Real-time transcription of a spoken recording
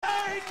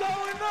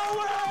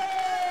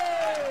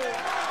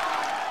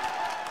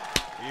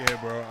Yeah,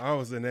 bro. I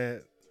was in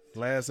that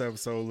last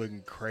episode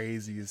looking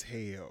crazy as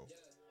hell.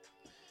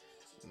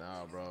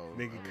 Nah, bro.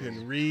 Nigga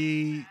couldn't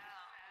read.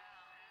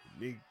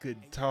 Nigga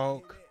couldn't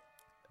talk.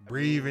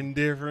 Breathing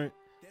different.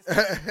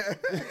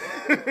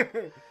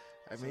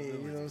 I mean,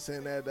 you know what I'm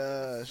saying?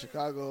 That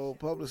Chicago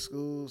public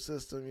school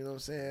system, you know what I'm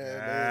saying?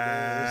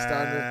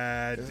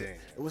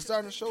 It was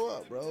starting to show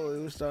up, bro.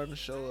 It was starting to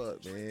show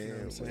up, man. You know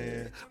what I'm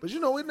saying? But you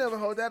know, we never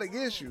hold that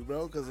against you,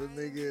 bro, because a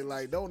nigga,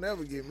 like, don't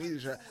ever get me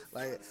to try.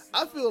 Like,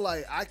 I feel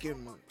like I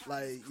can,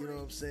 like, you know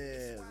what I'm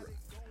saying?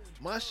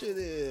 My shit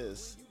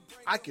is,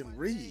 I can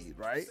read,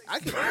 right? I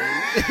can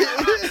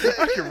read.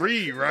 I can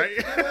read, right?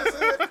 You know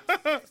what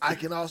I'm I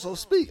can also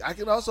speak. I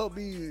can also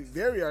be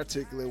very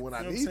articulate when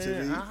I need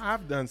to be.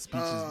 I've done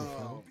speeches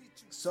before.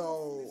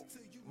 So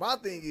my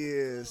thing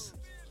is,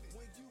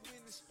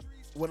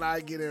 when I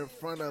get in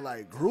front of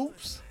like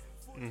groups,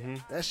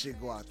 that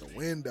shit go out the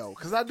window.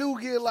 Cause I do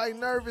get like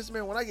nervous,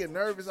 man. When I get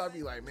nervous, I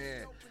be like,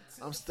 man,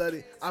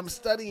 I'm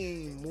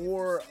studying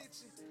more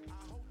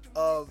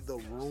of the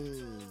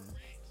room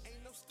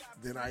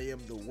than I am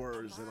the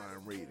words that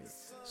I'm reading.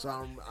 So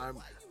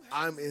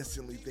I'm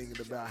instantly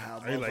thinking about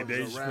how I like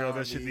Dave around Chappelle,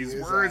 that shit. me These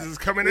is words like, is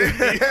coming in.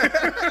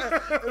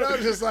 and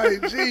I'm just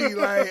like, gee,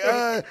 like,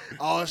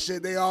 oh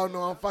shit, they all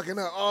know I'm fucking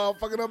up. Oh, I'm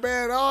fucking up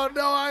bad. Oh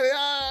no,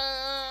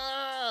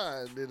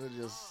 and then it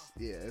just,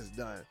 yeah, it's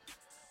done.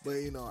 But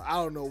you know, I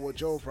don't know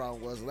what your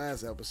problem was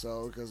last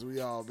episode because we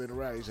all been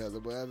around each other.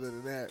 But other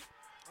than that,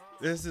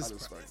 this is,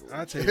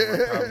 I'll tell you what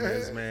the problem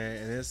is,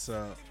 man, and it's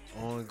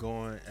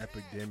ongoing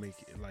epidemic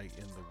like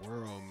in the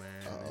world, man.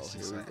 It's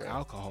just like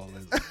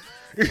alcoholism.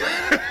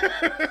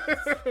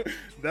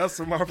 That's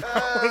what my problem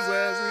was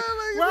last week.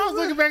 When I was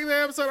looking back at the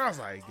episode, I was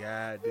like,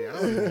 God damn,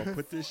 I don't want to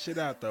put this shit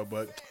out though,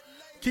 but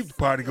keep the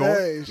party going.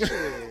 Hey,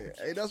 shit.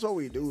 Hey, that's what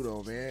we do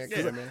though, man.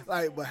 Yeah, man.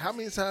 Like, but how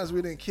many times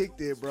we done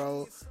kicked it,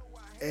 bro?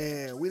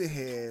 And we done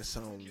had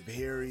some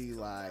very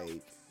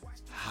like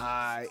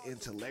high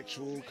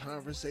intellectual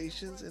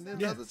conversations, and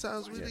then other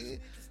times we didn't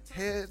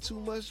had too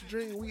much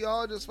drink. We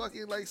all just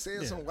fucking like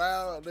saying some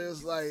wild.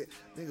 There's like,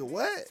 nigga,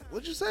 what?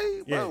 What'd you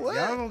say, bro? What?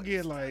 Y'all gonna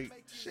get like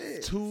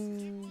shit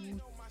 2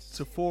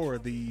 to 4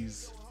 of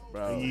these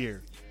a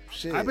year.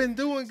 Shit. I've been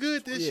doing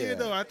good this year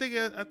though. I think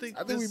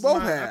we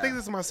both have. I think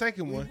this is my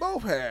second one. We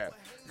both have,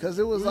 because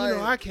it was like, you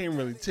know, I can't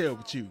really tell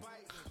with you.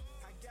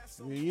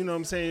 You know what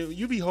I'm saying?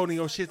 You be holding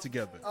your shit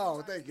together.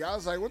 Oh, thank you. I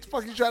was like, what the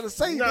fuck you trying to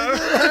say? No. Like,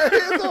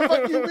 what the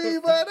fuck you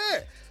mean by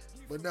that?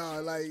 But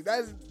no, like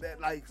that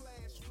like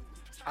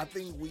I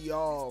think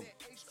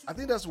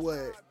that's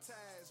what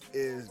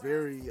is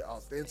very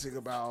authentic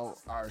about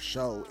our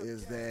show,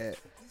 is that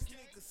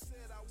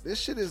this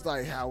shit is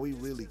like how we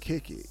really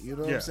kick it. You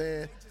know what I'm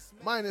saying?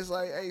 Mine is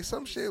like, hey,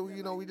 some shit,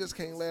 you know, we just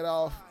can't let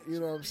off, you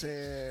know what I'm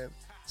saying,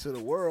 to the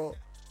world.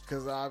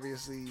 Because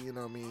obviously, you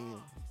know what I mean,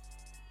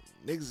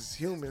 niggas is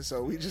human,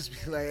 so we just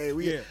be like, hey,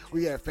 we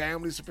got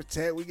families to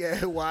protect, we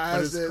got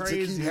wives to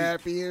keep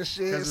happy and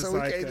shit, so we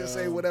like, can't just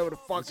say whatever the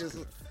fuck is.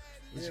 What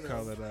you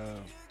call it?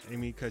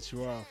 Amy cut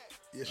you off.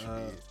 Yes, you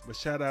did. But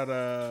shout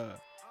out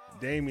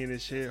Damien and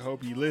shit.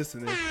 Hope you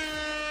listening.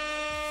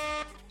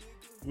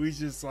 We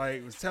just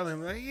like was telling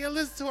him like, yeah,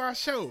 listen to our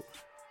show.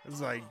 It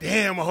was like,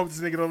 damn, I hope this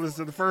nigga don't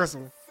listen to the first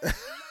one.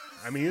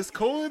 I mean, it's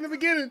cool in the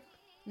beginning.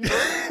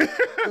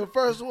 The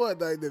first one,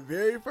 like the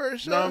very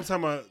first show. No, I'm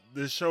talking about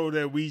the show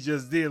that we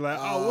just did. Like,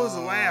 what was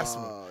the last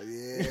one? Oh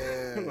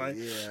yeah, like,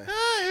 yeah.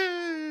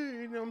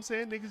 You know what I'm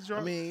saying? Niggas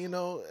drunk. I mean, you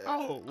know.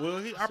 Oh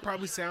well, I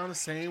probably sound the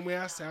same way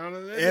I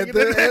sounded at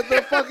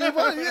the fucking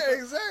point. Yeah,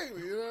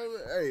 exactly. You know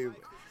what I mean? Hey,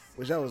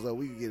 which I was like,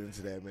 we could get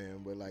into that,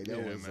 man. But like,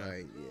 that was man.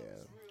 Like,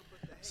 yeah.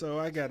 So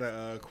I got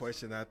a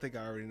question. I think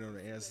I already know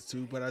the answer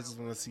to, but I just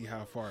want to see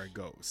how far it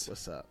goes.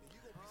 What's up?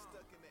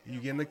 You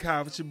get in the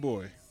car with your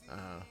boy.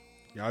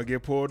 Y'all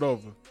get pulled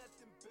over.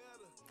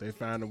 They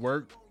find the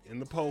work in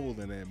the pole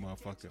in that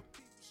motherfucker.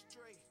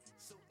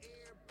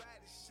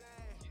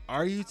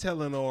 Are you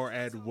telling, or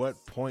at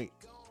what point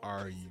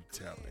are you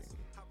telling?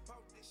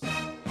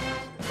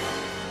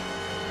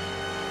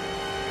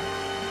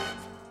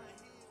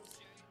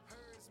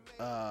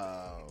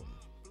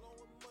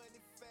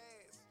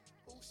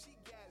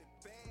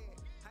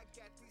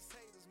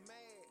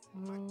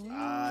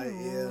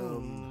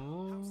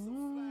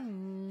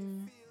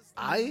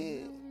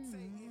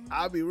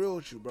 I'll be real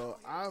with you, bro.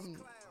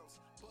 I'm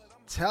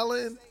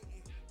telling,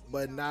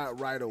 but not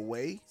right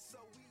away.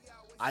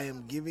 I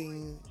am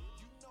giving.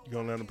 You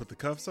gonna let him put the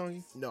cuffs on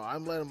you? No,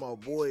 I'm letting my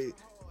boy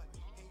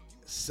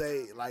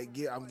say, like,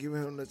 I'm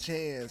giving him the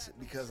chance,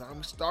 because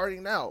I'm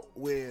starting out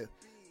with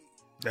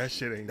that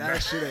shit ain't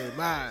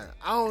mine.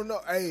 I don't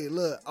know. Hey,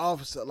 look,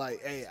 officer,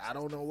 like, hey, I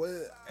don't know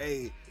what.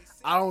 Hey,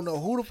 I don't know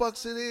who the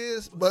fucks it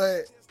is,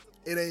 but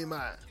it ain't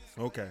mine.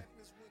 Okay.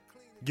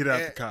 Get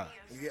out the car.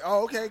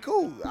 Oh, okay,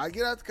 cool. I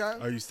get out the car.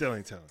 Oh, you still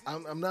ain't telling?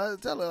 I'm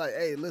not telling. Like,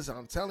 hey, listen,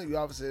 I'm telling you,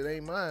 officer, it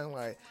ain't mine.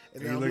 Like,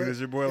 and you looking at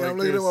your boy like I'm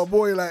looking at my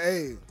boy like,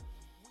 hey,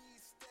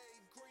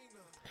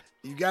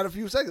 you got a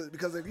few seconds,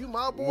 because if you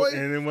my boy,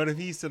 and then what if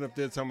he stood up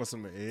there talking about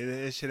something?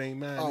 That shit ain't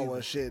mine. Oh either.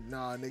 well, shit,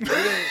 nah, nigga. It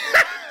ain't.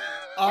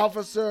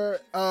 officer,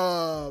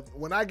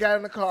 when I got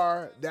in the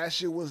car, that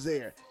shit was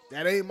there.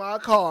 That ain't my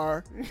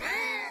car.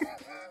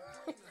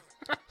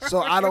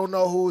 So I don't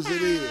know whose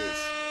it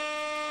is.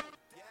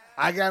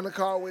 I got in the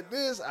car with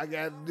this. I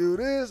got to do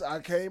this. I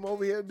came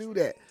over here to do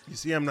that. You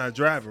see, I'm not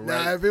driving,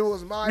 right? Now, if it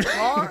was my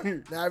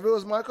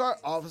car,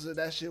 officer,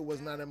 that shit was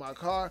not in my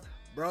car.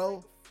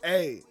 Bro,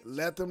 hey,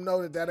 let them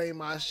know that ain't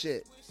my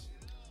shit.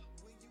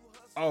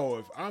 Oh,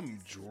 if I'm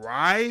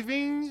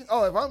driving?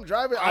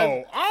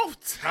 Off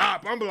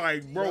top. I'm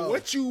like, bro,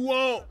 what you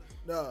want?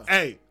 No.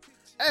 Hey,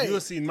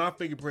 you'll see my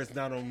fingerprints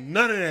not on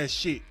none of that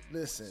shit.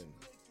 Listen.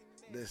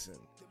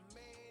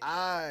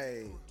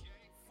 I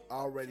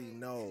already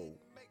know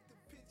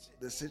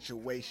the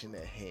situation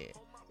at hand.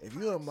 If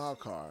you're in my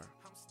car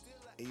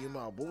and you're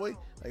my boy,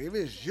 like if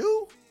it's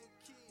you,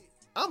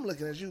 I'm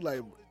looking at you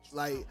like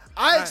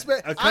I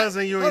expect a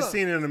cousin you ain't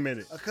seen in a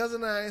minute. A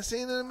cousin I ain't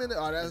seen in a minute.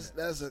 Oh,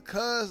 that's a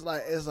cuz.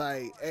 Like it's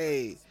like,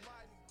 hey,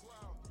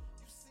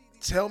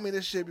 tell me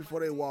this shit before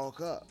they walk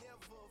up,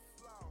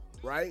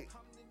 right?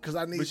 Because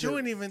I need. But you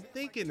ain't even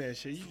thinking that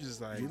shit. You just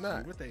like, you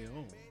not what they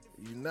own.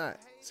 You not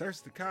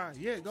search the car.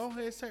 Yeah, go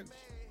ahead, search.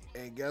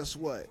 And guess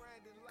what?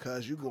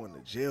 Cause you going to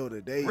jail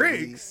today.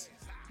 Riggs.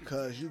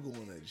 Cause you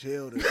going to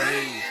jail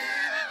today.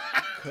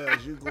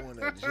 Cause you going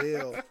to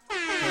jail. Cause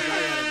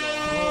I gotta go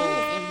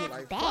home.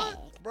 Like,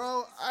 fuck,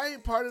 bro, I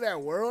ain't part of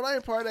that world. I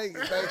ain't part of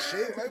that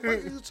shit. Like, what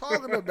are you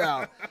talking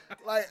about?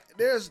 Like,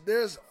 there's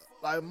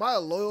like my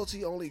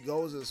loyalty only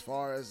goes as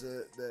far as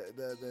the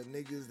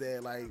niggas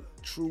that like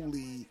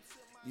truly,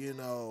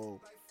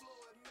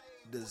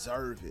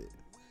 deserve it.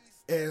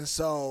 And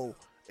so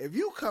if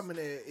you coming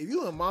in, if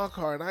you in my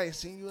car and I ain't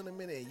seen you in a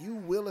minute and you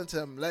willing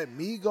to let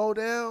me go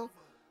down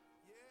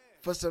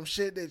for some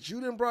shit that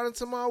you done brought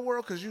into my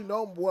world because you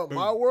know what Boom.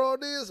 my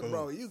world is, Boom.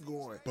 bro, you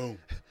going. Boom.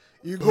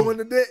 You Boom. going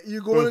to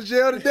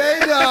jail today,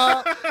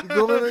 dog. You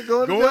going to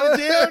jail now.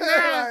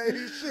 Like,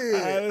 shit.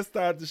 All right, let's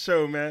start the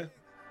show, man.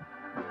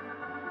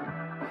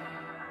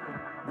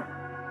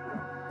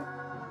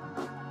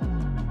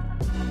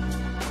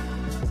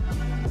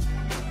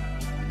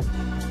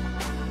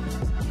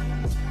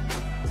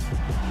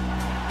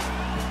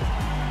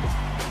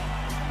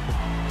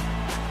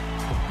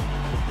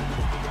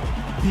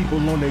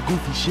 People on that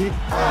goofy shit.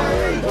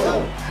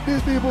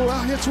 These people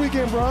out here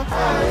tweaking, bro.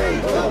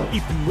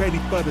 If you ready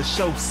for the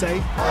show,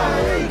 say.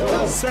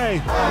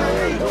 Say.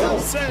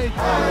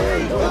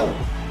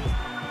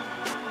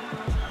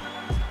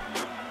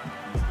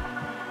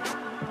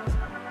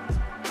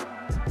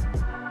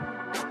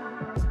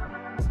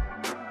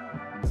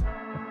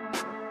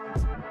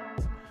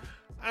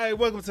 All right,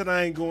 welcome to the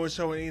I Ain't Going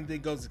Show where anything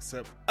goes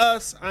except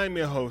us. I'm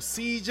your host,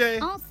 CJ.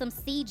 Awesome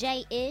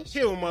CJ-ish.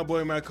 Here with my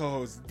boy, my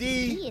co-host,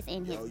 D. He is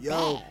in his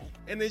Yo. bag.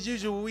 And as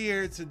usual, we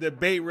here to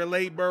debate,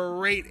 relate,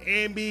 berate,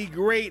 and be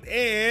great.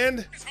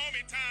 And it's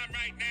homie time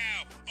right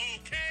now,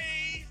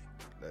 okay?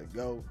 Let's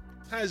go.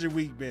 How's your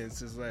week been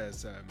since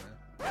last time, man?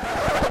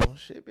 Oh,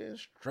 shit been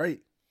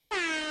straight.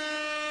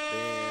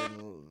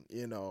 And,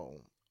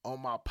 on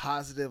my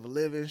positive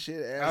living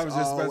shit, as I was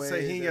just always, about to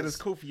say, he ain't got his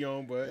Kofi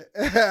on, but.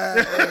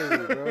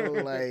 Hey, bro,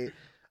 like,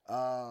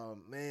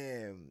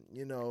 man,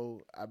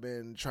 I've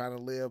been trying to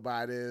live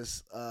by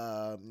this,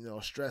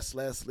 stress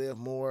less, live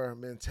more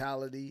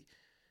mentality,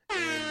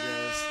 and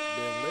just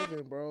been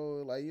living,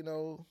 bro. Like,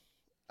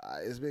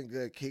 it's been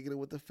good kicking it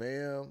with the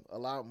fam a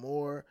lot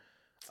more.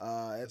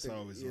 That's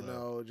always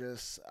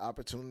just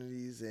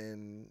opportunities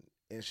and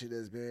shit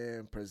that's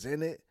been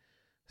presented.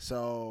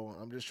 So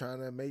I'm just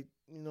trying to make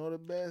the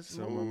best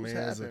moves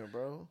happen,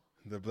 bro.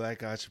 The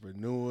black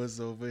entrepreneurs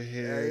over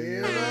here, yeah,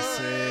 you know what I'm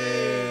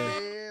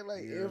saying? Man,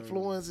 like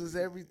influence is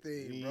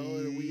everything, bro.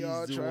 And we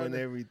all doing trying to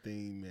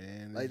everything,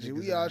 man. Like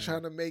we all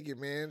trying to make it,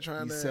 man.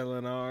 He's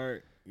selling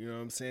art. You know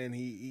what I'm saying?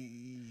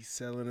 He's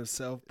selling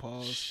himself,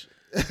 pause.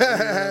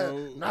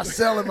 Not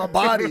selling my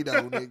body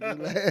though,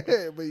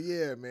 nigga. But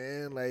yeah,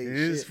 man. Like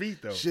his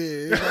feet though.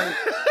 Shit, it's like,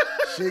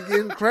 shit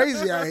getting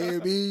crazy out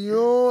here, B. I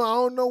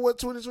don't know what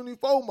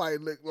 2024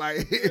 might look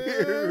like.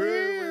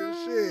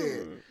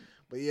 Shit.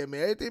 But yeah,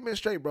 man, everything been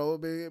straight, bro.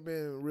 It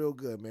been real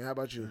good, man. How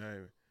about you?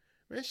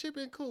 Man, shit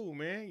been cool,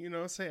 man. You know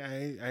what I'm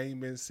saying? I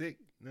ain't been sick.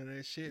 None of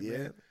that shit,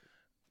 man.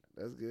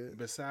 That's good.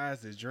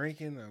 Besides the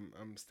drinking,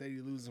 I'm steady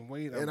losing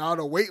weight. And all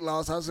the weight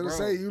loss, I was going to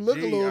say, you look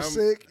a little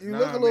sick. You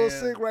look a little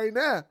sick right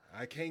now.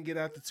 I can't get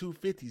out the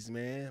 250s,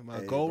 man.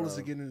 My goal is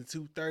to get in the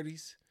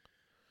 230s.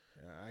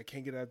 I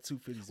can't get out the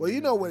 250s. Well,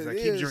 you know what it is. I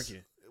keep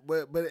drinking.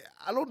 But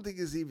I don't think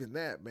it's even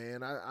that,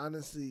 man. I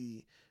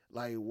honestly,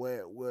 like,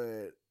 what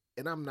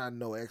and I'm not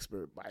no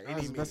expert by any means.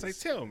 I was about to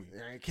say, tell me.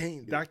 I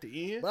can't. Dr.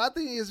 Ian? But I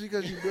think it's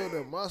because you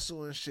building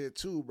muscle and shit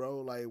too,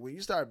 bro. Like, when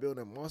you start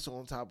building muscle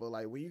on top of,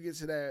 like, when you get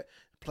to that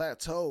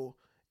plateau,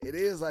 it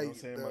is like. You know what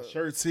I'm saying? My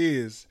shirt's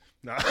is.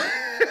 Nah.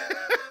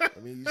 I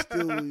mean, you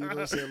still,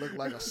 look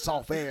like a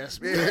soft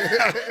ass, man.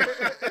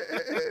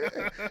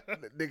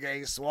 Nigga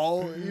ain't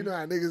swollen. You know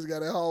how niggas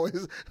gotta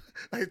always,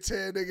 like,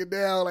 tear nigga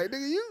down. Like,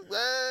 nigga, you know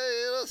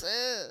what I'm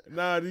saying?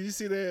 Nah, did you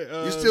see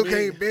that? You still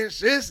can't bench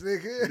this,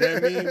 nigga.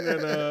 That mean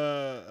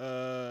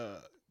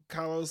that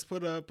Carlos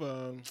put up,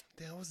 damn,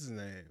 what's his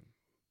name?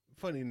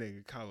 Funny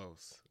nigga,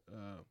 Carlos.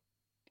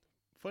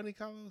 Funny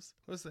Carlos?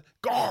 What's that?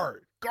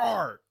 Guard.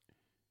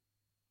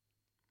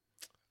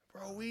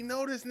 Bro, we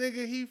know this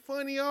nigga. He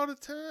funny all the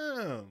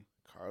time.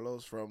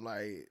 Carlos from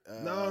like...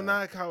 no,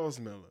 not Carlos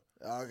Miller.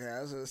 Okay,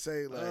 I was going to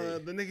say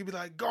like... the nigga be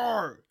like,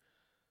 guard.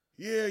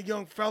 Yeah,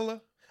 young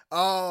fella.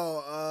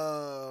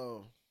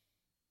 Oh,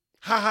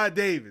 Ha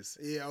Davis.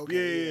 Yeah,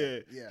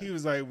 okay. Yeah. He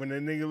was like, when the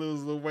nigga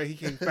lose a little weight, he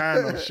can't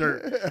find no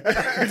shirt.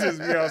 He just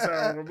be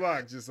outside on the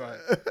block, just like,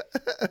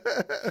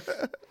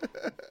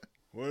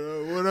 what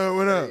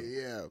up? Hey,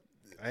 yeah.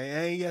 I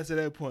ain't got to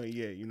that point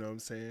yet, you know what I'm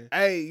saying?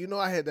 Hey, you know,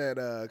 I had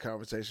that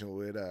conversation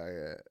with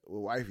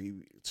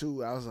wifey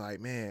too. I was like,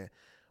 man,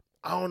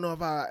 I don't know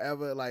if I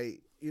ever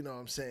like, you know what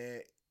I'm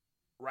saying?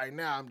 Right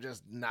now, I'm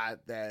just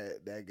not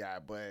that guy.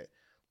 But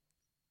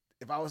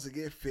if I was to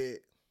get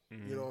fit,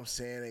 you know what I'm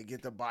saying, and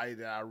get the body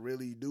that I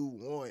really do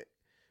want,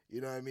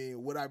 you know what I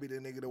mean? Would I be the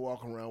nigga to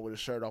walk around with a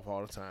shirt off all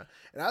the time?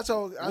 And I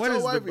told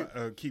wifey,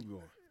 keep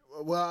going.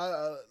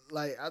 Well,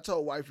 I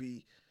told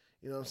wifey,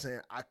 you know what I'm saying,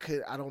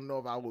 I don't know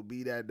if I would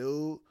be that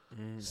dude,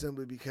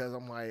 simply because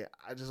I'm like,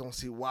 I just don't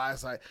see why.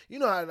 It's like, you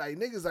know how like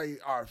niggas like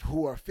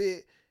who are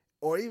fit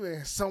or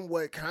even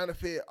somewhat kind of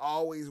fit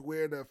always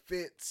wear the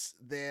fits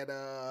that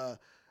are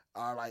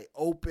like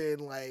open,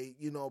 like,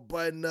 you know,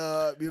 button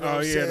up, you know what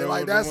I'm saying?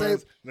 Like that's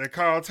the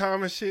Carl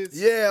Thomas shits.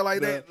 Yeah, like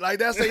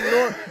that's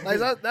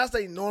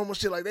they normal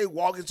shit. Like they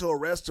walk into a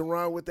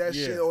restaurant with that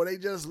shit, or they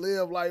just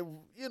live like,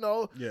 you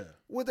know,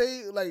 with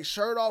they like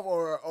shirt off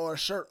or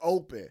shirt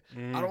open.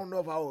 I don't know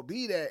if I would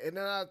be that. And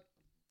then I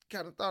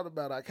kind of thought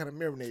about it. I kind of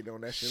marinated on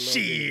that shit.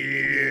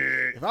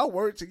 Shit. If I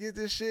work to get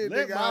this shit,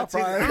 nigga, I'll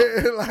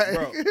probably like,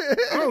 bro,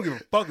 I don't give a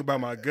fuck about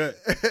my gut.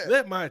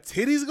 Let my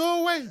titties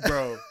go away,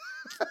 bro.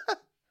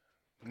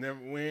 Never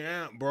went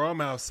out, bro. I'm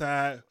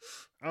outside.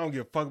 I don't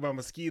give a fuck about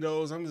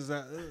mosquitoes. I'm just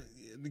out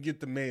to get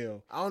the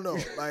mail. I don't know.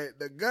 Like,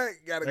 the gut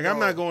gotta go. Like, I'm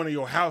not going to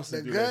your house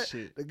to do that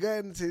shit. The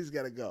gut and the titties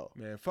gotta go.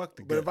 Man, fuck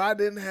the gut. But if I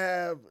didn't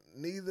have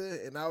neither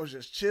and I was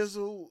just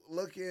chiseled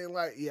looking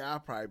like,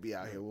 I'd probably be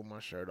out here with my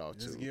shirt off,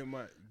 just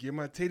too. Get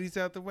my titties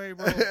out the way,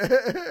 bro.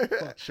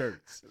 Fuck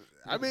shirts.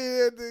 I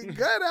mean, the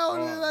gut out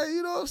there, like,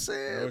 you know what I'm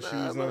saying? No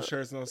shoes, no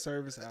shirts, no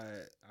service.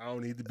 I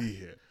don't need to be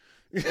here.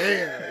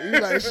 Yeah, you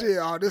like shit.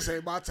 Oh, this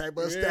ain't my type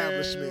of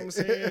establishment. You know what I'm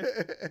saying?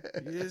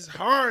 It's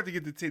hard to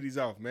get the titties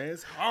off, man.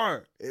 It's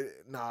hard.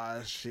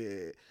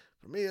 Shit.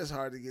 For me, it's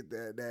hard to get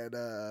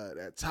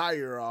that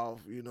tire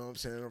off. You know what I'm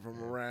saying?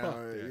 From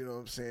around. You know what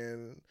I'm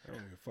saying? I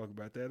don't give a fuck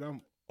about that.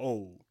 I'm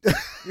old. but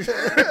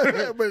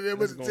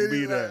the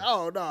titties, like,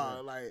 oh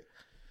no, like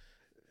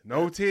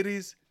no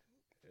titties,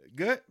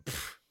 gut.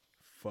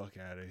 Fuck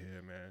out of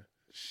here, man.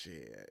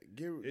 Shit,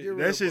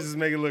 that shit just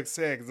make it look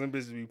sad because them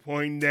bitches be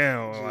pointing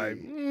down like,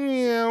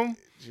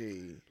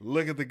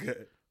 look at the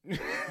gut.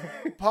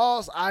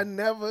 Pause. I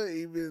never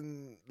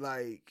even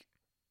like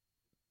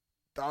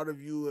thought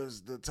of you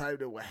as the type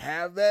that would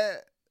have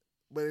that.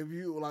 But if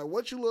you like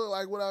what you look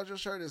like without your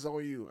shirt, is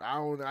on you.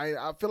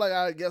 I feel like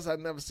I guess I've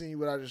never seen you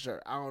without your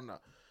shirt. I don't know.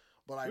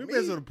 But like we've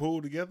been to the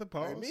pool together,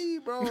 pause. Like me,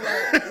 bro. Like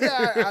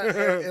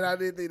and I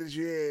didn't think that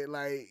you had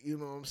like, you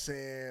know what I'm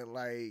saying,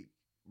 like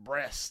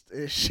breast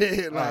and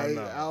shit. Like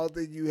no. I don't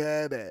think you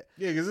had that.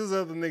 Yeah, because there's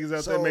other niggas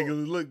out there making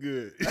it look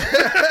good.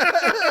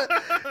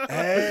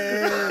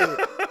 Hey,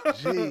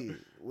 gee,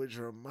 which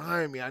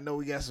remind me, I know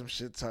we got some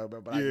shit to talk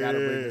about, but I gotta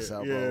bring this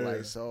up, bro.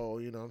 Like, so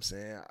you know what I'm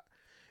saying.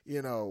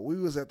 You know, we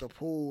was at the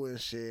pool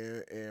and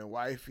shit, and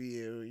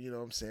wifey, and you know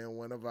what I'm saying,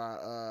 one of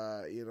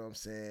our, you know what I'm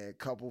saying,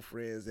 couple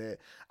friends that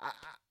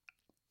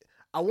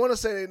I want to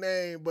say their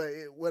name, but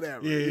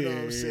whatever. You know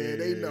what I'm saying?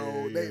 They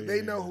know.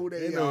 They know who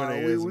they are.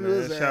 We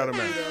was shout them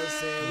out. You know what I'm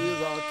saying? We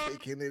was all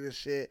kicking it and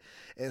shit.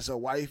 And so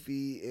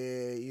wifey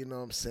and, you know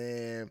what I'm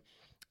saying,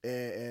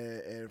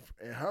 and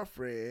her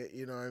friend,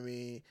 you know what I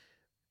mean,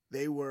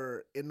 they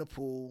were in the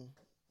pool.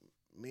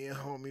 Me and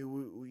homie,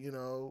 we you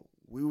know,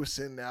 we were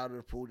sitting out of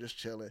the pool just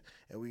chilling,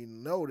 and we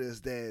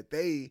noticed that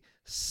they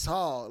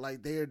saw,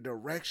 like, their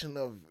direction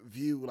of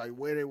view, like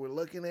where they were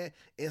looking at,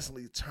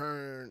 instantly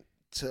turned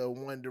to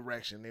one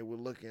direction. They were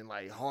looking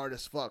like hard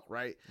as fuck,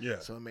 right? Yeah.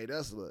 So it made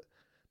us look.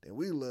 Then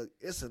we look,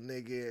 it's a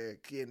nigga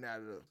getting out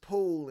of the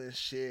pool and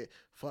shit,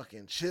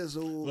 fucking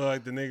chiseled. Look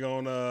like the nigga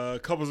on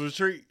Couples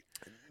Retreat.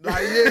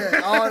 Like,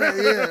 all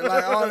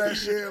that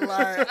shit,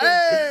 like,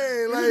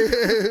 hey,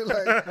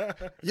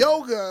 like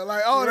yoga,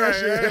 like all that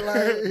shit,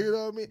 like, you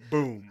know what I mean?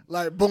 Boom.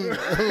 Like, boom,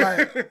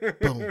 like,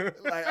 boom,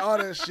 like all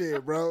that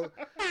shit, bro.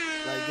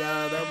 Like, got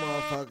out that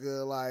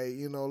motherfucker, like,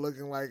 you know,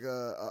 looking like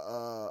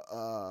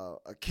a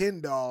Ken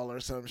doll or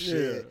some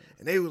shit. Yeah.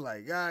 And they was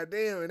like, God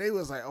damn, and they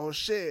was like, oh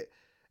shit,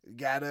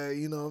 gotta,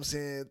 you know what I'm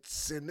saying,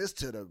 send this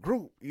to the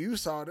group. You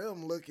saw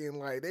them looking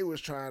like they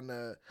was trying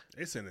to.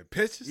 They sending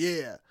pictures?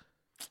 Yeah.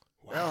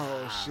 Wow. That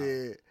whole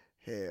shit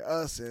had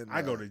us in.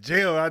 I go to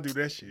jail, I do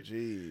that shit.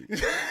 Gee.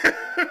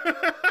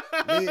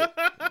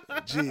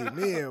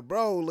 me and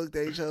bro looked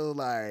at each other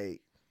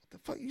like, the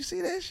fuck, you see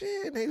that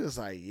shit? And he was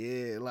like,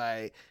 yeah,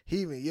 like,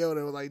 he even yelled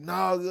and was like,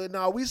 no, good,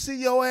 no, we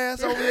see your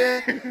ass over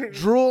there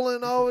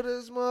drooling over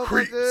this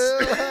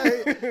motherfucker.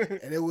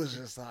 Like, and it was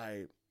just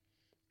like,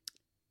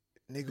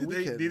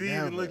 nigga, Did he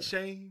even look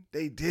shamed?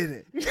 They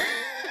didn't.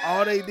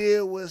 All they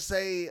did was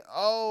say,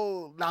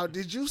 oh, now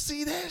did you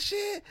see that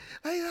shit?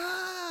 Like,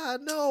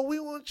 no,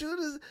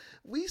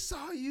 we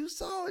saw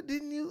it,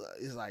 didn't you?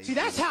 It's like, See,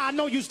 that's how I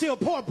know you still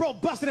poor,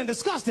 broke, busted, and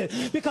disgusted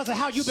because of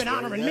how you've been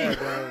honoring me.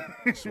 Bro.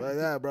 Swear to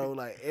God, bro.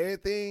 Like,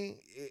 everything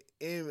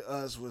in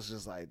us was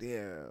just like,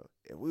 damn,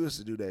 if we was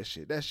to do that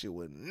shit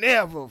would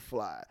never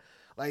fly.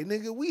 Like,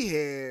 nigga, we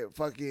had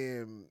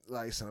fucking,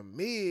 like, some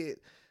mid,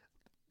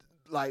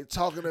 like,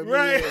 talking to me,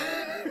 right.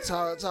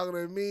 talking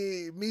to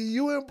me,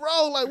 you and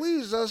bro, like, we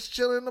was just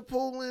chilling in the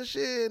pool and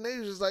shit, and they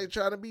was just, like,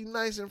 trying to be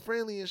nice and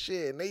friendly and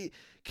shit, and they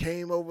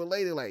came over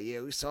later, like,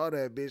 yeah, we saw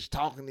that bitch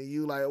talking to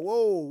you, like,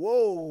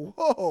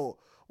 whoa,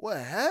 what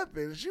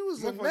happened? She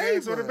was a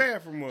neighbor. Where the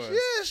bathroom was.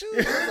 Yeah, she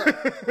was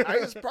just a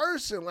nice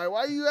person. Like,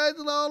 why you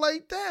acting all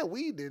like that?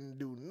 We didn't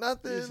do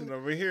nothing. Listen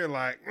over here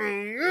like,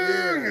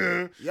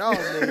 yeah. Y'all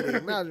made it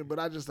acknowledge, but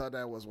I just thought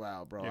that was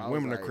wild, bro. Yeah, I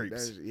women was are like,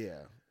 creeps.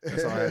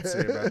 That's all I had to say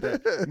about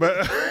that.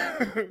 But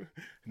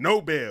no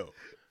bail.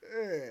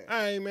 Yeah. All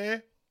right,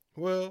 man.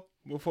 Well,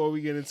 before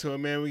we get into it,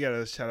 man, we got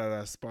to shout out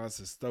our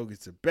sponsor,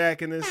 Stogies are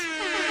backing us.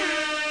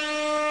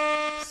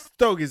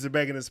 Stogies are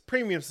backing us.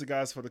 Premium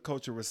cigars for the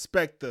culture.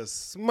 Respect the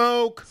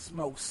smoke.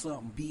 Smoke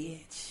something,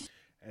 bitch.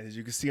 And as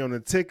you can see on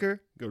the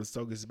ticker, go to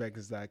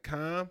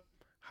stogiesbackers.com.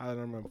 Holler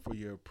them up for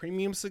your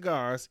premium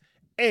cigars.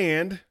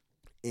 And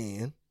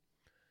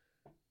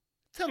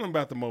tell them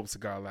about the Mobile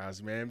Cigar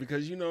Lounge, man,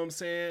 because you know what I'm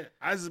saying?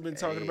 I just been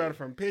talking about it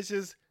from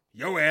pictures.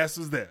 Your ass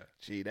was there.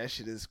 Gee, that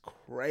shit is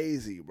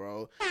crazy,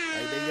 bro.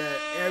 Like, they got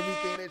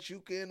everything that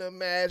you can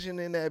imagine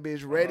in that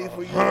bitch ready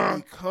for you to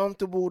be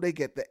comfortable. They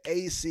got the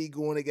AC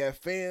going. They got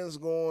fans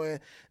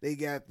going. They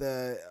got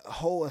the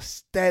whole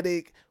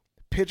aesthetic.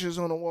 Pictures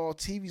on the wall,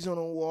 TVs on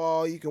the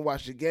wall. You can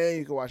watch the game.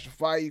 You can watch the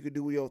fight. You can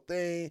do your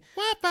thing.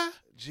 Wi-Fi.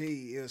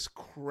 Gee, it's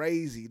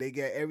crazy. They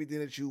got everything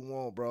that you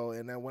want, bro.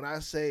 And then when I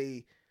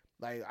say,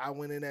 like, I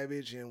went in that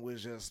bitch and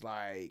was just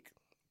like,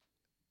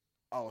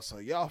 oh, so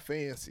y'all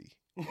fancy.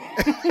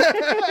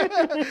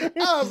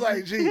 I was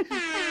like, gee,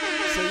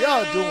 so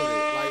y'all doing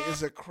it. Like,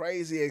 it's a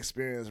crazy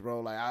experience,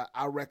 bro. Like,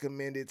 I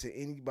recommend it to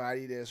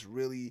anybody that's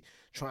really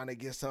trying to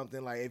get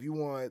something. Like, if you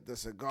want the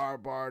cigar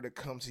bar to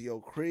come to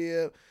your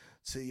crib,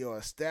 to your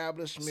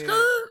establishment,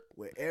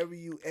 wherever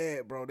you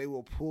at, bro, they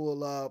will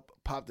pull up,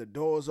 pop the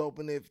doors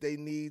open if they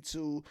need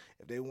to.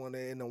 If they want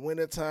to in the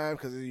wintertime,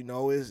 because, you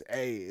know, it's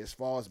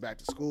fall, it's back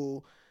to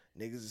school.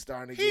 Niggas is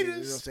starting to get, you know what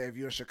I'm saying? If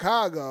you're in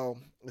Chicago,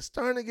 it's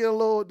starting to get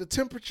the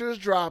temperature's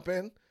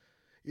dropping.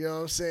 You know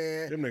what I'm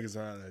saying? Them niggas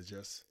are out there,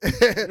 just.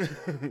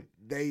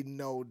 They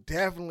know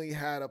definitely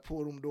how to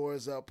pull them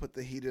doors up, put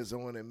the heaters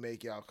on, and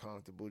make y'all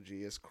comfortable,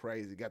 G. It's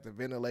crazy. Got the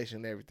ventilation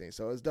and everything.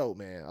 So it's dope,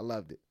 man. I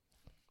loved it.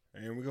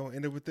 And we're going to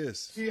end it with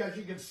this. See, as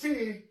you can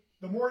see,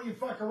 the more you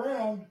fuck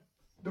around,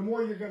 the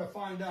more you're going to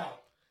find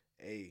out.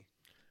 Hey.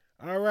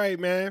 All right,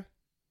 man.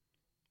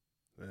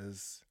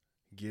 Let's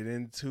get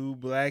into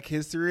Black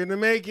History in the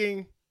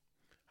Making.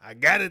 I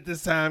got it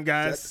this time,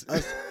 guys.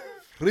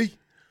 Free.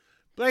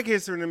 Black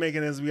History in the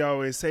Making, as we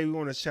always say, we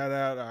want to shout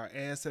out our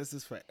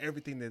ancestors for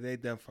everything that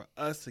they've done for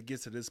us to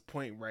get to this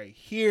point right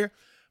here.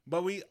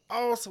 But we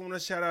also want to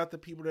shout out the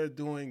people that are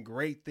doing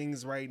great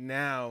things right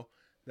now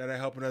that are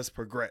helping us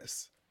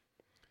progress.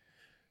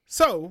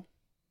 So,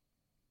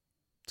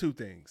 two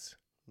things.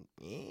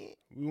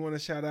 We want to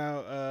shout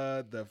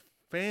out the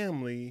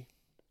family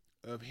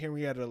of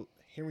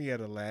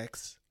Henrietta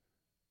Lacks.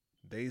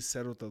 They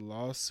settled the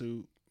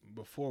lawsuit.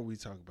 Before we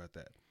talk about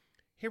that,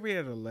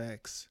 Henrietta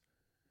Lacks,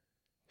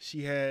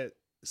 she had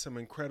some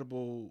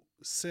incredible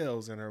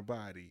cells in her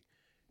body,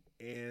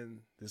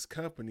 and this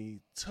company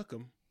took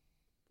them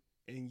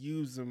and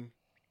used them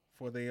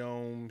for their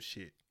own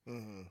shit,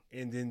 and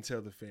didn't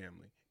tell the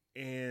family.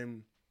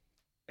 And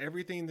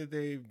everything that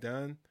they've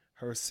done,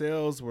 her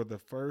cells were the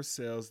first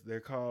cells. They're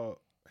called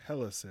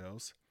HeLa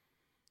cells.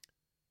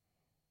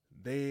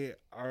 They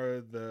are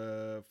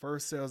the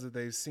first cells that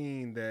they've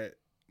seen that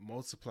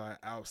multiply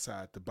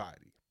outside the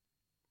body.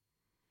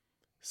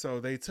 So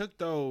they took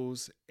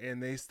those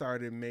and they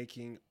started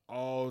making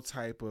all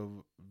type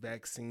of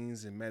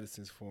vaccines and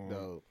medicines for them.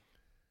 Dope.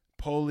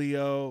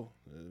 Polio,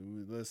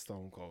 let's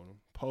stone cold them.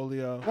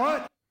 Polio.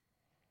 What?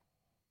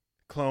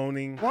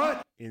 Cloning.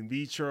 What? In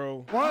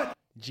vitro. What?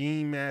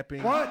 Gene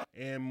mapping. What?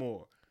 And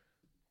more.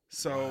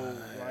 So,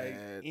 like,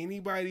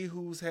 anybody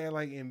who's had,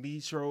 like, in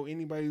vitro,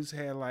 anybody who's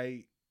had,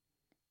 like,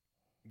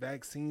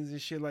 vaccines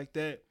and shit like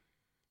that,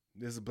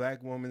 this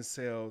black woman's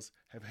cells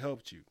have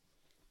helped you.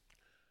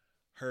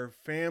 Her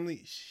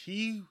family,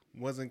 she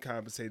wasn't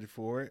compensated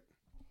for it.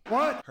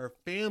 What? Her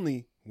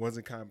family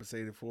wasn't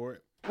compensated for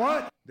it.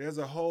 What? There's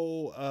a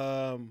whole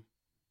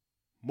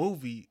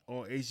movie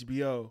on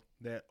HBO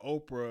that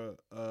Oprah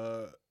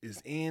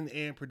is in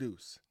and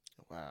produced.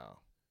 Wow.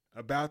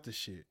 About the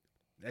shit.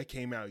 That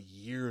came out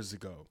years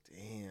ago.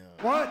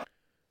 Damn. What?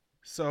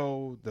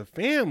 So the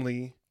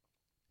family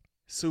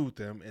sued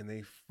them, and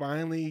they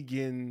finally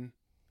getting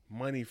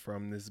money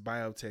from this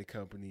biotech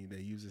company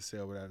that uses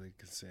cell without the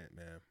consent,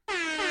 man. That's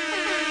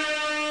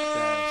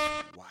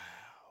wow.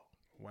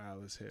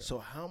 Wild as hell. So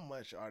how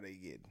much are they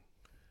getting?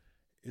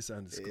 It's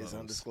undisclosed. It's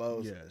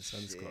undisclosed? Yeah, it's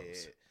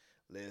undisclosed. Shit.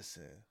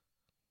 Listen.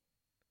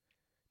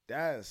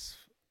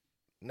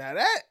 Now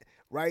that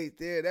right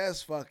there,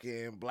 that's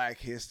fucking Black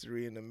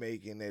history in the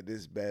making at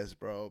its best,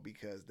 bro,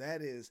 because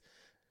that is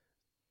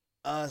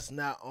us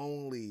not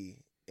only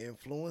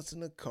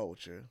influencing the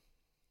culture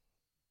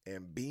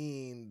and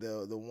being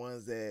the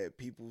ones that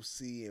people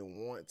see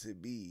and want to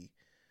be,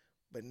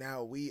 but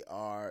now we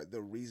are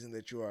the reason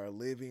that you are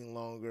living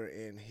longer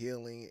and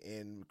healing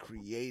and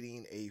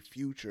creating a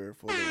future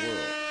for the world.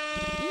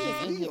 He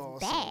is in his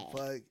bag.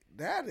 Fuck,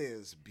 that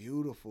is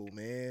beautiful,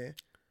 man.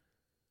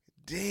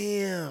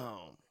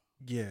 Damn.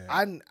 Yeah.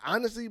 I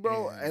honestly,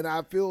 bro, and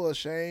I feel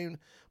ashamed,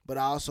 but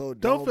I also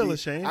don't feel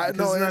ashamed. I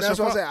know, it's and not that's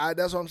your what I'm fault. saying.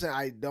 That's what I'm saying.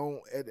 I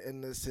don't,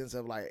 in the sense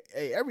of like,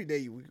 hey, every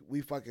day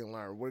we fucking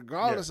learn,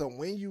 regardless of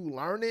when you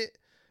learn it,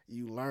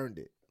 you learned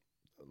it.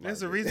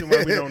 There's a reason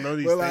why we don't know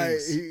these but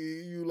things.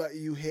 like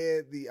you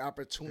had the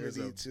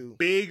opportunity There's a to.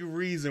 big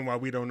reason why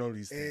we don't know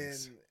these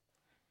things. And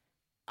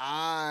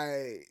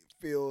I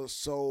feel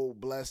so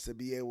blessed to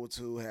be able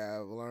to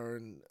have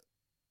learned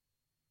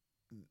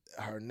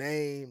her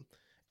name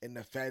and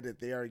the fact that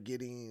they are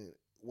getting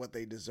what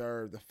they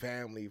deserve, the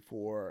family,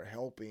 for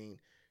helping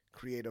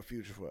create a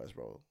future for us,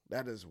 bro.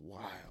 That is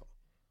wild.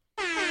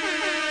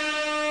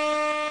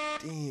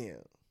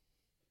 Damn.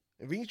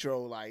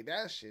 Vitro, like,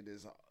 that shit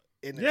is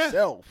in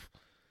itself.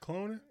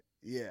 Cloning?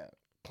 Yeah.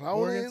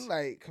 Organs? Cloning,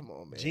 like, come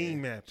on, man.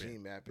 Gene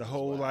mapping. The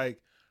whole, is wild.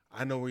 like,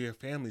 I know where your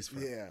family's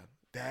from. Yeah.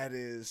 That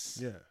is.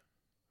 Yeah.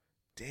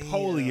 Damn.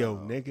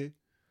 Polio, nigga.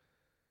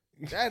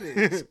 That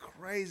is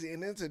crazy.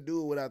 And then to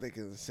do it without the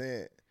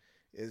consent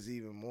is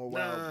even more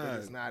wild, but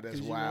it's not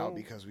as wild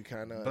because we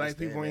kind of black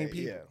people ain't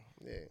people.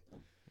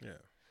 Yeah.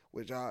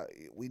 Which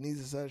we need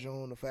to touch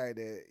on the fact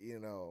that, you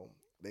know,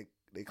 they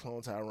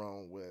clone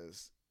Tyrone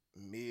was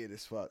mid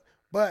as fuck.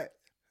 But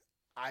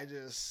I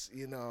just,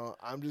 you know,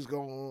 I'm just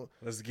going.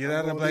 Let's get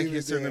out of Black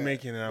History in the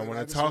Making, and I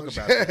want to talk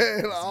about that.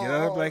 Let's get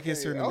out of Black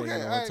History in the Making,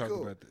 and I want to talk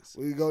about this.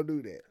 We go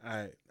do that. All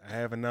right, I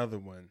have another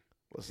one.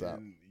 What's up?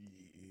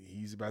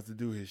 He's about to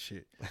do his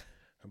shit.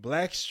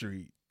 Black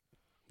Street,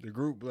 the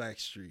group Black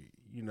Street,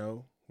 you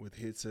know, with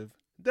hits of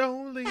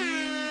 "Don't Leave,"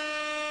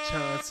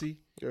 Chauncey.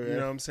 You know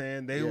what I'm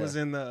saying? They was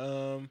in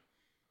the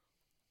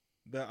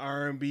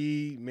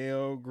R&B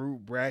male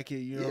group bracket.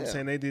 You know what I'm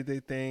saying? They did their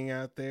thing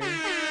out there.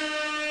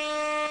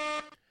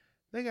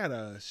 They got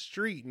a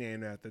street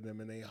named after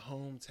them in their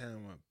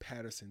hometown of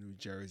Patterson, New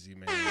Jersey,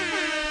 man. Shout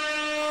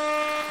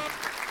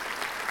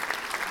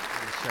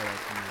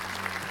out to me, man.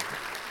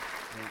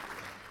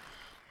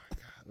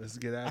 Let's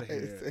get out of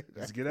here.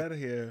 Let's get out of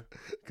here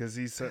because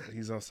he's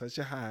on such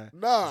a high.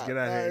 Let's get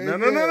out of here.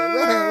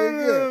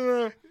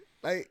 No.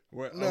 Like,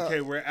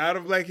 okay, we're out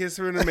of Black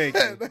History in the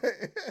Making.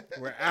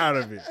 We're out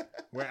of it.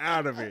 We're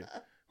out of it.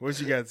 What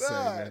you got to say,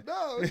 man?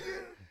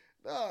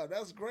 No,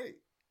 that's great.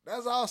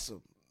 That's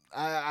awesome.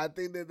 I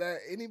think that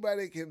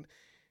anybody can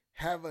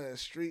have a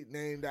street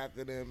named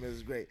after them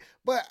is great.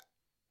 But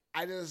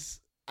I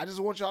just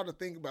want y'all to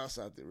think about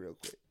something real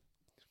quick.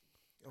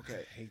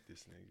 Okay. I hate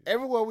this nigga.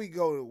 Everywhere we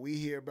go, we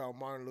hear about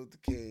Martin Luther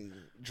King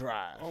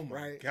Drive. Oh my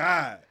right?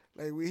 God.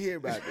 Like, we hear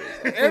about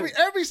this.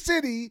 Every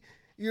city,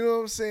 you know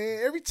what I'm saying?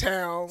 Every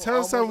town.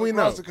 Tell us something we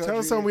know. Tell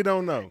us something we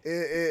don't know. It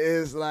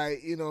is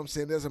like, you know what I'm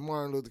saying, there's a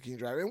Martin Luther King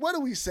Drive. And what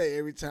do we say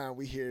every time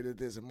we hear that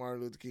there's a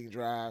Martin Luther King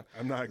Drive?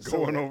 I'm not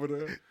going over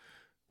there.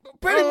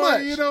 Pretty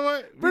much. You know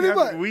what? Pretty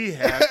much. We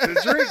have to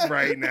drink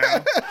right now.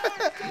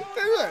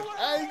 Pretty much.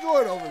 I ain't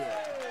going over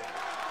there.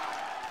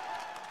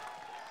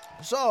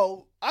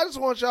 So, I just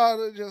want y'all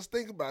to just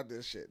think about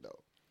this shit, though.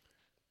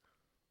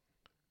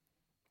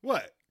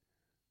 What?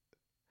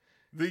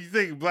 Do you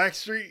think Black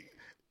Street?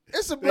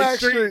 It's a Black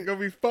Street. Gonna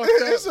be fucked up?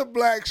 It's a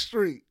Black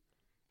Street.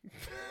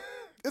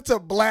 It's a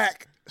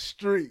Black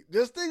Street.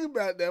 Just think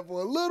about that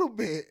for a little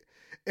bit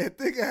and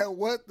think of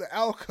what the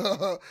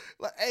outcome.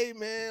 Like, hey,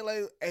 man,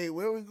 like, hey,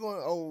 where we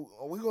going?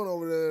 Oh, we going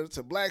over there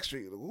to Black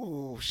Street.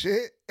 Ooh,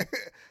 shit.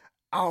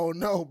 I don't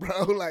know,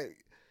 bro. Like,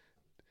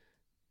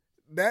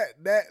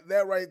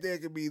 that right there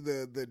could be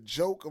the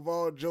joke of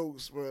all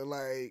jokes for,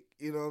 like,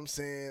 you know what I'm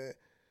saying?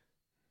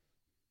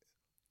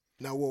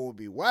 Now, what would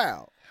be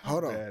wild?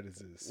 Hold on. How bad is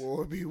this? What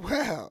would be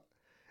wild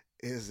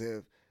is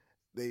if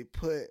they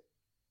put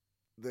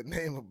the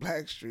name of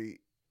Black Street,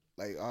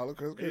 like, all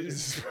across the country.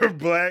 It's for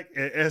Black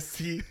and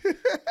ST.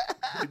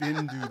 They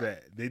didn't do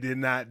that. They did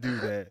not do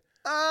that.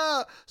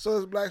 So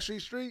it's Black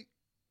Street?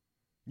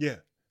 Yeah.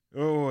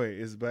 Oh, wait.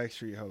 It's Black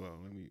Street. Hold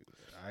on. Let me.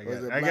 I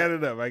got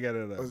it up.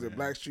 Or is it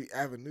Black Street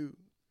Avenue?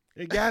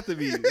 It got to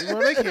be. Well,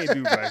 they can't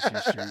do Black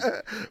Street.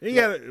 They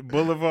got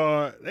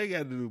Boulevard. They got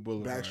to do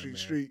Boulevard. Black Street man.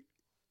 Street.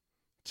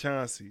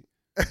 Chauncey.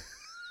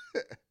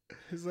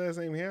 His last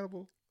name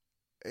Hannibal?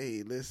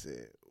 Hey,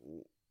 listen.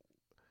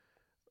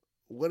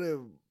 What if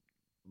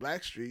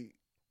Black Street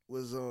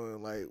was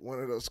on like one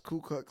of those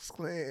Ku Klux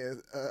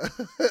Klan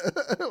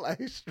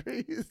like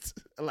streets,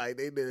 like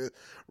they did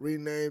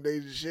rename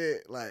their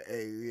shit. Like,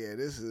 hey, yeah,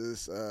 this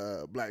is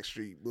Black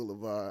Street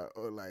Boulevard,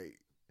 or like.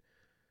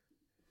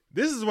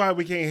 This is why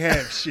we can't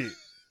have shit.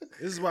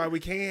 This is why we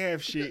can't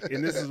have shit,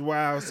 and this is why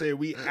I'll say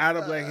we out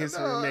of Black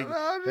History making.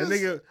 That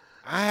nigga,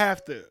 I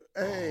have to.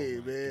 Hey,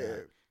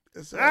 man.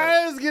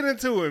 Let's get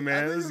into it,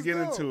 man. It's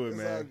all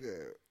man.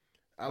 good.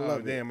 I love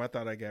it. Damn, I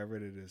thought I got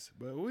rid of this.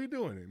 But we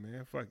doing it,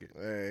 man. Fuck it.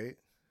 Hey.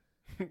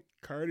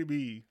 Cardi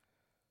B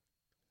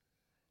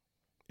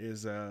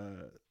is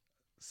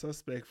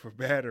suspect for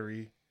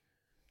battery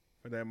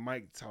for that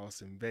mic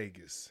toss in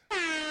Vegas.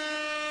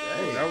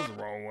 Oh, that was the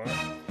wrong one.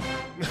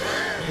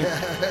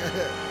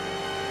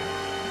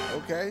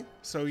 Okay.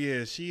 So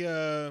yeah, she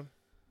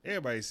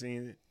everybody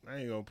seen it. I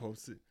ain't gonna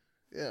post it.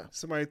 Yeah.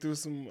 Somebody threw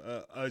some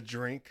a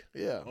drink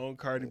on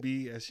Cardi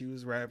B as she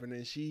was rapping,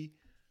 and she,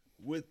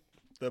 with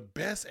the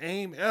best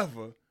aim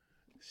ever,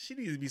 she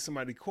needs to be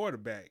somebody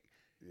quarterback.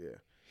 Yeah.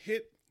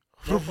 Hit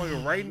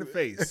motherfucker right in the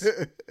face.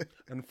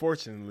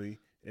 Unfortunately,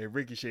 it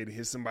ricocheted and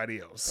hit somebody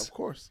else. Of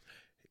course.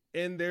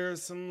 And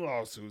there's some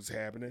lawsuits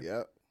happening.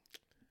 Yep.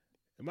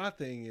 And my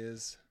thing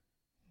is,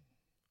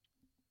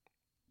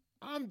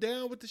 I'm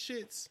down with the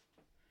shits.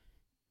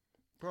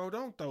 Bro,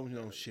 don't throw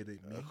no shit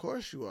at me. Of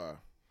course you are.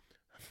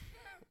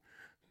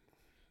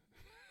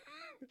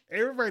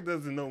 Everybody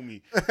doesn't know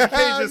me. You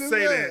can't just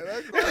say that.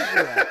 Of course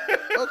you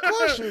are. Of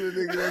course you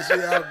the nigga that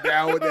say I'm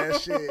down with that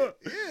shit.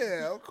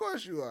 Yeah, of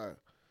course you are.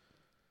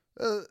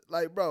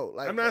 Like, bro,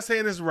 like, I'm not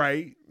saying it's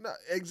right. No,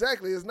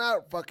 exactly. It's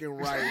not fucking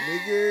right,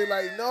 nigga.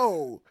 Like,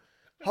 no.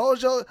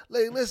 Hold your,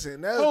 like,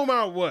 listen. Hold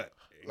my what?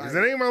 Because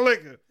it ain't my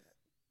liquor.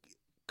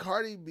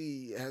 Cardi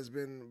B has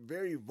been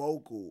very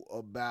vocal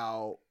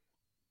about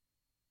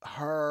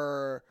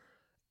her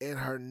and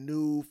her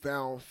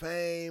newfound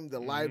fame, the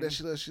life that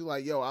she lives. She's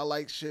like, yo, I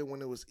like shit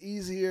when it was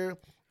easier,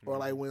 or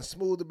like when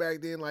smoother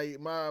back then. Like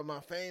my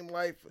fame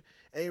life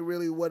ain't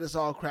really what it's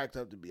all cracked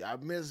up to be. I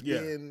miss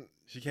being.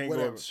 She can't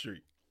whatever. go up the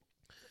street.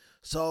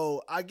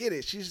 So I get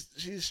it.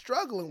 She's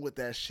struggling with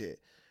that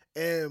shit.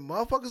 And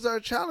motherfuckers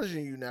are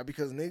challenging you now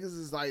because niggas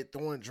is like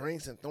throwing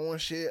drinks and throwing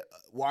shit,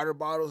 water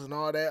bottles and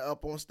all that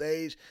up on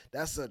stage.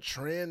 That's a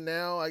trend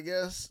now, I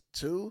guess,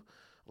 too.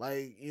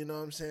 Like, you know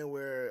what I'm saying,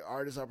 where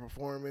artists are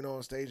performing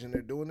on stage and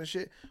they're doing this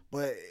shit.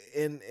 But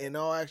in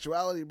all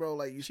actuality, bro,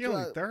 like she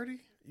only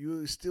 30?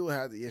 You still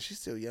have to, yeah, she's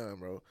still young,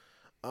 bro.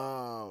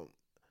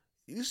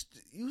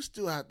 You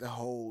still have to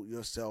hold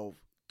yourself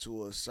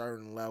to a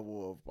certain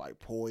level of like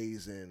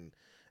poise and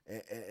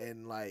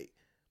like,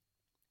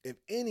 if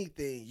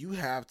anything, you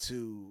have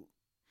to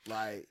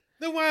like.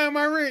 Then why am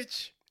I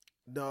rich?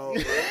 No,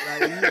 like,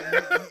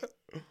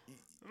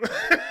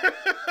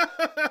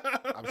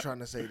 I'm trying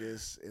to say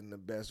this in the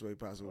best way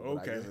possible. Okay.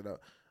 But I guess it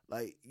up.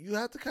 Like, you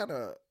have to kind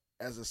of,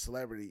 as a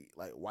celebrity,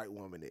 like white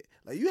woman it.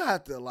 Like, you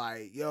have to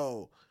like,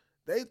 yo,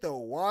 they throw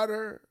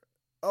water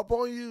up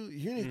on you.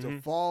 You need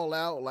to fall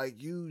out like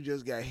you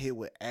just got hit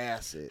with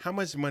acid. How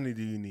much money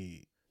do you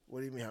need? What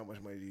do you mean? How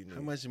much money do you need?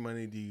 How much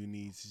money do you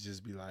need to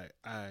just be like,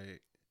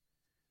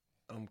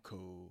 I'm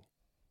cool,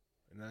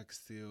 and I can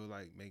still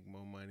like make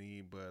more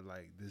money, but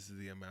like this is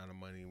the amount of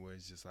money where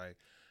it's just like,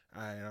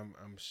 I'm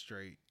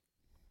straight.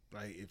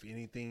 Like if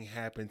anything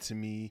happened to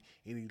me,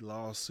 any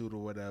lawsuit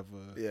or whatever,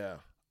 yeah,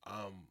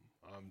 I'm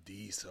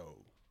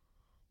D-so.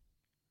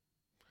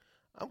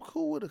 I'm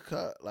cool with a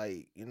cut,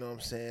 like, you know what I'm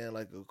saying,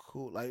 like a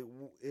cool, like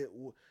it.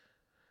 All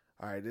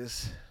right,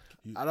 this.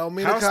 I don't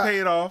mean house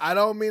paid off. I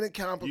don't mean to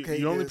complicate.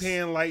 You only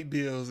paying light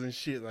bills and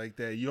shit like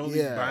that. You only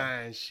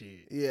buying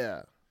shit.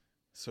 Yeah.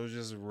 So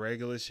just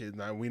regular shit.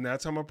 Now we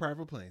not talking about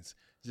private planes.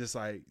 Just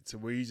like to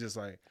where you just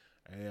like,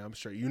 hey, I'm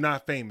straight. You're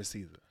not famous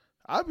either.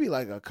 I'd be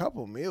like a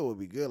couple meal would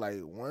be good, like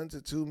 1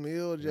 to 2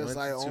 meal, just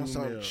like on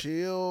some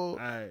chill.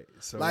 All right,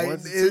 so like 1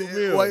 to 2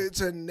 meal. What,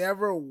 to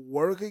never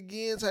work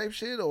again type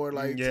shit, or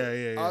like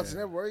yeah. To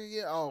never work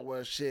again. Oh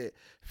well, shit.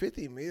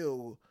 50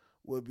 mil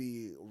would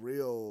be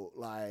real.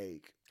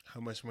 Like, how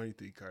much money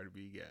do you think Cardi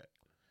B got?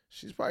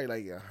 She's probably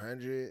like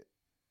 100.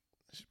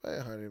 She's probably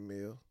 100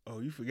 mil. Oh,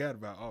 you forgot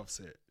about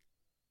Offset.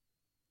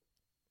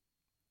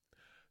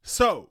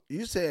 So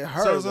you said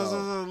her.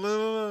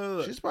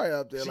 Look. She's probably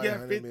up there. She like got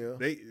 100 mil.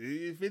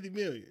 50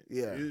 million.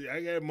 Yeah,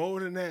 I got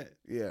more than that.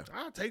 Yeah,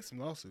 I'll take some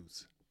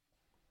lawsuits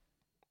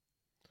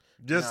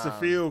just to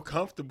feel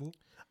comfortable.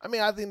 I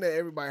mean, I think that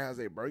everybody has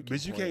a breaking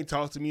point. But you can't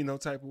talk to me no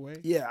type of way.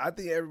 Yeah, I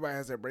think everybody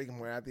has a breaking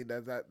point. I think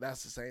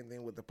that's the same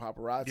thing with the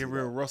paparazzi. Get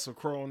real Russell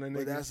Crowe on that nigga.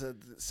 But that's the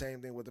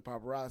same thing with the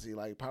paparazzi.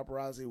 Like,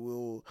 paparazzi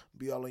will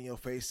be all in your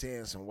face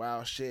saying some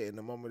wild shit, and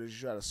the moment that you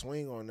try to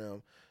swing on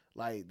them,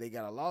 like, they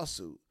got a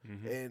lawsuit.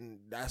 And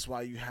that's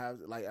why you have,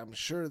 like, I'm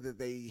sure that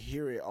they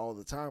hear it all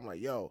the time.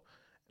 Like, yo,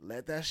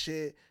 let that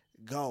shit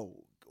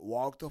go.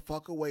 Walk the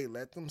fuck away.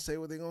 Let them say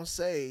what they're going to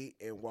say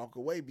and walk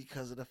away,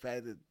 because of the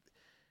fact that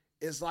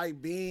it's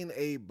like being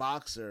a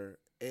boxer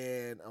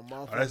and a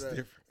motherfucker. That's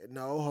different.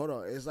 No, hold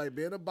on. It's like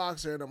being a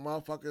boxer and a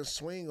motherfucker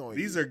swing on you.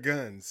 These are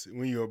guns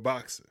when you're a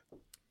boxer.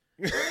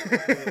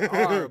 They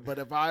are, but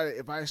if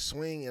I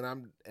swing and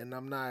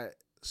I'm not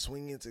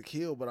swinging to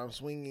kill, but I'm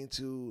swinging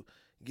to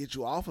get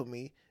you off of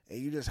me, and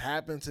you just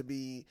happen to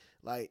be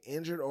like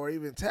injured or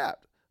even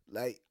tapped,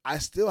 like I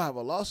still have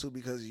a lawsuit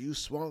because you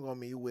swung on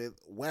me with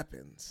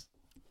weapons.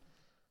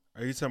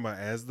 Are you talking about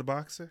as the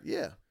boxer?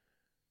 Yeah.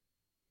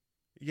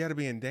 You got to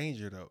be in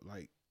danger though.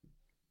 Like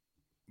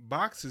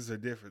boxers are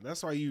different.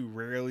 That's why you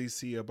rarely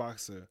see a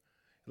boxer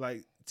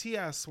like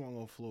T.I. swung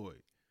on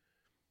Floyd.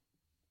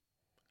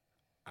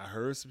 I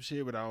heard some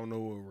shit, but I don't know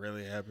what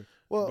really happened.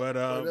 Well, but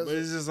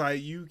it's just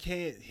like you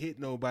can't hit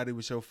nobody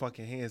with your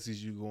fucking hands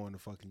because you going to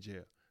fucking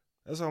jail.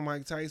 That's why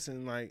Mike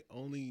Tyson, like,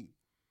 only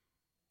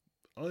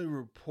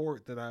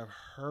report that I've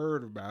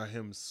heard about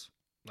him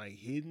like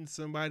hitting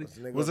somebody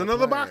was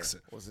another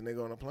boxer. Was the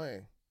nigga on a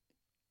plane?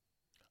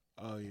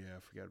 Oh yeah, I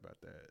forgot about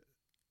that.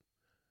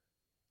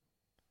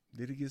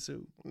 Did he get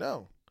sued?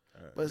 No.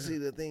 But see,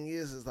 the thing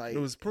is like it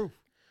was proof.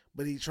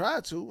 But he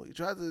tried to. He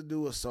tried to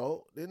do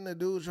assault. Didn't the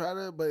dude try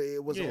to? But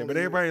it was but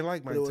everybody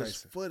liked Mike Tyson. It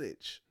was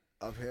footage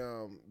of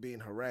him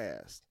being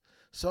harassed.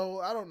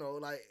 So I don't know.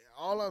 Like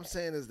all I'm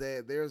saying is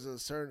that there's a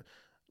certain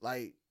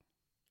like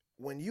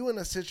when you in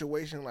a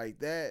situation like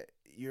that,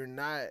 you're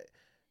not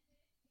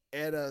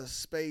at a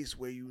space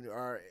where you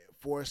are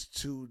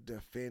forced to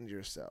defend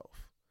yourself.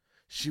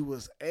 She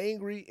was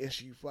angry and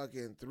she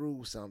fucking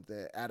threw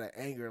something out of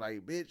anger.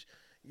 Like, bitch,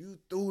 you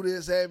threw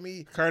this at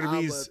me. Cardi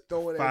B's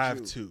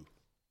 5'2".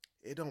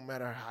 It don't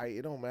matter height.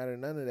 It don't matter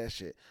none of that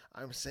shit.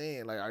 I'm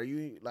saying, like, are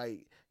you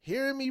like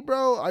hearing me,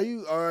 bro? Are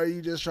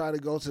you just trying to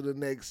go to the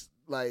next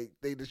like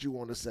thing that you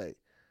want to say?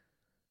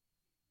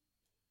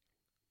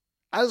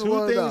 I just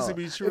want to know. To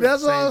be true.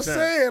 That's what I'm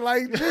saying.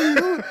 Like, gee,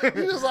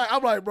 you just like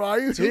I'm like, bro, are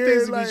you two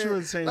things to be true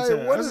at the same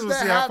time? What does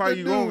that see how far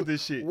you going with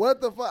this shit.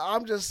 What the fuck?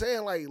 I'm just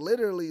saying, like,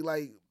 literally,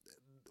 like,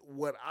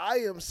 what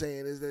I am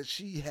saying is that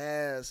she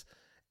has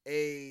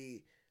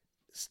a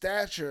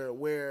stature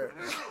where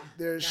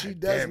she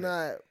does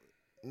not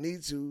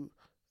need to,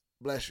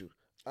 bless you.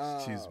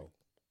 Excuse me.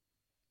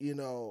 You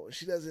know,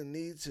 she doesn't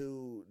need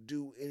to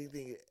do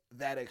anything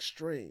that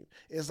extreme.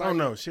 It's like,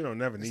 no, she don't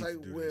never need to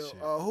do this shit.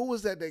 Who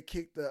was that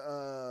kicked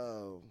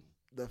the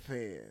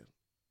fan?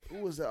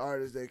 Who was the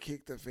artist that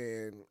kicked the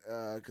fan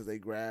because they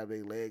grabbed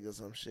their leg or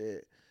some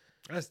shit?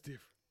 That's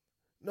different.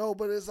 No,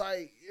 but it's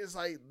like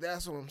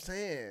that's what I'm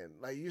saying.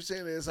 Like you're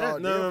saying it's all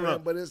different, no.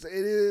 but it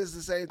is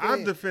the same thing.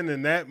 I'm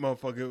defending that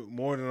motherfucker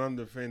more than I'm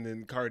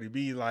defending Cardi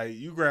B. Like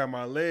you grab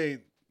my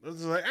leg,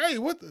 it's like, hey,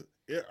 what the?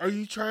 Are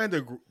you trying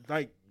to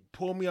like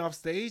pull me off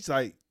stage?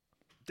 Like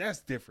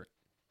that's different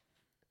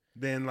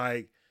than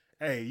like,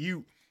 hey,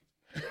 you.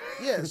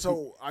 Yeah.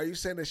 So are you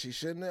saying that she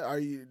shouldn't have?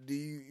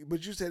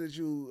 But you said that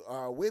you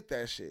are with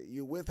that shit.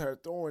 You with her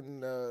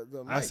throwing the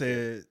mic. I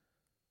said.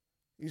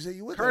 You said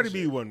you with Cardi that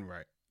B shit. wasn't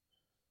right.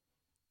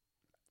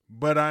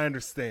 But I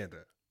understand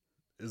her,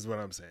 is what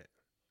I'm saying.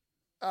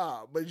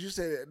 But you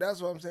said that's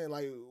what I'm saying.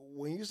 Like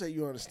when you say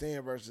you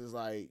understand versus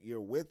like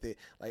you're with it.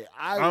 Like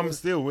I'm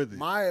still with it.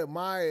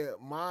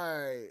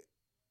 My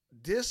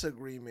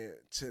disagreement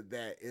to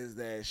that is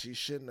that she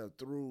shouldn't have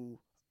threw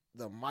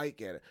the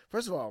mic at her.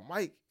 First of all,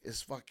 mic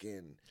is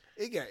fucking.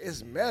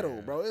 It's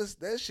metal, bro.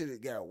 That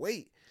shit got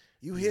weight.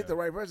 You hit the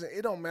right person.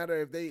 It don't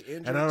matter if they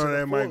injured. And I know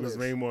that mic was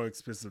way more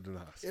expensive than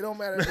ours. It don't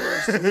matter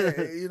if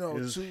it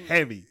was, it's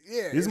heavy.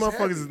 Yeah, these motherfuckers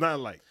heavy. is not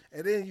light.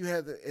 And then you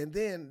had and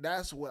then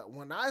that's what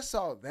when I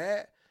saw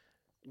that,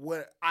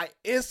 what I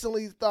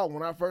instantly thought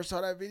when I first saw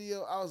that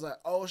video, I was like,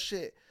 oh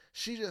shit,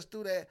 she just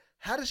threw that.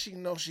 How does she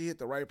know she hit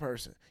the right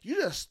person? You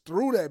just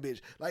threw that bitch.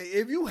 Like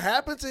if you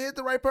happen to hit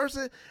the right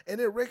person and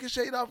it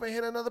ricocheted off and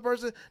hit another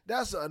person,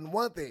 that's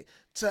one thing.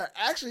 To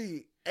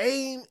actually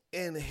aim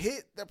and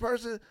hit the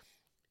person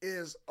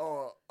is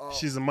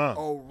she's a mom.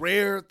 A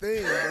rare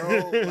thing,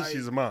 bro. Like,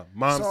 she's a mom.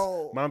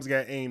 Mom's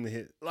got aim to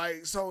hit.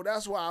 Like, so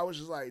that's why I was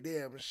just like,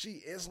 damn, she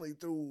instantly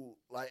threw,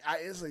 like, I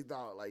instantly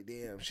thought, like,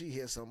 damn, she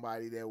hit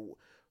somebody that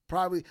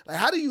probably, like,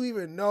 how do you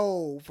even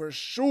know for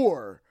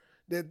sure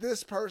that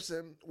this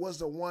person was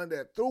the one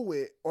that threw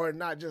it or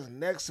not just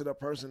next to the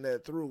person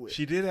that threw it?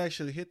 She did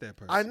actually hit that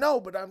person. I know,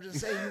 but I'm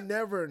just saying you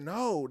never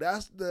know.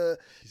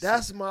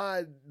 That's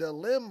my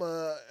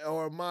dilemma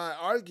or my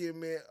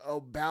argument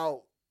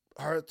about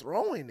her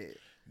throwing it.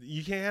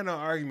 You can't have no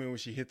argument when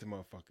she hit the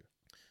motherfucker.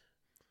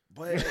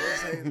 But at the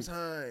same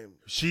time,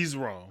 she's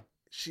wrong.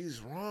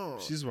 She's wrong.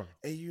 She's wrong.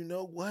 And you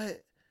know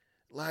what?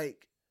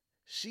 Like,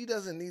 she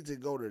doesn't need to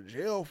go to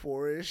jail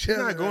for it. She's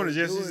not going to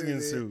jail. She's getting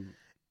sued.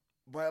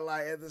 But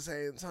like at the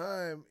same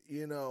time,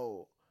 you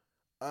know,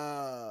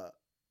 that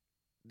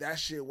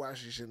shit why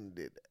she shouldn't have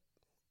did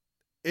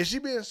that. Is she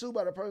being sued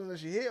by the person that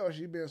she hit, or is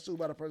she being sued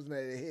by the person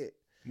that it hit?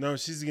 No,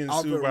 she's getting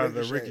sued by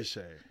the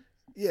ricochet.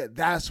 Yeah,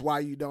 that's why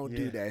you don't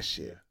do that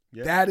shit.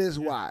 Yeah. That is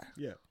why.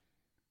 Yeah.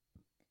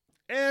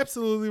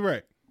 Absolutely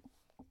right.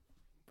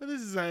 But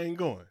this is how I ain't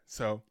going.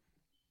 So,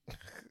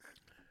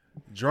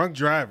 drunk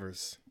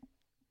drivers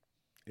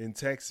in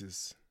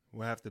Texas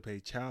will have to pay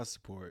child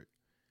support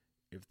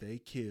if they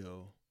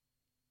kill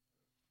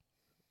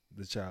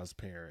the child's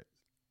parent.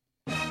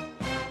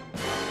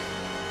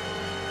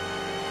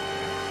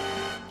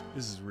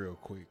 This is real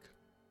quick.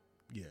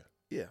 Yeah.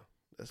 Yeah,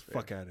 that's fair.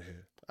 Fuck out of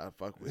here. I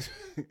fuck with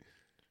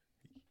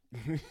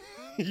you.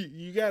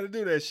 You got to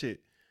do that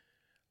shit.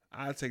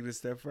 I'll take it a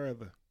step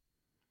further.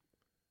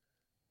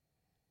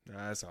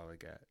 Nah, that's all I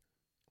got.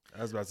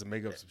 I was about to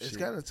make up some shit. It's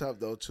kind of tough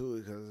though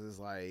too, because it's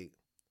like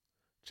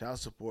child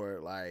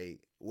support. Like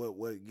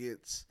what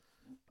gets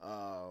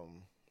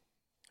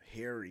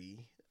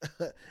hairy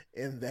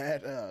in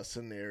that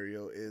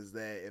scenario is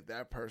that if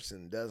that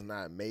person does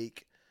not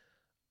make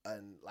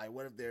like,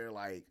 what if they're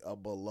like a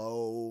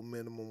below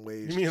minimum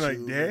wage? You mean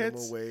like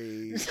dads?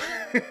 Minimum wage.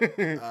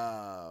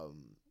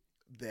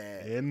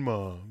 That and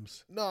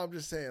moms. No, I'm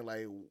just saying,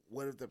 like,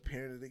 what if the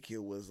parent of the kid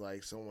was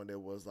like someone that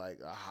was like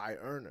a high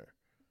earner?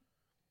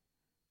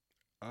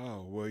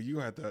 Oh, well, you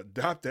have to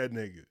adopt that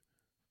nigga.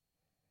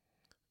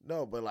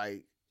 No, but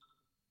like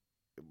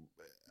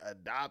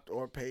adopt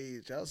or pay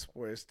child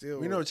support is still.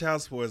 We know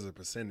child support is a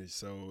percentage,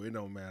 so it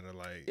don't matter.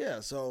 Like, yeah,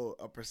 so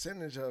a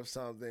percentage of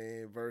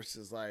something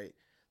versus like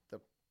the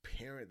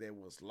parent that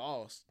was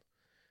lost,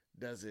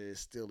 does it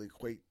still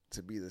equate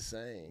to be the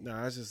same?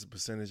 Nah, it's just a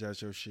percentage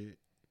out your shit.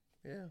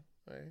 Yeah,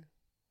 right.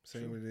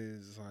 Same it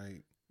is.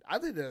 Like, I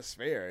think that's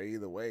fair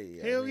either way.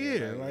 Hell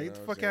yeah, like get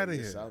the fuck out of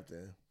here.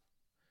 Something.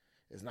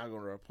 It's not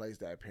going to replace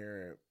that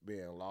parent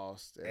being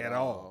lost at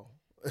all.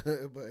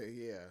 But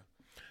yeah.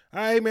 All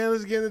right, man.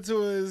 Let's get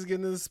into it. Let's get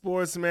into the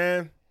sports,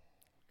 man.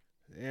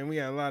 And we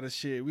got a lot of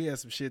shit. We had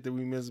some shit that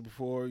we missed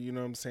before. You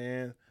know what I'm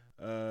saying?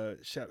 I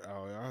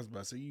was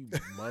about to say, you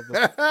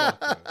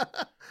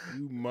motherfucker.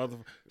 You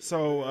motherfucker.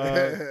 So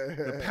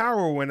the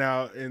power went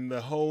out in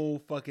the whole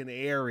fucking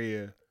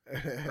area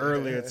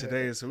earlier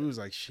today, so we was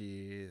like,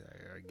 shit,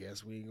 I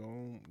guess we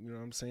gonna, you know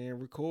what I'm saying,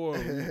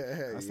 record.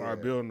 I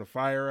started building the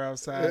fire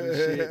outside and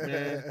shit,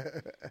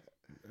 man.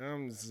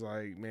 I'm just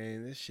like,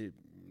 man, this shit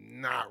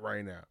not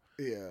right now.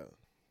 Yeah.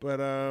 But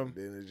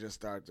then it just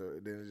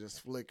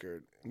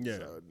flickered. Yeah.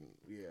 So,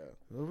 yeah.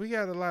 Well, we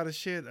got a lot of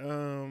shit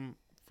from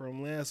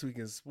last week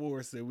in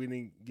sports that we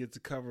didn't get to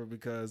cover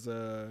because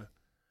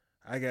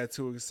I got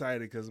too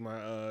excited because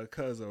my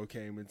cousin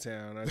came in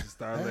town. I just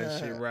started letting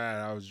shit ride.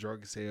 I was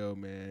drunk as hell,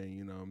 man.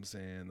 You know what I'm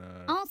saying?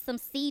 On some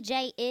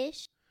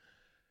CJ-ish.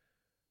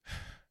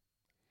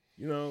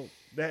 You know,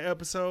 that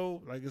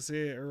episode, like I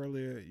said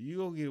earlier, you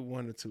gonna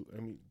get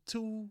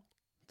 2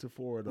 to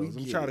 4 of those.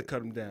 I'm trying to cut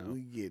them down.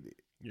 We get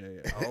it.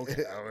 Yeah.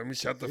 Okay. Let me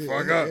shut the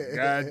fuck up.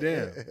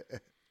 Goddamn.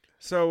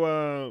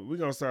 So we're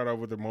gonna start off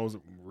with the most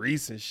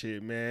recent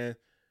shit, man.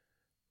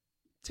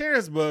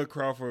 Terrence Bud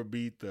Crawford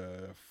beat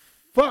the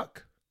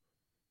fuck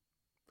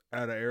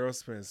out of Errol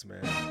Spence,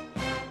 man.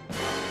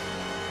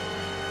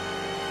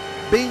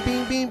 Bing,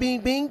 bing, bing,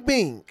 bing, bing,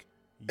 bing.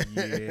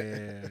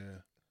 Yeah.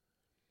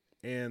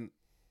 And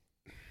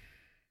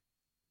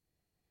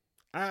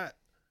I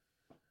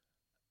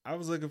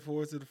was looking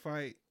forward to the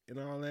fight and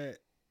all that.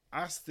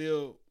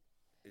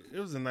 It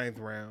was the 9th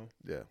round.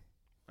 Yeah.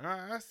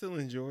 I still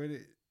enjoyed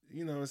it,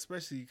 you know,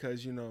 especially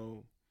because, you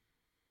know,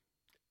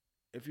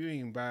 if you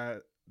ain't buy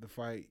the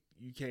fight,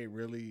 you can't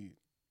really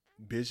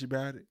bitch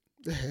about it.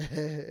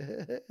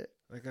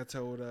 Like I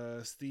told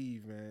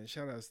Steve, man.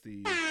 Shout out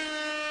Steve.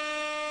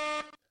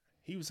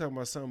 He was talking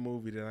about some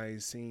movie that I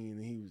ain't seen.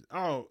 He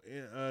was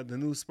the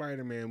new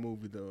Spider-Man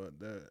movie,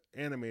 the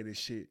animated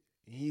shit.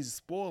 He's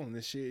spoiling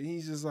the shit.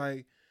 He's just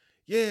like,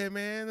 yeah,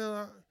 man,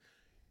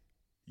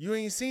 you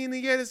ain't seen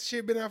it yet. This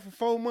shit been out for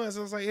 4 months.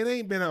 I was like, it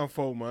ain't been out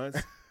 4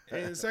 months.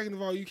 And second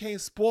of all, you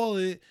can't spoil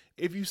it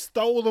if you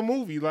stole the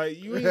movie.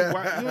 Like, you ain't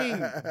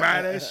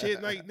buy that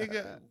shit. Like,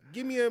 nigga,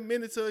 give me a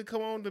minute till it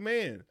come on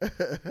demand.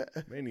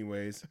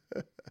 Anyways,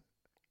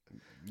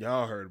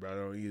 y'all heard about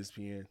it on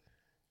ESPN.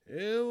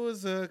 It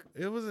was a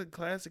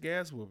classic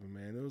ass whooping,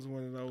 man. It was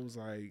one of those,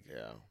 like,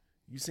 yeah.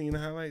 You seen the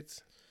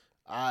highlights?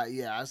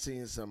 Yeah, I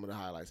seen some of the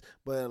highlights,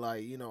 but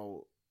like, you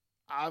know,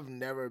 I've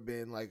never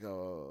been like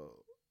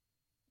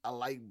I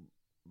like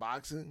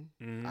boxing.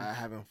 Mm-hmm. I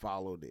haven't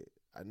followed it.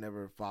 I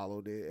never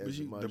followed it as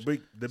much.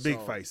 The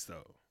big fights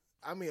though.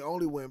 I mean,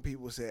 only when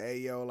people say, "Hey,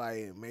 yo,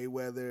 like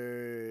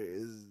Mayweather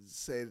is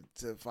said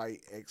to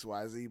fight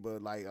XYZ,"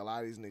 but like a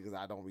lot of these niggas,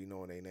 I don't be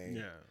knowing their name.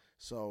 Yeah.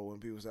 So when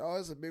people say, "Oh,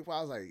 it's a big fight,"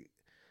 I was like,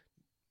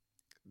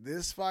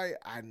 "This fight,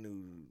 I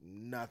knew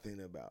nothing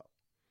about."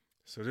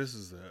 So this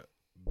is a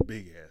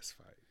big ass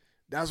fight.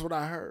 That's what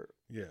I heard.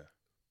 Yeah.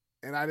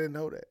 And I didn't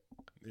know that.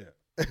 Yeah.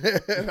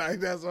 Like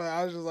that's why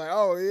I was just like,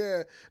 oh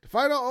yeah, the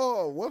fight.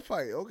 Oh, what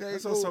fight? Okay, I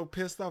was cool. so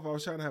pissed off. I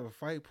was trying to have a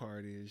fight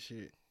party and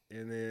shit,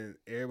 and then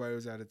everybody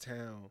was out of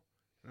town,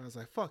 and I was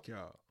like, fuck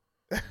y'all.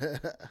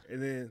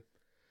 And then,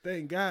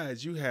 thank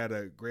God you had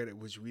a great,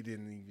 which we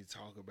didn't even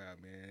talk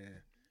about,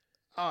 man.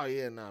 Oh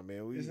yeah, nah,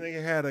 man. This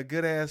nigga had a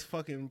good ass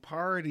fucking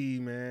party,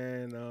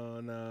 man,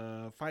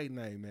 on fight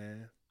night,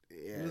 man.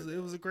 Yeah,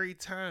 it was a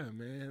great time,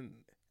 man.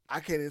 I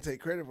can't even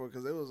take credit for it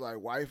because it was like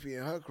Wifey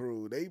and her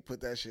crew. They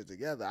put that shit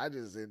together. I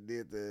just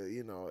did the,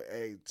 you know,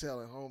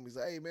 telling homies,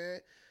 hey, man,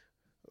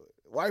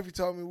 Wifey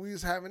told me we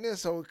was having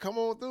this, so come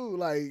on through.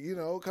 Like, you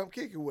know, come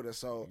kick it with us.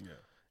 So, yeah.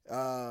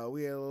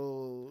 We had a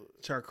little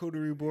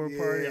charcuterie board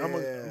party.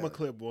 I'm a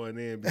clipboard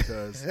in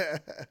because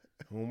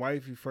when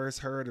wifey first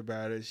heard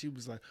about it, she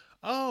was like,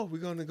 "Oh, we're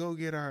gonna go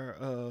get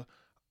our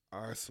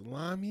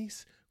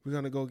salamis. We're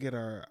gonna go get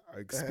our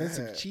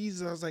expensive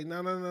cheeses." I was like,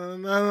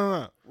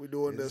 no. We're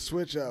doing the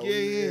switch up. Yeah.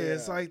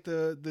 It's like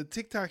the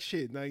TikTok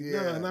shit. Like,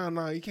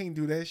 no, you can't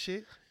do that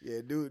shit. Yeah,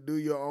 do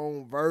your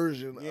own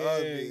version of it.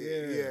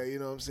 Yeah, you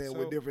know what I'm saying, So,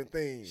 with different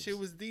things. Shit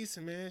was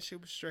decent, man. Shit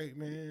was straight,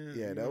 man.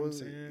 Yeah, You know that what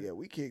was. I'm saying? Yeah,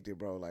 we kicked it,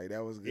 bro. Like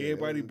that was good.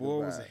 Everybody that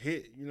board was was a a good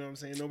hit. You know what I'm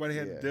saying? Nobody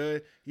had Yeah. to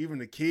dud. Even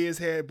the kids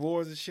had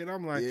boards and shit.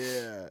 I'm like,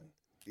 vibe.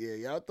 Yeah,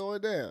 y'all throw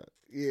it down.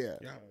 Yeah.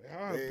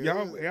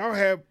 y'all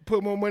have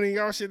put more money in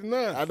y'all shit than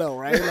us. I know,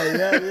 right? Like,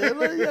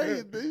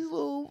 these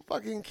little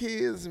fucking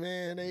kids,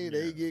 man,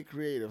 they get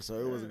creative. So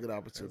it was a good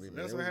opportunity, man.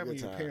 That's It what was a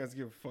happens good when your time. parents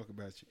give a fuck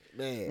about you.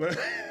 Man,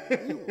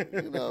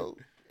 you know,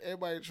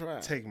 everybody try.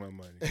 Take my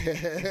money.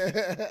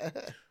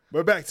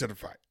 But back to the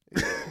fight.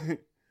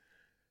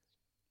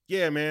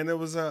 Yeah, man, it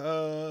was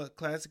a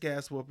classic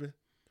ass whooping.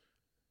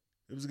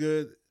 It was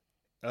good.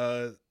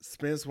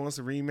 Spence wants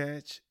a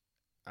rematch.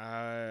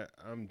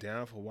 I'm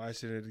down for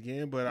watching it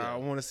again, but I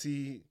want to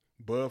see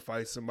Bud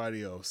fight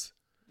somebody else.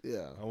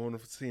 Yeah. I want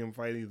to see him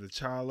fight either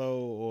Charlo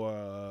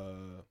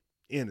or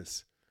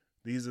Ennis.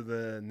 These are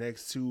the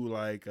next two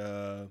like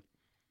up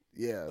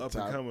and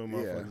coming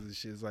motherfuckers and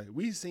shit. It's like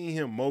we seen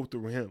him mow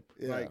through him.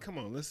 Yeah. Like, come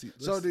on, let's see.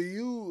 So do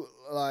you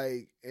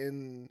like?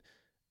 And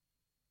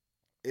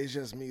it's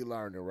just me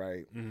learning,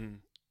 right? Mm-hmm.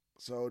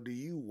 So do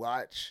you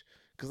watch?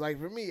 Because like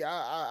for me,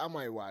 I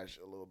might watch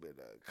a little bit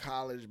of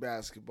college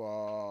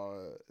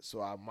basketball,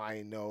 so I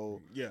might know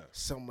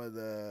some of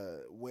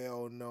the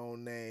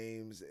well-known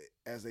names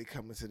as they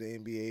come into the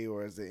NBA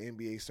or as the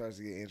NBA starts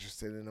to get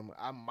interested in them.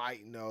 I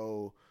might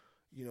know,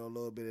 a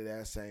little bit of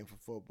that same for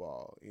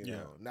football. You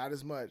know, not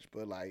as much,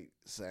 but like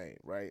same,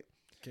 right?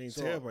 Can't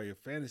tell by your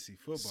fantasy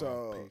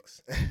football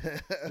picks.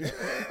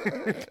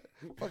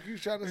 Fuck you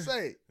trying to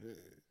say?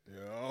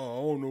 Yeah, I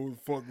don't know what the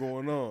fuck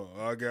going on.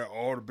 I got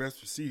all the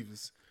best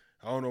receivers.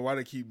 I don't know why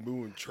they keep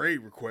moving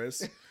trade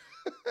requests.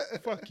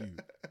 Fuck you.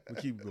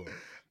 We'll keep going.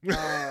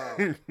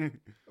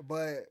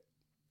 But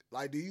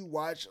like, do you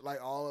watch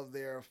like all of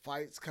their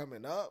fights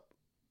coming up,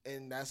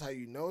 and that's how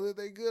you know that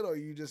they good, or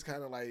you just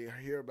kind of like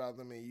hear about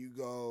them and you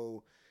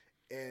go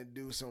and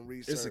do some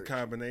research? It's a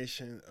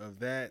combination of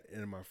that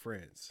and my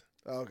friends.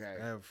 Okay.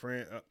 I have a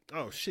friend.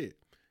 Oh shit!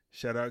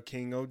 Shout out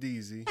King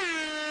Odeezy.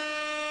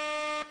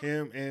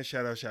 Him and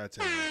shout out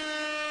Shot-Town.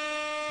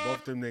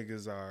 Both them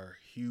niggas are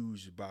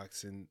huge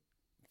boxing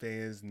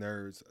fans,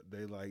 nerds.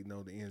 They like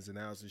know the ins and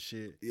outs and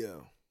shit.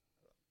 Yeah.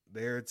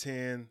 They're a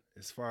 10.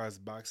 As far as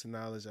boxing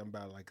knowledge, I'm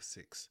about like a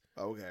 6.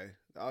 Okay.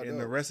 And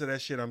the rest of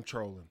that shit, I'm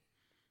trolling.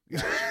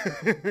 Okay.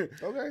 You know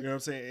what I'm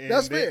saying?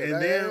 That's fair.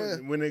 And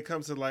then when it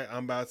comes to like,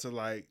 I'm about to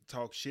like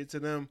talk shit to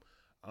them,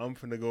 I'm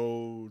finna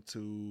go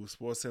to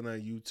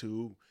SportsCenter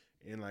YouTube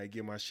and like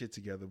get my shit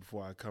together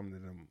before I come to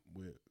them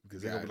with,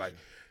 because they're gonna be like,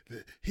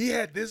 he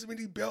had this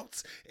many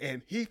belts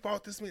and he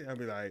fought this many. I'll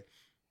be like,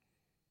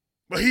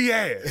 but he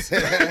has.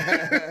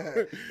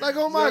 Like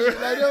on my shit,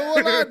 like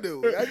what I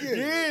do. I get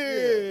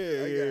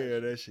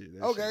it. That shit.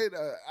 Okay,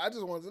 I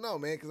just wanted to know,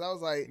 man, because I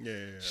was like,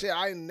 shit,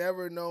 I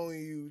never known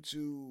you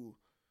to,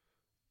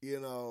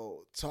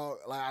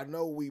 talk. Like, I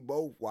know we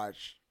both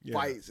watch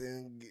fights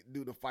and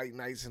do the fight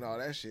nights and all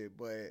that shit,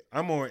 but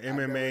I'm more MMA. I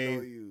never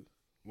know you.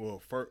 Well,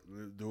 first,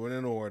 do it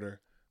in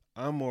order.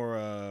 I'm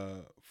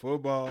more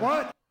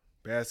football,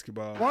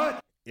 basketball,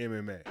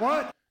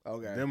 MMA.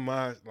 Okay. Them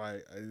my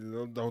like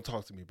don't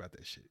talk to me about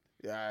that shit.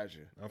 Yeah, got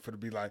you. I'm finna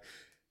be like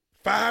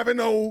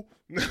 5-0.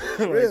 Like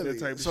really? that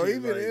type of so shit.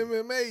 even like,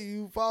 MMA,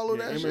 you follow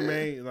that shit?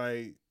 MMA,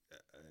 like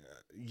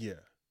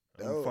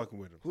I'm fucking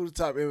with them. Who's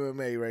the top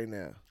MMA right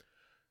now?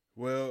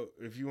 Well,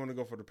 if you want to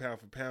go for the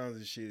pound for pounds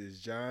and shit, is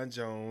John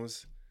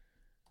Jones.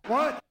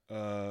 What?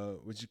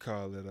 What you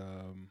call it?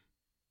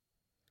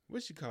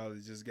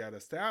 Just got a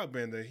style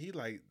bender. He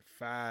like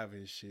 5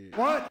 and shit.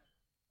 What?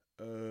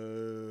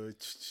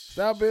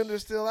 Stylebender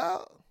still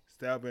out?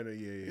 Stylebender,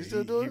 yeah. He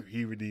still doing it?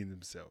 He redeemed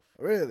himself.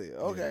 Really?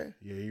 Okay.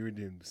 Yeah, he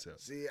redeemed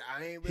himself. See,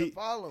 I ain't been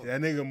following. That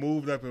nigga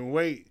moved up in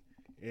weight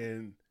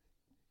and,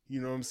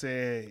 you know what I'm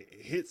saying,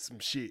 hit some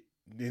shit.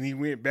 Then he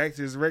went back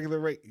to his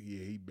regular weight.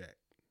 Yeah, he back.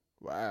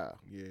 Wow.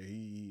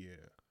 Yeah,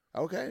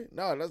 Okay.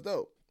 No, that's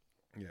dope.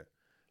 Yeah.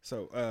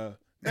 So,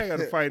 I got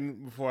to fight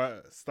before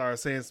I start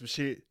saying some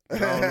shit. I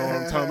don't know what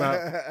I'm talking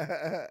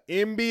about.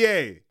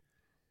 NBA.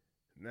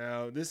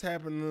 Now, this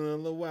happened a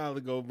little while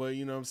ago, but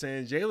you know what I'm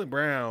saying? Jalen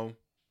Brown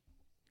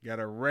got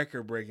a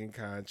record-breaking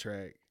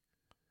contract.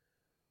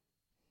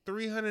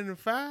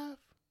 305?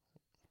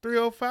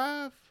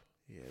 305?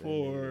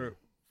 For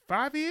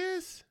 5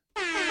 years?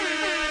 No,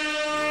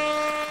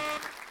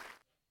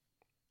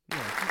 keep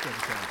that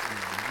aside, nigga.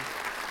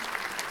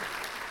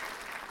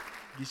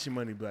 Get your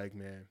money, black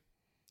man.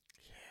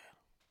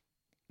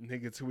 Yeah.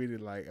 Nigga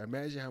tweeted like,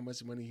 imagine how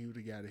much money he would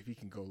have got if he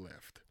can go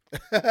left.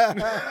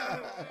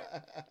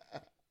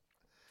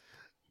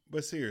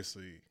 But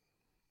seriously,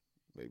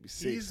 maybe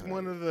 6. he's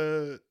one of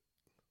the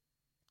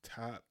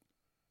top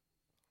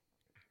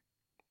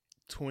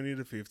 20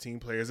 to 15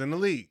 players in the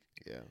league.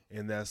 Yeah.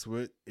 And that's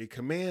what it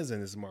commands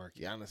in this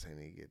market. Giannis ain't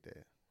even get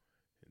that.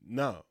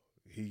 No,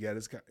 he's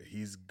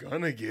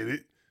gonna get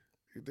it.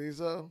 You think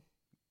so?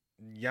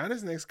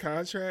 Giannis' next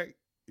contract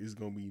is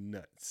gonna be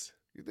nuts.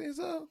 You think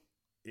so?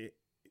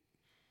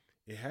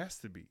 It has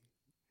to be,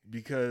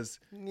 because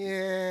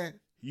Yeah.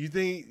 you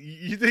think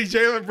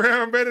Jalen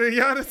Brown better than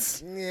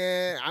Giannis?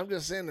 Yeah. I'm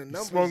just saying the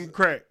numbers. Smoking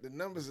crack. The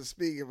numbers are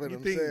speaking for You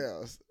think-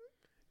 themselves.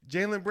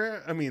 Jalen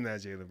Brown, I mean not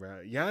Jalen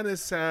Brown. Giannis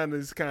signed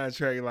his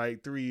contract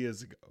like 3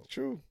 years ago,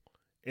 True.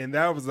 and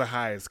that was the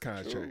highest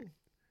contract. True.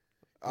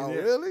 Oh, And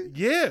it- really?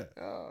 Yeah.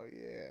 Oh,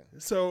 yeah.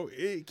 So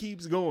it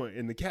keeps going,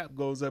 and the cap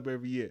goes up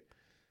every year.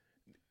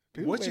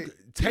 People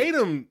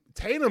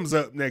Tatum's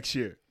up next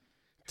year.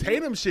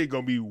 Tatum shit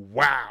gonna be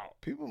wow.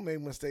 People make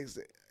mistakes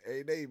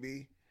every day,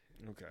 B.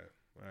 Okay,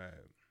 all right.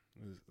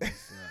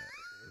 Let's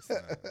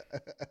not.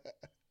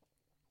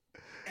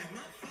 Am I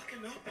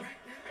fucking up right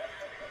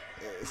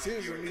now? It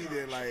seems to me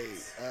that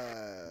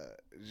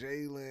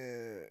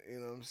Jalen, you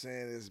know what I'm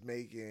saying, is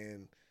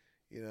making,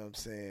 you know what I'm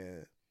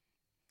saying,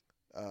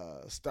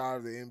 star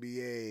of the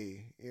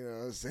NBA, you know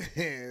what I'm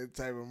saying,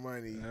 type of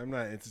money. I'm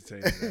not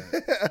entertaining that.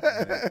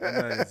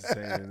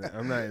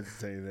 I'm not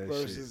entertaining that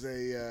Versus shit.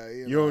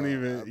 you You know, don't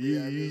even.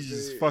 You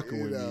just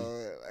fucking with me.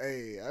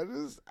 Hey,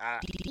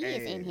 He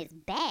is in his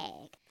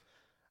bag.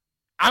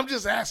 I'm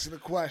just asking a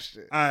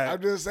question. All right. I'm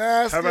just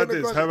asking. How about the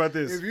this? question. How about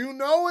this? If you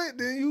know it,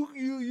 then you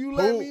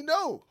let me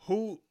know.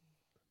 Who?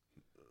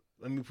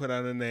 Let me put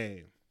out a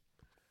name.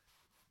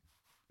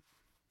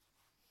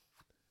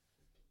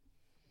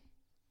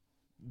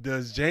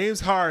 Does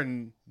James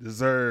Harden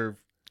deserve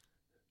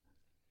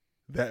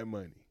that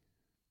money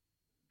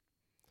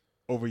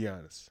over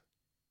Giannis?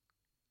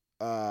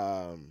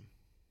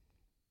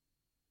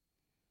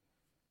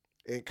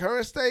 In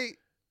current state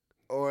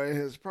or in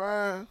his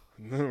prime?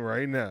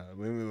 Right now.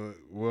 Let me look.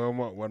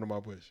 What am I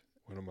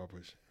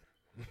pushing?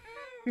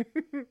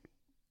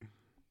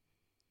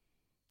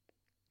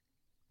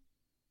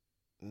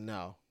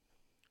 No,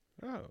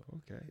 Oh,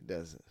 okay. it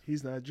doesn't.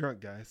 He's not drunk,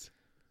 guys.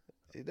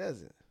 It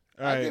doesn't.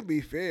 All I right. can be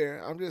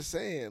fair. I'm just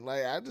saying.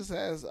 Like I just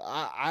asked.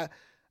 I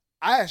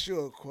asked you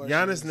a question.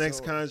 Giannis' next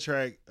so-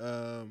 contract,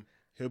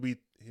 he'll be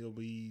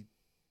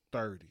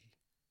 30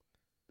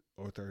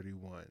 or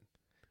 31.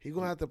 He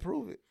gonna have to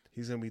prove it.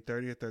 He's gonna be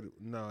 30 or 30.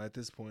 No, at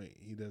this point,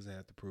 he doesn't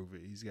have to prove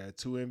it. He's got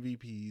 2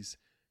 MVPs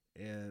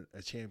and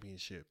a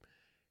championship.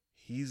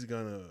 He's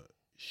gonna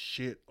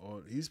shit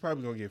on. He's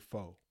probably gonna get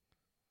 4.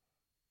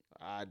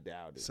 I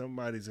doubt it.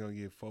 Somebody's gonna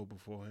get 4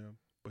 before him,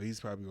 but he's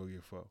probably gonna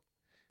get 4.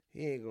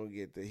 He ain't gonna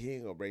get he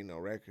ain't gonna break no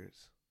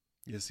records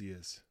Yes, he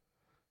is.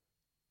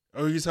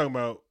 Oh, you talking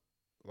about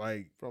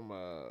like from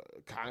a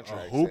a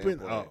contract. hooping?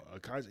 standpoint. Oh, a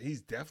contract.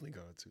 He's definitely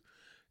going to,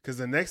 because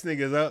the next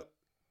nigga's up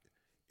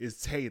is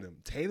Tatum.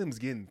 Tatum's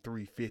getting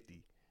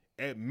 350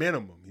 at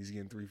minimum. He's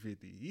getting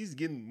 350. He's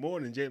getting more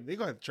than Jalen. They're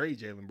gonna have to trade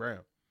Jalen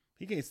Brown.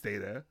 He can't stay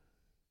there.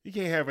 You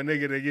can't have a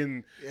nigga that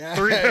getting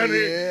 300,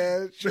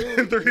 Yeah,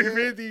 true.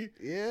 350.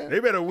 Yeah. They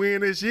better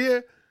win this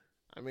year.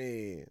 I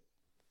mean,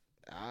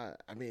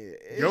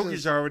 it's Jokic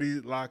just- already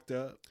locked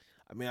up.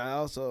 I mean, I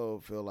also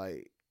feel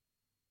like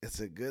it's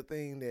a good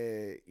thing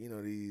that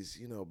these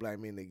black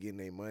men are getting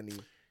their money.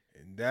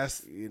 And that's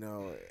That's the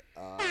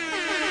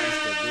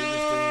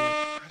biggest thing.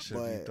 I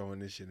should be throwing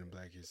this shit in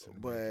Black History.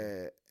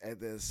 But at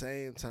the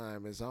same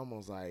time, it's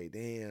almost like,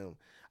 damn.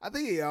 I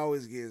think it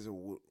always gets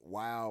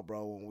wild,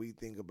 bro, when we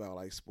think about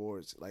like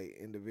sports, like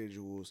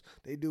individuals.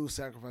 They do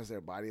sacrifice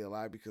their body a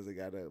lot because they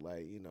gotta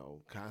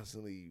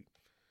constantly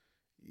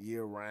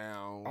year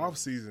round Off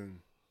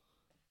season.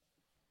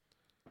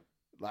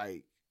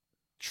 like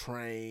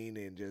train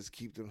and just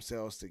keep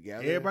themselves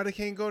together. Everybody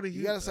can't go to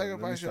You gotta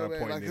sacrifice your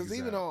body. man, because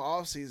even on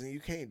off season, you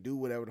can't do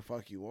whatever the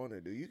fuck you want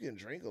to do. You can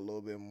drink a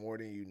little bit more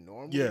than you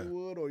normally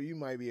would, or you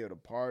might be able to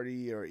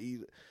party or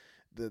eat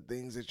the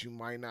things that you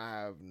might not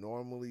have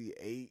normally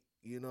ate.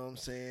 You know what I'm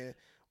saying?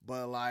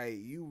 But like,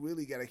 you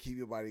really gotta keep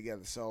your body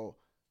together. So,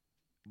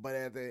 but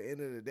at the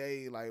end of the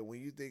day, like when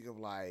you think of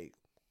like.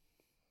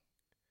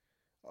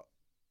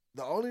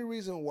 The only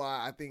reason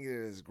why I think it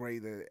is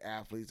great that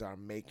athletes are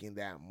making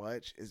that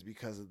much is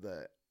because of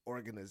the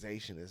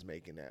organization is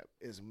making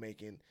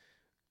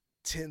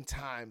 10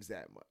 times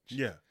that much.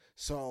 Yeah.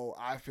 So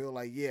I feel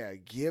like,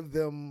 give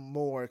them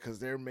more because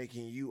they're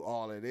making you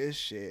all of this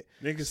shit.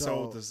 Niggas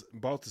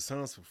bought the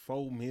Suns for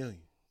 $4 million.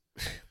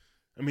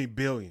 I mean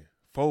billion.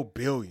 $4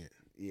 billion.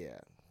 Yeah.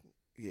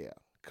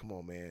 Come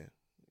on, man.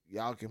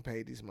 Y'all can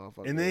pay these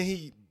motherfuckers. And then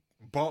he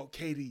bought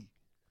KD.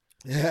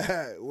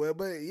 Yeah,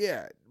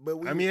 but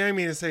we. I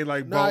mean to say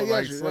like No, I bought get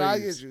like you. slaves. No, I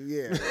get you.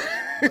 Yeah,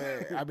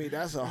 but I mean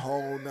that's a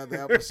whole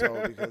nother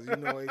episode because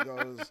it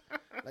goes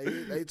like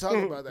they talk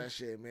about that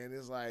shit, man.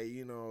 It's like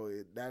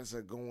that's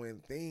a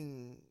going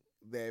thing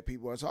that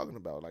people are talking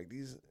about, like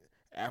these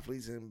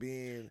athletes and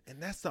being.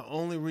 And that's the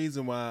only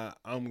reason why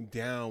I'm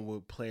down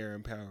with player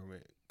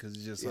empowerment, because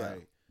it's just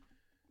like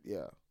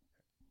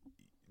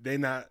they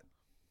not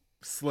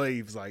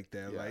slaves like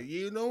that. Yeah. Like,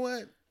 you know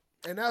what?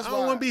 And that's I why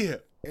don't want to be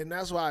here. And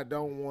that's why I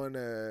don't want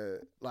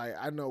to, like,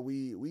 I know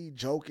we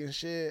joking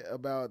shit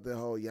about the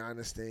whole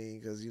Giannis thing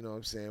because, you know what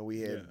I'm saying, we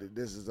had,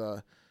 this is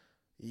a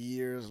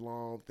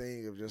years-long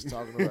thing of just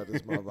talking about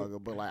this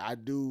motherfucker. But, like, I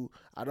don't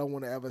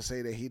want to ever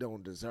say that he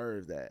don't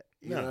deserve that.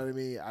 You know what I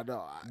mean? I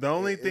don't. The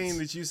only thing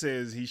that you say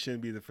is he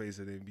shouldn't be the face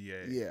of the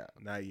NBA. Yeah.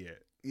 Not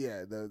yet.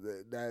 Yeah,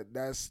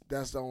 that's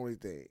the only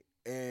thing.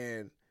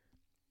 And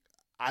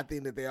I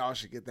think that they all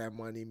should get that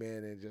money,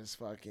 man, and just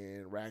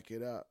fucking rack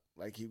it up.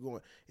 Like, keep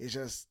going. It's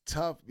just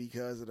tough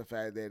because of the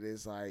fact that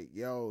it's like,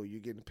 yo,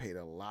 you're getting paid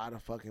a lot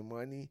of fucking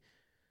money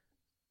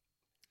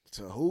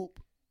to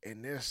hoop,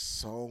 and there's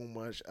so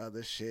much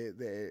other shit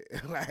that,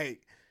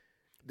 like...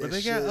 But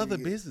they got other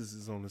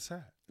businesses on the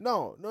side.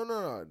 No.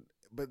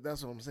 But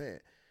that's what I'm saying.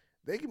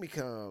 They can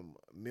become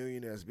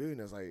millionaires,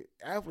 billionaires. Like,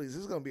 athletes,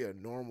 this is going to be a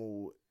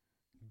normal...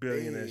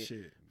 Billionaire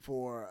shit.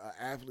 For an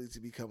athlete to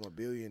become a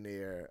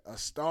billionaire, a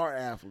star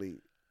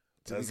athlete.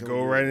 Let's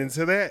go right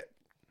into that.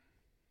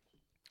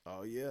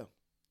 Oh, yeah.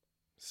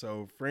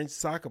 So, French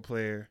soccer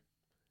player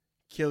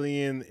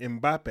Kylian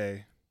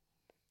Mbappe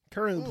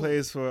currently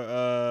plays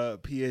for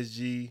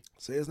PSG.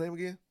 Say his name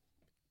again.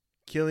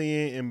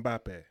 Kylian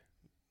Mbappe.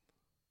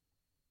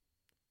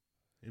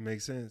 It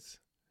makes sense.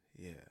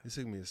 Yeah. It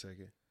took me a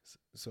second.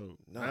 So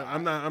No,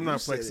 I'm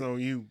not flexing it.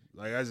 on you.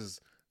 Like, I just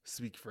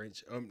speak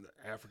French. I'm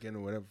African or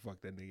whatever.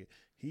 Fuck that nigga.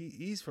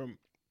 He's from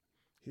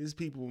his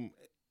people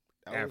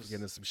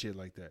African or some shit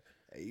like that.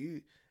 Hey,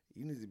 you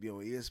need to be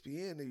on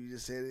ESPN if you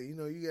just said it. You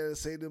know, you gotta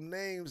say them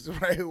names the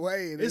right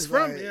way. It's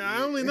from. Like,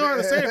 I only know how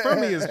to say it from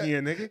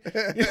ESPN, nigga.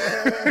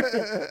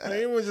 Like,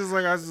 it was just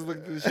like I just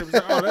looked at the shit and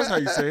said, "Oh, that's how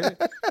you say it."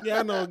 Yeah,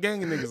 I know a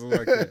gang of niggas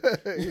like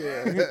that.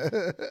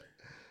 Yeah.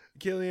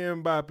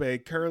 Kylian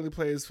Mbappe currently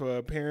plays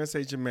for Paris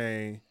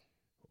Saint-Germain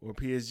or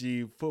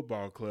PSG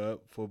Football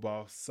Club,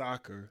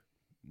 soccer,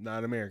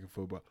 not American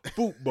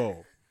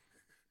football.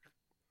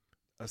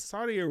 A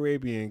Saudi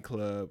Arabian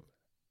club,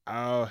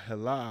 Al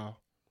Hilal,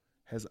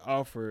 has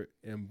offered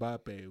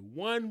Mbappe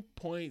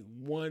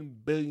 $1.1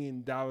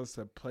 billion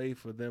to play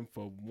for them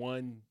for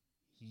 1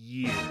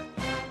 year.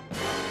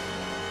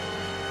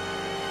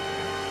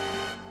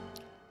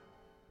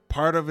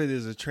 Part of it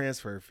is a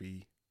transfer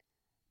fee.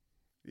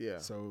 Yeah.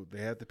 So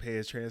they have to pay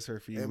a transfer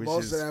fee. And which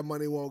most is of that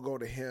money won't go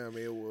to him.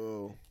 It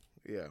will,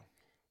 yeah.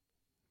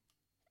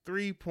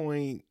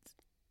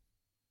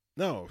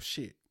 No,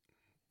 shit.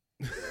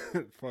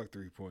 Fuck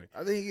 3 point.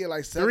 I think he get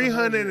like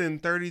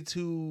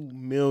 332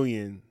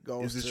 million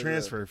goes is the to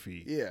transfer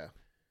fee. Yeah.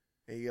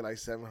 And you get like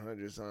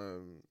 700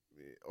 something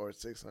or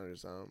 600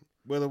 something.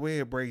 Well, the way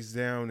it breaks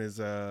down is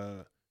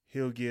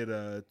he'll get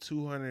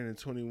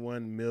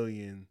 221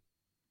 million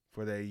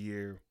for that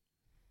year.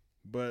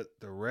 But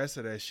the rest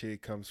of that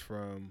shit comes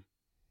from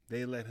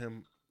they let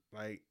him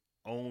like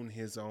own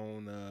his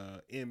own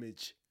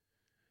image.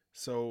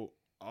 So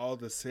all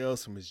the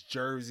sales from his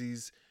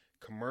jerseys,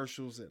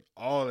 commercials, and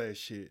all that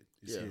shit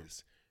is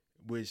his,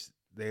 which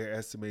they're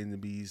estimating to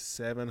be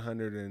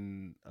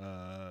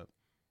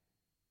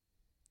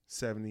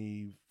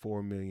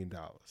 $774 million.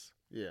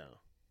 Yeah.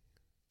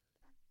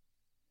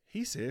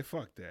 He said,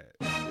 "Fuck that."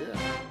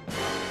 Yeah.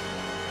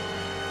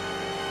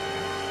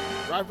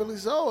 Rightfully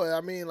so. I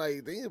mean,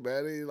 like, think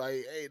about it.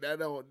 Like, hey,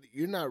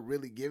 you're not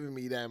really giving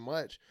me that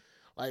much.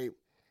 Like,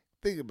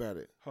 think about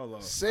it. Hold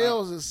on.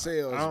 Sales is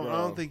sales, I bro.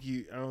 don't think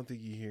you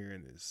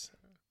hearing this.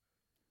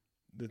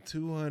 The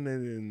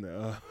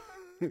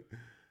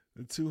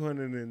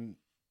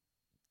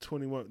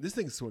 221. This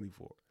thing's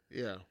 24.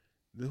 Yeah.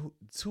 The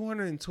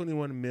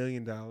 $221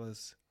 million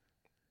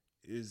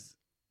is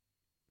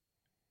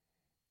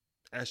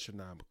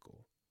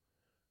astronomical.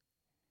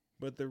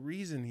 But the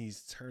reason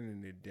he's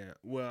turning it down,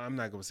 well, I'm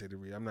not going to say the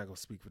reason. I'm not going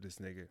to speak for this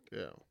nigga.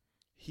 Yeah.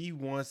 He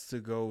wants to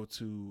go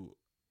to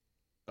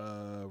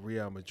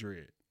Real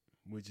Madrid,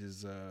 which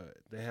is,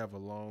 they have a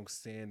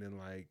long-standing,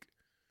 like,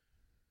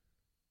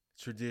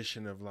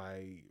 tradition of,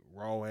 like,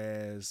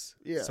 raw-ass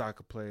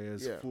soccer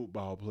players,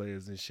 football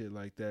players, and shit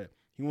like that.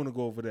 He want to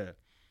go over there.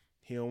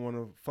 He don't want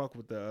to fuck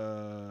with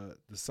the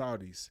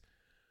Saudis,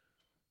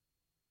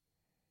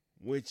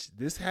 which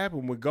this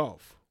happened with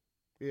golf.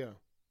 Yeah.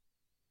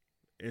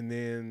 And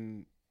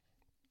then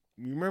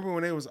you remember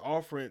when they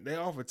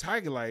offered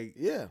Tiger, like,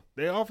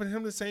 they offered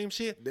him the same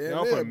shit. They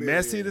offered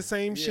Messi the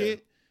same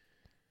shit.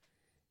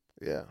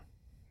 Yeah.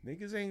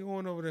 Niggas ain't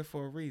going over there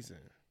for a reason.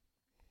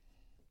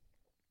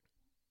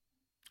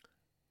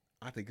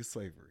 I think it's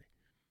slavery.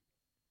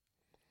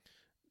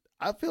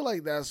 I feel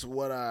like that's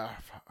what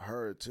I've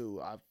heard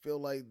too. I feel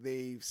like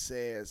they've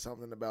said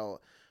something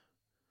about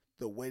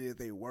the way that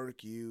they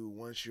work you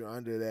once you're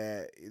under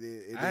that.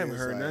 I haven't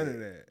heard none of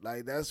that.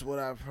 Like, that's what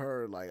I've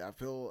heard. Like, I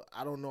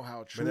don't know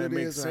how true but that it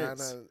makes is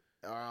sense.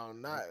 or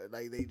not.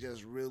 Like, they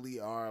just really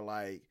are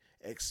like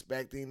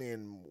expecting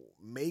and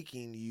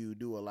making you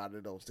do a lot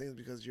of those things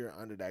because you're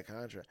under that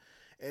contract.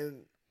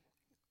 And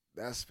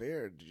that's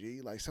fair,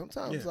 G. Like,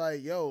 sometimes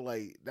like, yo,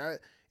 like, that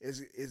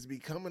is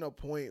becoming a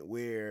point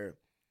where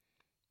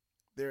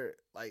they're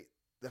like,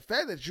 the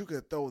fact that you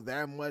could throw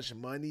that much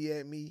money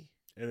at me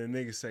and a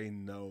nigga say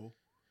no.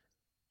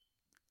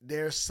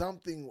 there's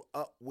something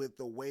up with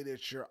the way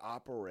that you're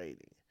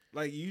operating.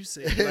 Like you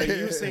said, like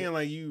you were saying,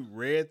 like you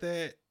read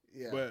that,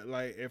 Yeah. but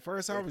like at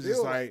first I It was just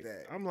feel like,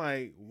 that. I'm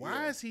like,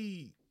 why Yeah. is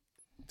he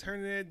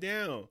turning that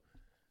down?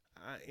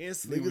 I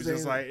instantly Niggas was just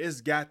ain't- like,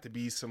 it's got to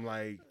be some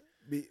like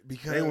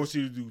because they want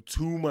you to do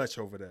too much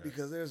over there.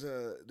 because there's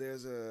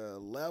a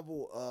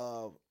level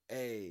of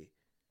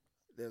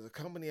there's a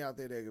company out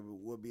there that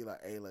would be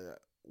like, hey, look,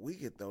 we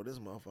could throw this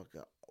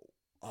motherfucker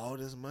all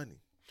this money.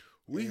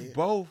 We And-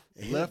 both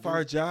and left do-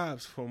 our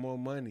jobs for more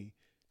money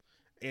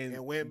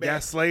and went got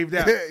back. slaved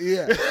out.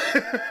 Yeah.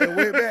 And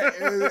went back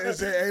and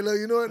said, hey, look,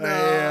 you know what? Nah,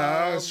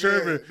 Yeah, I was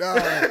tripping. Nah,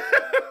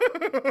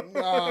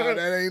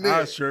 that ain't it.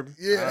 I was tripping.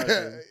 Yeah. I was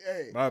tripping.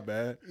 Hey. My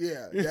bad.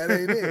 Yeah, that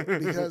ain't it.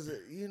 Because,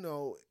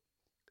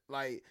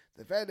 like,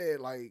 the fact that,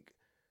 like,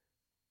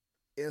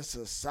 in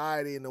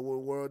society, in the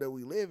world that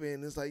we live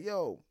in, it's like,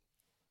 yo,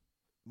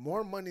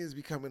 more money is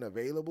becoming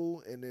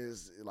available, and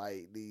there's,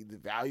 like, the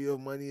value of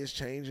money is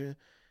changing.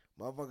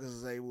 Motherfuckers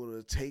is able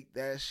to take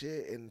that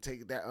shit and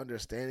take that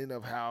understanding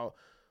of how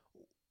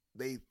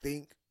they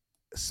think,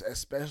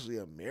 especially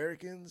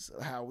Americans,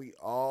 how we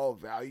all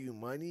value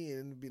money,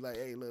 and be like,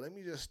 hey, look, let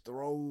me just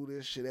throw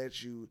this shit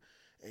at you,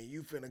 and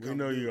you finna come. We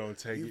know you're gonna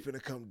take you it.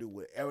 finna come do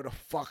whatever the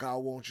fuck I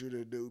want you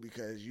to do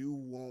because you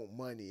want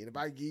money. And if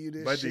I give you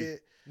this Buddy.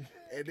 shit,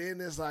 and then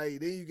it's like,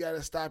 then you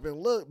gotta stop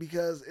and look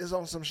because it's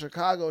on some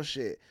Chicago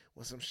shit.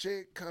 When some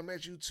shit come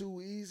at you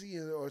too easy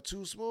or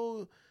too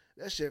smooth,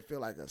 that shit feel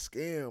like a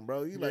scam,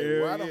 bro. You like,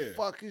 Yeah, why the yeah.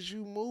 fuck is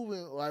you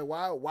moving? Like,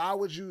 why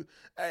would you?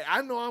 Hey,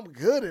 I know I'm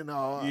good and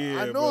all.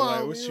 Yeah, I know but, like,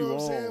 I'm. what You you know what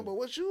I'm on? saying? But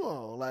what you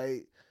on?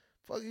 Like,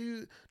 fuck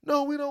you.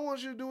 No, we don't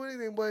want you to do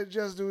anything but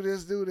just do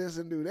this,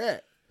 and do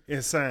that.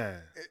 And sign.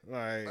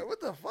 Like, Like, what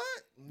the fuck?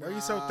 why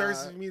you so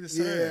thirsty for me to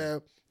sign? Yeah,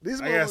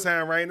 these I got to motherfuckers.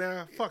 sign right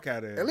now? Fuck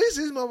out of At here. least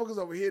these motherfuckers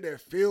over here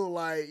that feel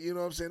like, you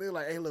know what I'm saying? They're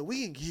like, hey, look,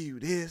 we can give you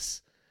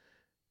this,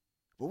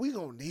 but we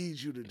gonna need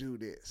you to do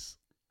this.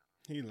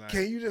 He like,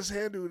 Can you just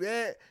handle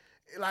that?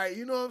 Like,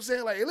 you know what I'm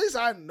saying? Like, at least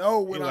I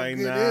know he what like, I'm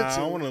getting nah,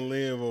 into. I want to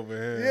live over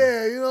here.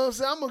 Yeah, you know what I'm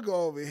saying? I'm gonna go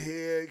over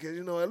here because,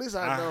 at least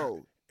I I-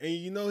 know. And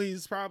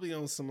he's probably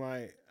on some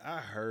like, I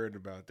heard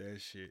about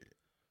that shit.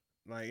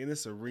 Like, and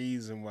it's a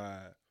reason why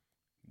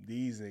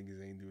these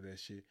niggas ain't do that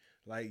shit.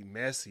 Like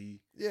Messi,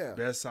 Yeah.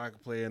 best soccer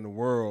player in the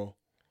world.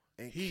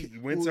 And He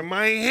went to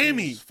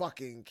Miami. who's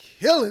fucking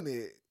killing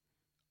it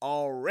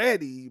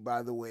already,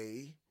 by the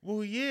way.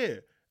 Well, yeah.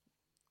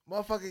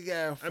 Motherfucker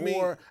got four. I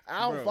mean, I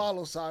don't bro.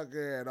 follow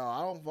soccer at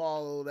all. I don't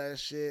follow that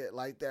shit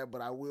like that,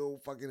 but I will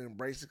fucking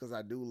embrace it because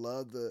I do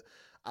love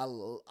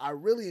I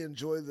really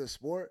enjoy the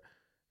sport.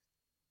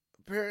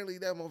 Apparently,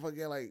 that motherfucker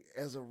got, like,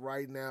 as of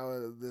right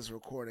now, this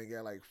recording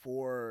got like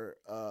 4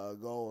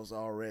 goals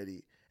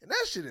already, and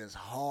that shit is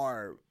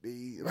hard,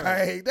 B. Like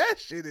that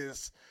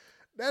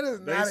is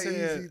They not an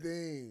said- easy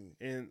thing.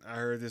 And I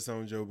heard this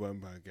on Joe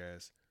Budden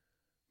podcast.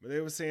 But they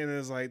were saying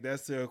it's like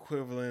that's the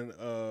equivalent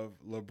of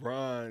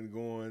LeBron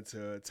going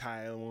to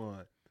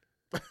Taiwan.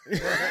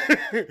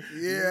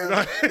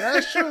 Yeah,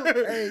 that's true.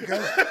 Hey,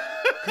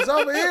 cause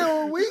over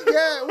here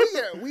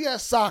we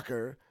got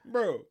soccer.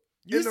 Bro,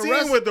 you And the seen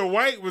rest- what the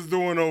white was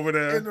doing over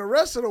there. And the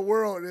rest of the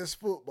world is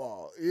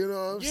football. You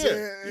know what I'm Yeah,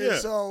 saying? And yeah.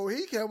 so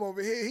he came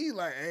over here. He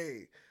like,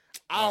 hey,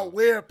 I'll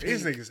wear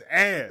These pink. niggas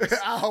ass.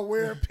 I'll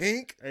wear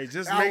pink. Hey,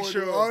 just I make will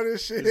do sure. all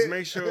this shit. Just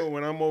make sure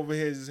when I'm over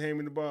here, just hand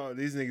me the ball.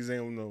 These niggas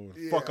ain't know what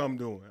the fuck Yeah. I'm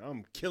doing.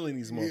 I'm killing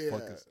these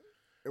motherfuckers.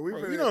 And we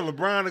Bro, finna- you know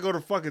LeBron to go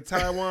to fucking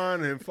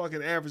Taiwan and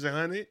fucking average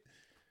 100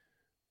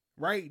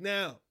 right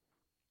now.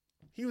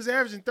 He was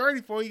averaging 30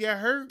 before he got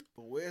hurt.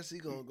 But where's he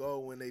gonna go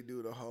when they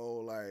do the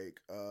whole like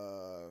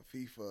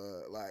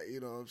FIFA, like, you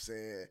know what I'm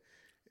saying?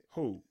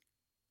 Who?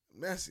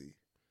 Messi.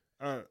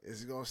 Uh,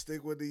 Is he gonna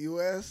stick with the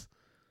US?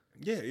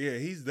 yeah,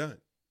 he's done.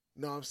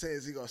 No, I'm saying,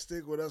 is he gonna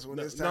stick with us when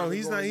No, this time? no, we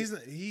he's going-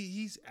 not.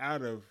 He's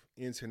out of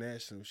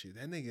international shit.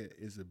 That nigga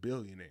is a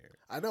billionaire.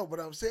 I know, but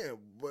I'm saying,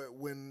 but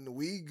when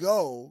we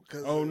go,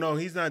 cause Oh no,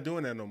 he's not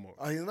doing that no more.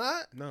 oh, he's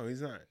not. No,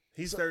 he's not.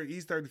 He's So- 30.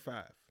 He's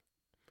 35.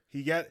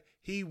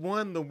 He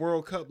won the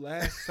World Cup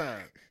last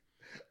time.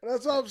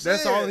 That's what I'm saying.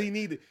 That's all he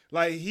needed.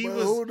 Like he But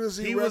was who does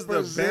he was the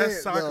represent,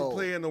 best soccer though?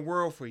 player in the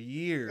world for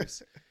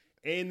years.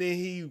 And then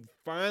he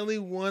finally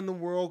won the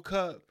World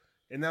Cup,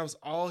 and that was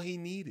all he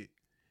needed.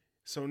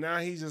 So now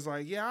he's just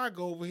like, yeah, I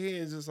go over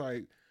here and just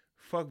like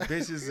fuck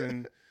bitches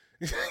and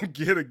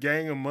get a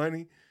gang of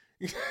money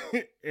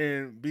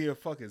and be a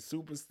fucking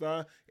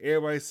superstar.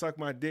 Everybody suck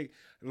my dick.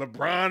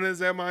 LeBron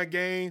is at my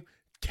game.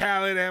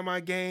 Khaled at my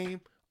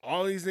game.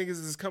 All these niggas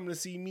is coming to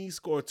see me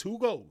score 2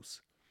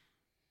 goals.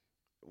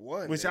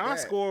 One, Which at I'll that.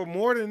 score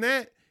more than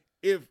that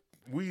if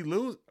we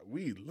lose.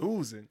 We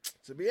losing.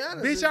 To be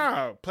honest, Bitch,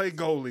 I'll play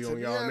goalie to on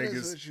be y'all honest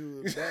niggas. with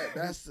you,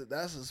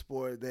 that's a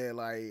sport that,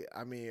 like,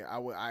 I mean,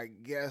 I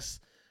guess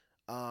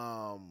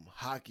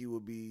hockey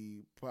would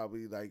be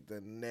probably like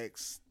the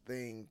next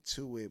thing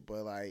to it,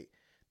 but like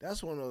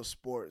that's one of those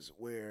sports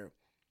where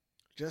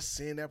just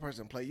seeing that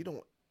person play, you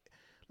don't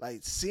like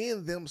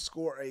seeing them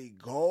score a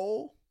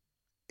goal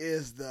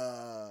is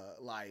the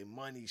like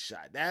money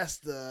shot. That's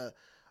the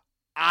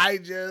I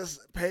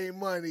just pay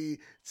money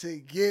to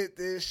get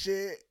this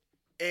shit,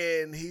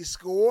 and he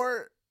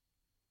scored,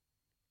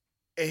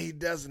 and he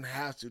doesn't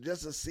have to.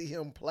 Just to see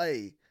him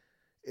play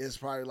is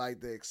probably like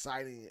the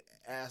exciting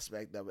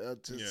aspect of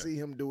it, to see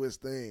him do his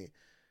thing.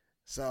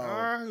 So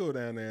I go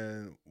down there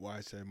and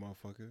watch that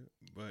motherfucker,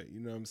 but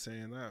you know what I'm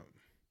saying?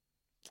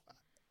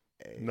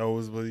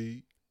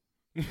 Nosebleed.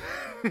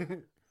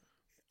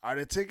 Are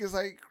the tickets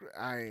like?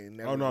 I ain't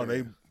never. Oh no,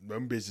 been.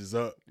 them bitches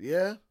up.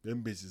 Yeah,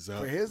 them bitches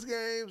up for his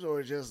games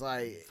or just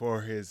like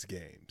for his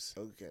games.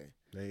 Okay,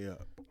 they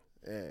up.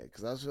 Yeah,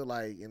 because I feel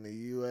like in the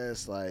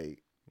U.S.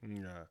 like.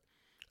 Yeah.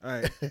 All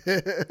right,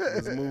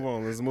 let's move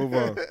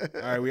on.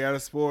 All right, we out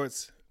of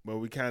sports, but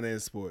we kind of in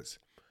sports.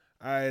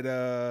 All right,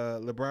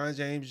 LeBron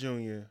James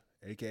Jr.,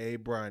 a.k.a.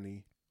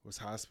 Bronny, was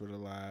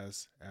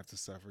hospitalized after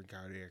suffering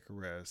cardiac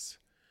arrest.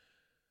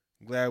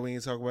 I'm glad we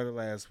didn't talk about it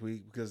last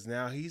week because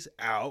now he's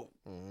out.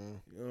 Mm-hmm.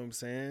 You know what I'm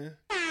saying?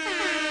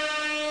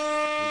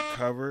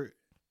 Recovered,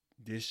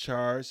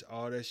 discharged,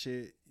 all that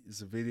shit.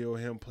 It's a video of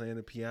him playing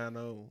the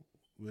piano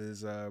with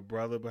his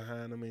brother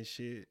behind him and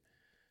shit.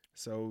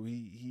 So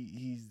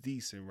he's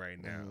decent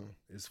right now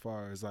as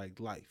far as like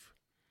life.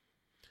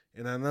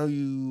 And I know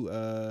you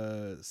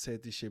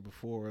said this shit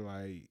before,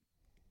 like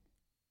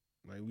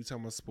we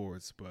talking about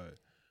sports, but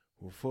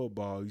with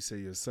football, you say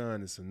your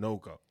son is a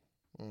no-go.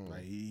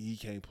 Like he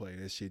can't play.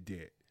 That shit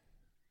dead.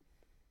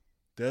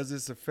 Does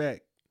this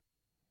affect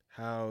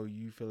how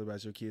you feel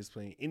about your kids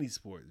playing any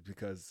sport?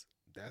 Because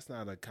that's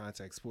not a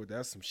contact sport.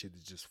 That's some shit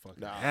that just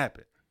fucking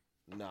happen.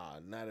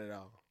 Nah, not at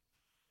all.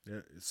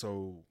 Yeah,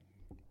 so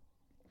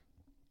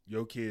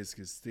your kids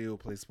can still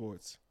play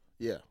sports.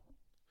 Yeah.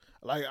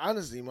 Like,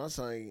 honestly, my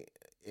son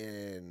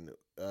and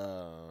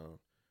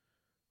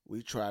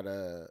we try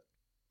to,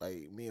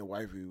 like, me and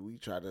wifey, we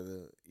try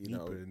to, you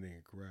know. Put a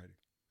nigga karate.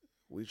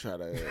 We try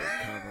to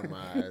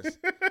compromise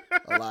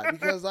a lot.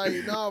 Because, like,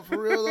 no,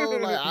 for real, though,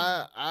 like,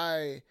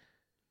 I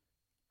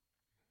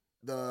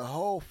the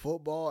whole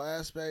football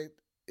aspect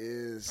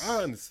is.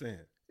 I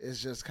understand. It's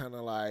just kind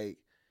of like,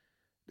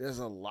 there's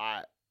a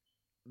lot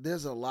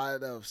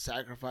of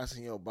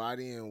sacrificing your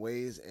body in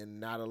ways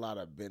and not a lot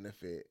of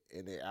benefit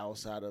in it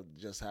outside of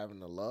just having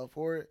the love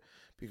for it.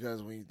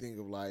 Because when you think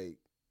of like,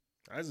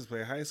 I just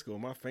played high school,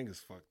 my fingers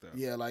fucked up.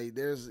 Yeah, like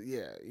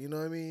you know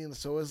what I mean?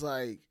 So it's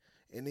like,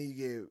 and then you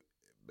get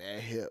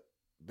bad hip,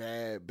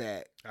 bad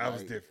back. I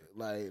was different.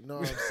 Like, know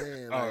what I'm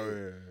saying? Like,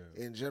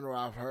 in general,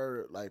 I've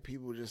heard like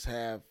people just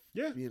have,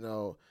 you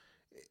know,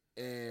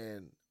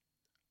 and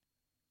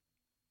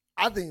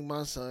I think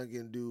my son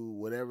can do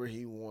whatever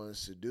he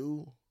wants to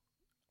do.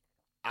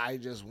 I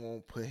just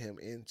won't put him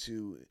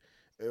into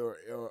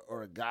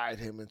or guide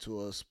him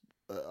into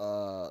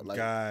a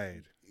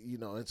guide, you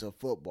know, into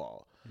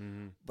football.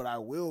 Mm-hmm. But I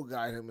will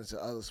guide him into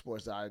other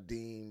sports that I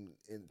deem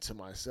into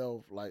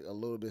myself like a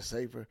little bit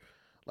safer.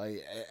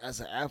 Like, as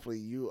an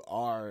athlete, you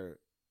are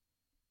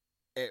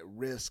at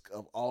risk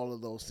of all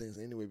of those things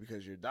anyway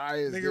because your diet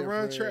is different.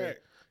 Run track.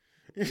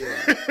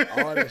 Yeah,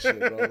 all that shit,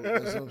 bro.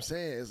 That's what I'm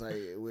saying. It's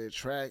like with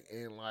track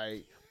and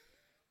like,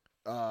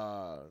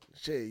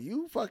 shit,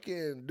 you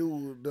fucking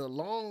do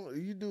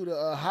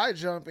the high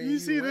jump and you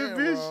see that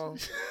bitch bro.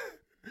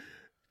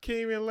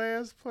 Came in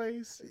last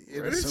place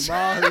in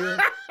Somalia.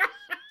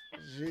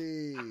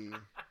 Gee,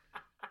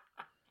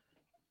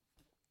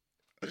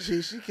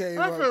 she came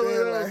up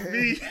there like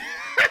me.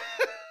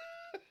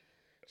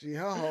 Gee,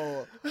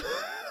 her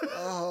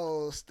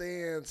whole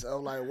stance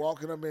of like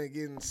walking up and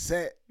getting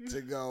set to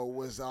go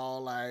was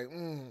all like,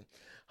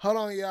 hold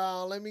on,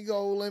 y'all. Let me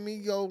go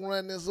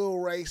run this little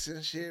race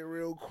and shit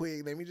real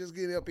quick. Let me just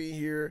get up in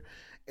here.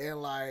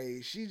 And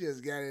like, she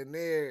just got in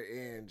there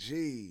and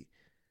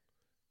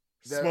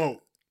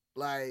smoke.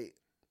 Like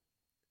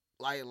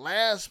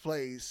last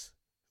place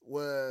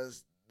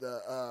was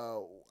the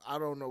I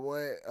don't know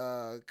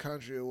what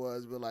country it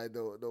was, but like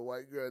the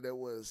white girl that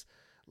was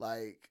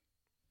like,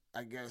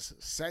 I guess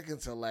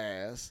second to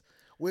last,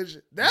 which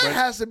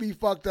has to be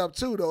fucked up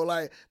too though.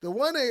 Like the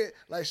one that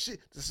like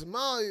the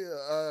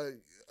Somalia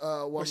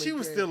woman, but she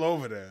was still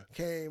over there.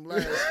 Came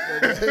last.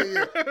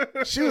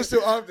 She was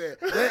still up there.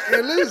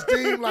 At least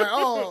deemed like,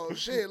 oh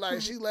shit,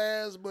 like she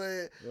last,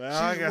 but well, she's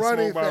I got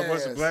running smoked by fast. a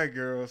bunch of black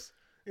girls.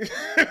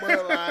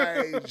 But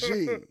like,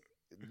 gee,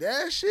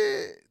 that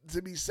shit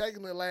to be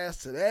second to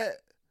last to that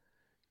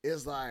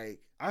is like.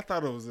 I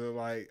thought it was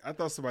I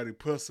thought somebody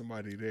put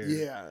somebody there.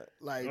 Yeah,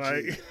 like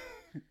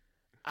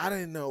I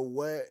didn't know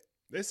what.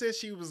 They said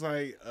she was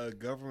like a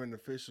government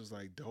official's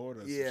like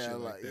daughter. Yeah,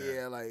 like that.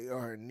 Yeah, like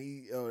or her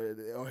niece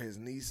or his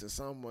niece or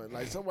someone,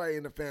 like somebody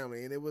in the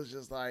family, and it was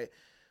just like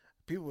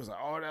people was like,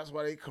 oh, that's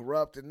why they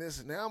corrupt and this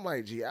and that. I'm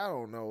like, gee, I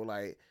don't know.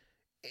 Like,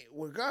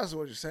 regardless of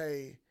what you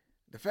say,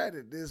 the fact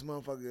that this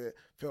motherfucker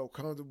felt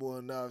comfortable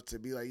enough to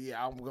be like,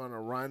 yeah, I'm gonna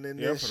run in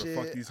this shit.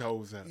 Fuck these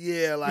hoes up.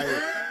 Yeah, like,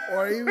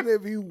 or even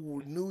if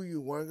you knew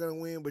you weren't gonna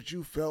win, but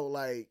you felt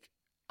like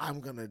I'm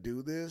gonna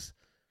do this.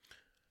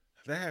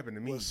 That happened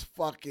to me. Was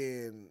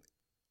fucking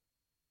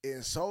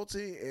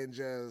insulting and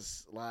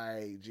just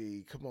like,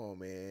 gee, come on,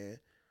 man.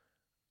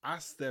 I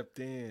stepped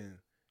in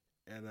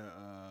at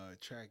a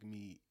track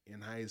meet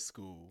in high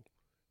school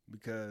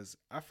because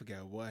I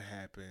forgot what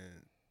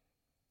happened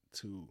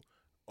to,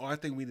 or I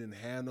think we didn't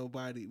have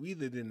nobody. We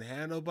either didn't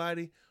have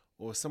nobody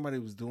or somebody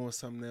was doing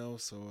something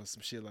else or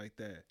some shit like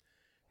that.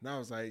 And I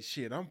was like,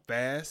 shit, I'm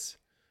fast.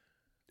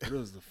 It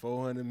was the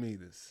 400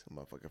 meters.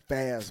 Motherfucking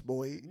fast,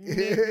 boy.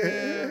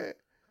 Nigga,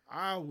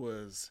 I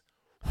was,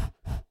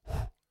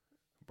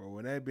 bro,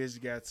 when that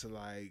bitch got to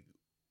like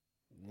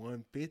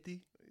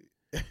 150,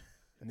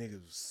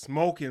 niggas was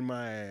smoking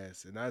my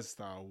ass, and I just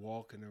started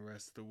walking the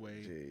rest of the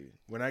way. Gee.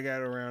 When I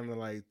got around to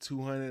like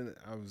 200,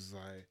 I was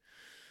like,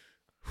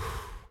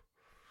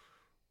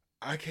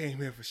 I came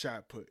here for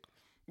shot put.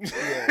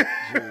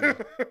 Yeah,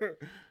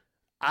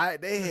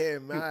 they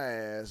had my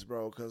ass,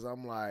 bro, because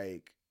I'm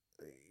like,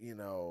 you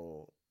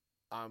know,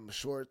 I'm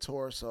short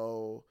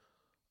torso,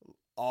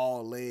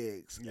 all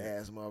legs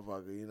ass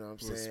motherfucker, you know what I'm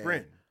saying?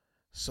 Sprint.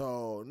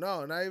 So,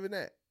 no, not even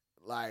that.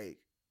 Like,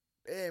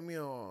 they had me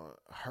on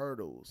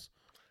hurdles.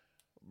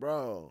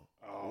 Bro,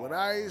 when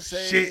I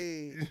say,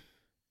 shit.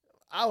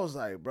 I was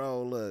like,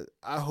 bro, look,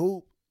 I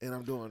hoop and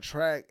I'm doing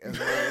track and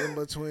like in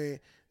between.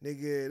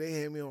 Nigga, they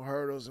had me on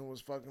hurdles and was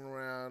fucking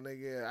around.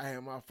 Nigga, I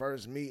had my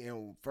first meet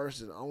and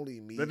first and only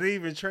meet. Did they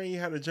even train you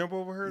how to jump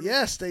over hurdles?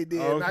 Yes, they did.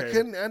 Oh, And I okay.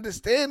 couldn't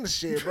understand the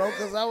shit, bro,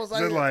 because I was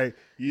like, Just like,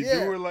 you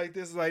yeah. do it like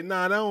this, like,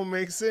 nah, that don't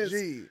make sense.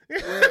 Gee,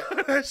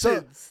 That so-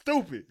 shit's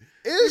stupid.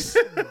 it's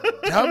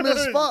dumb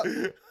as fuck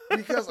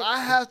because I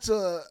have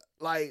to,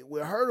 like,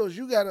 with hurdles,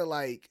 you got to,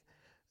 like,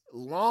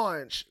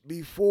 launch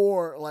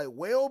before, like,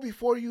 well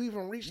before you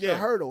even reach the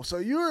hurdle. So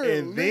you're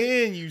And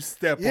then you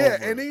step over. yeah,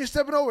 and then you're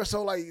stepping over.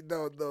 So like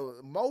the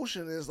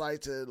motion is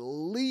like to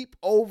leap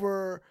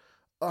over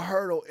a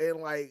hurdle, and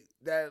like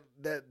that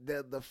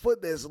the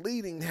foot that's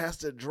leading has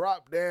to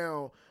drop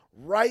down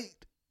right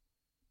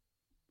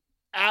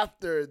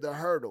after the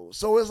hurdle.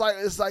 So it's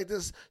like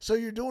this. So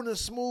you're doing a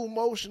smooth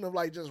motion of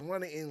like just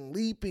running and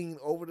leaping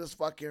over this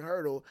fucking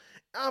hurdle.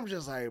 I'm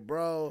just like,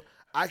 bro,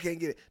 I can't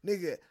get it,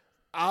 nigga.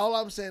 All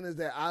I'm saying is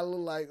that I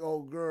look like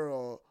old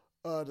girl,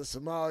 the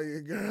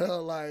Somalia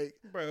girl, like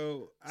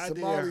Bro,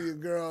 Somalia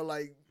girl,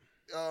 like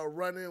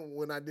running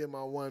when I did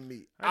my one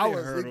meet. I I did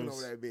was leaping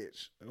hurdles. over that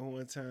bitch.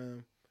 One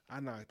time, I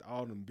knocked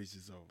all them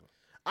bitches over.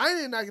 I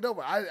didn't knock it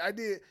over. I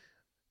did.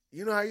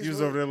 You know how you You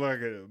was over there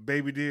like a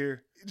baby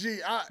deer.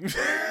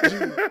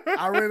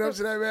 I ran up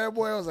to that bad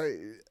boy. I was like,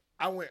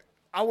 I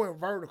went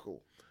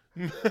vertical.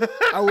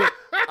 I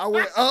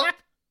went up.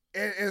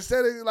 And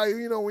instead of like,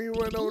 you know, when you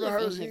run over the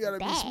hurdles, you gotta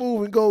be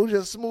smooth and go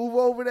just smooth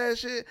over that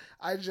shit.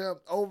 I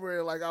jumped over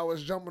it like I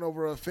was jumping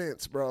over a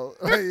fence, bro.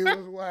 Like, it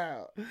was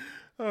wild.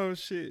 Oh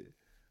shit.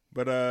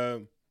 But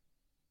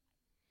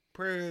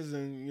prayers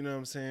and you know what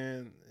I'm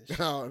saying.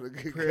 Oh,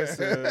 Prayers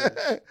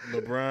to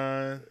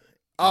LeBron.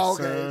 oh,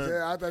 okay. son,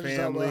 Yeah, I thought you were talking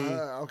family. about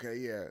her. Okay,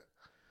 yeah.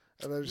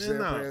 I thought you said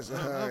No, prayers to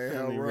her her and her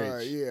family run.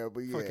 rich. Yeah, but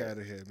yeah. Fuck out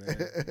of here,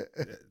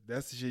 man.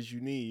 That's the shit you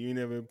need. You ain't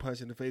never been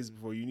punched in the face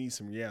before. You need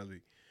some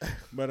reality.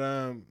 But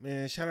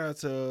man, shout out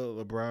to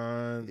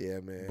LeBron, Yeah,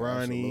 man.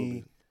 Bronny,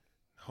 absolutely.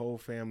 whole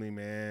family,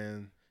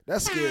 man.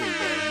 That's scary, bro.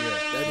 Yeah,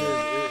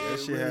 That that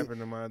shit really, happened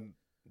to my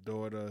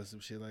daughter or some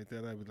shit like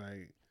that. I'd be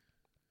like,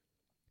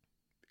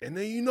 and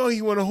then you know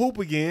he want to hoop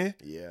again.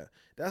 Yeah,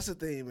 that's the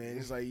thing, man.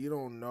 It's like you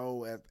don't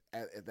know at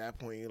that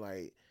point. You're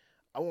like,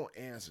 I want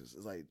answers.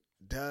 It's like,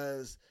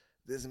 does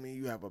this mean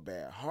you have a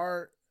bad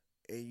heart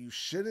and you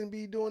shouldn't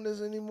be doing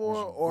this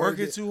anymore, or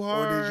working too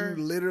hard, or did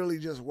you literally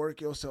just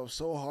work yourself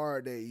so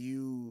hard that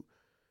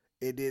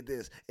it did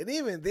this? And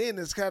even then,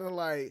 it's kind of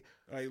like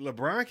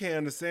LeBron can't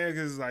understand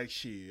because it's like,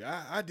 shit,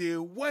 I did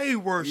way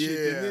worse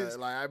shit than this.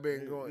 like I've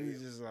been going.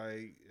 He's just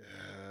like,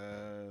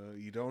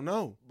 you don't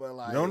know, But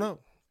like, you don't know.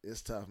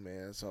 It's tough,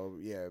 man. So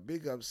yeah,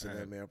 big ups to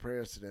them, man.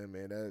 Prayers to them,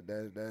 man.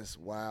 That's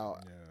wild.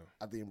 Yeah.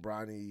 I think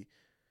Bronny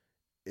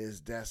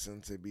is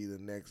destined to be the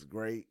next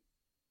great.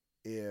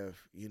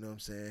 If you know what I'm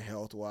saying,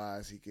 health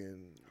wise, he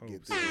can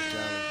get through this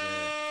challenge,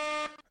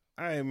 man.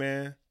 All right,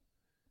 man.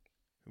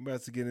 I'm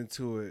about to get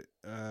into it.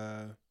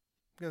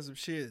 Got some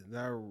shit that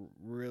I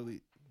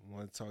really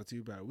want to talk to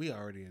you about. We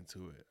already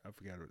into it. I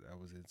forgot I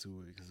was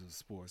into it because it was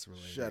sports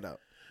related. Shut up.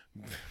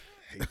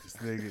 Hate this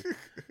nigga.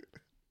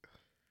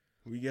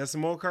 We got some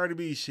more Cardi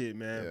B shit,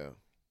 man. Yeah.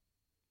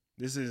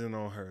 This isn't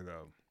on her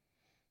though.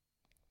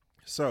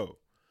 So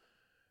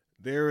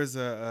there is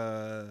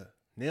a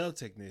nail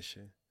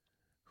technician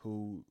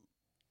who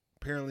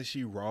apparently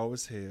she raw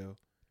as hell.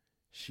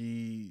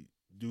 She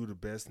do the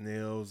best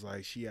nails.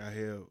 Like she out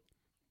here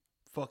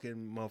fucking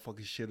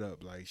motherfucking shit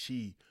up. Like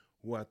she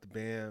wore out the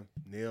band,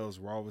 nails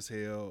raw as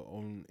hell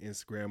on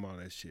Instagram, all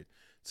that shit.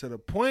 To the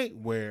point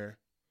where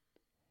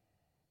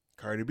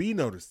Cardi B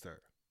noticed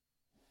her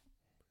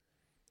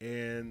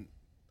and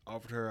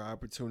offered her an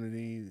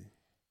opportunity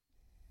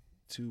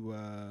to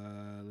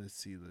let's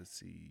see.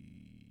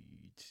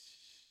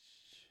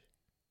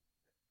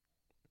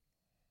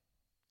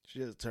 She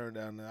just turned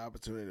down the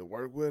opportunity to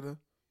work with her.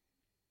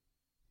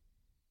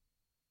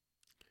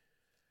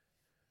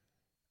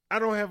 I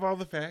don't have all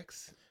the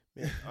facts.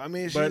 I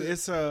mean, But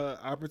it's a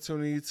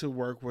opportunity to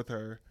work with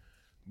her.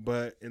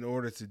 But in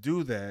order to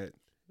do that,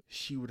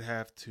 she would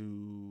have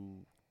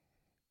to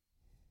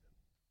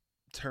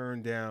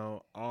turn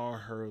down all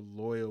her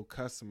loyal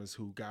customers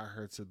who got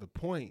her to the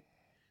point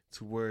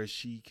to where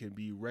she can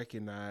be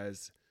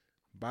recognized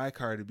by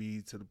Cardi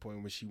B to the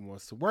point where she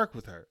wants to work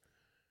with her.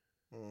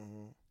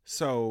 Mm-hmm.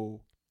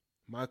 So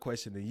my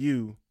question to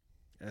you,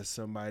 as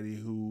somebody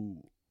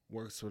who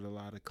works with a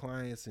lot of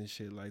clients and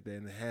shit like that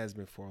and has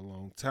been for a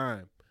long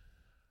time,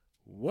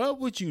 what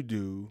would you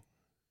do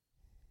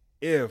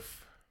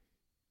if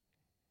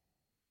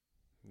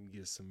you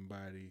get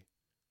somebody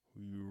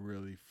who you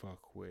really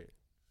fuck with?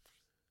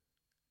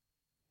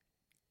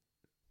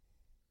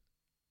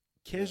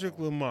 Kendrick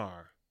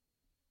Lamar,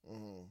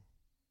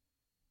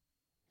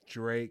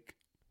 Drake,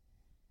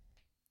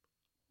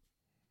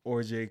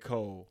 or J.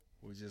 Cole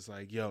was just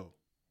like, yo,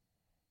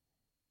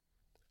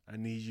 I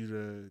need you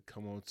to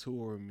come on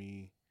tour with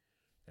me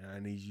and I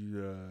need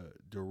you to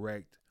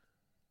direct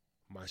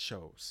my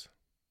shows.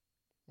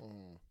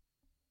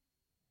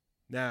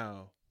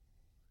 Now,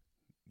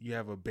 you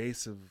have a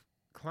base of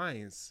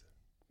clients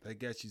that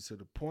got you to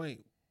the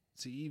point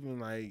to even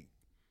like,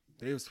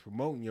 they was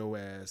promoting your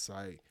ass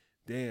like,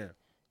 damn,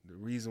 the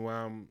reason why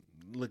I'm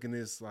looking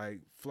this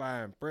like fly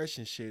and fresh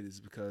and shit is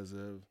because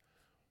of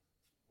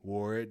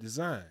War at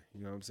Design.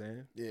 You know what I'm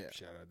saying? Yeah.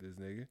 Shout out this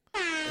nigga.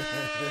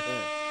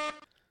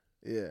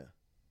 Yeah.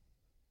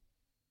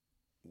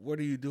 What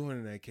are you doing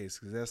in that case?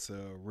 Because that's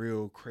a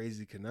real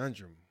crazy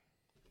conundrum.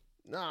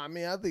 No, I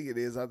mean, I think it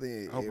is. I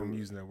think I hope I'm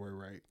using that word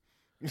right.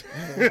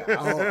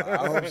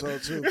 I hope so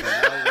too. 'Cause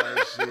I was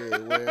like,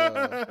 shit,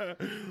 well,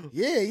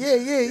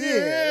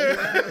 yeah.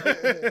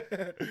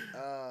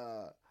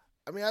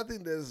 I mean, I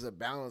think there's a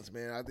balance,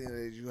 man. I think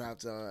that you have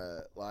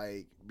to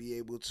like be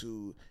able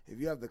to, if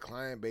you have the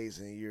client base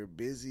and you're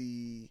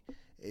busy,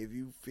 if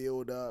you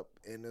filled up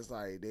and it's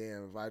like,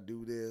 damn, if I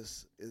do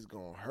this, it's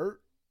gonna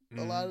hurt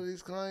a lot of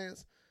these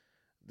clients.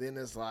 Then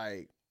it's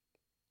like,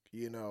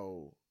 you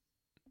know,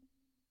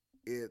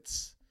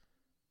 it's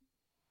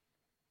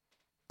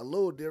a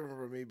little different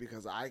for me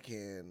because I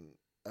can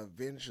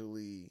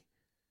eventually,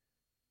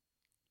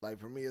 like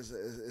for me,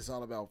 it's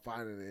all about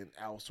finding it and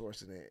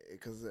outsourcing it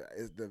because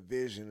the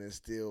vision is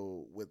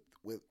still with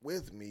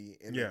me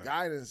and the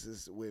guidance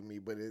is with me,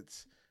 but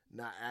it's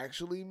not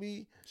actually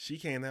me. She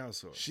can't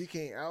outsource. She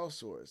can't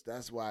outsource.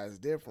 That's why it's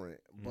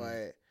different.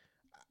 But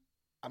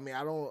I mean,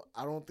 I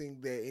don't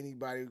think that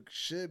anybody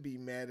should be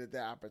mad at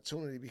that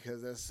opportunity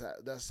because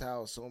that's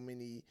how so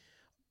many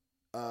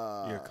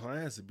your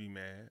clients would be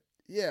mad.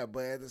 Yeah,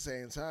 but at the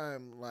same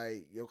time,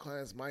 like your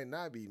clients might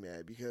not be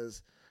mad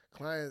because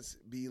clients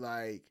be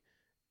like,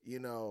 you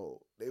know,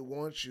 they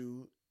want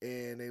you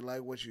and they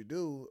like what you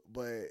do,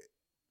 but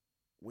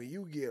when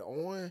you get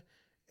on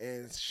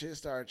and shit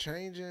start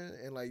changing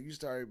and like you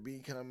start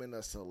becoming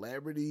a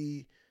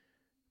celebrity,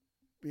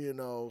 you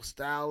know,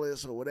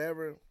 stylist or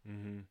whatever,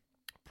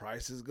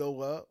 prices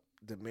go up,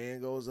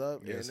 demand goes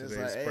up, and it's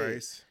like,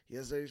 price. Hey,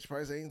 yesterday's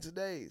price ain't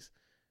today's.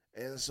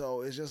 And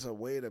so it's just a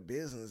way to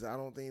business. I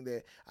think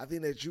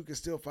that you can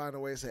still find a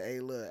way to say, hey,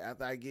 look,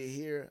 after I get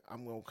here,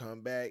 I'm going to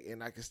come back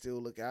and I can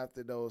still look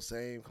after those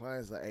same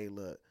clients. Like, hey,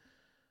 look,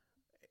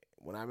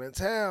 when I'm in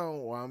town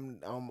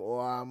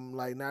or I'm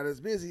like not as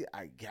busy,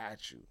 I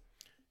got you.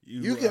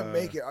 You can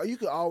make it. You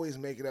can always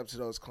make it up to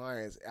those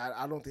clients.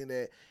 I don't think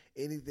that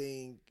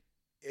anything,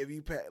 if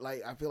you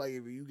like, I feel like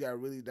if you got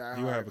really diehard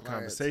you have a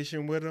clients,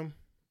 conversation with them,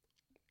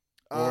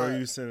 or are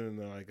you sending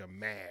them like a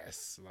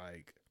mass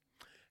like,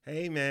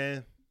 hey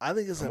man, I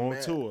think it's I'm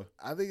on tour.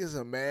 I think it's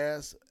a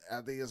mass. I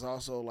think it's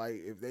also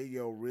like if they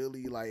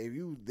really like if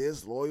you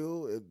this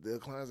loyal, if the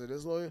clients are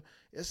this loyal,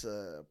 it's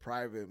a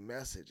private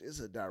message.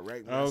 It's a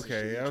direct message.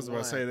 Okay, I was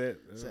about to say that.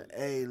 Say,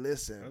 hey,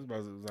 listen. I was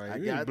about to like, I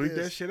you got bleep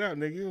this. that shit out,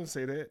 nigga. You don't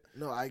say that.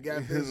 No, I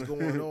got this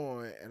going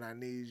on, and I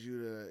need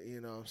you to, you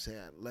know what I'm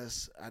saying?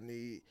 I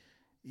need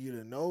you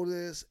to know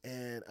this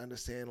and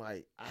understand,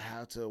 like, I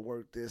have to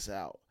work this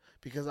out.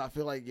 Because I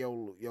feel like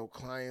your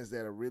clients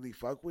that are really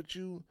fuck with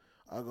you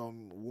are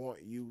going to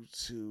want you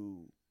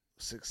to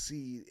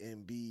succeed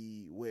and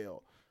be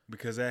well.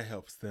 Because that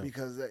helps them.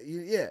 Because,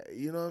 yeah,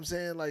 you know what I'm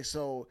saying? Like,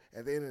 so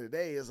at the end of the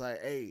day, it's like,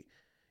 hey,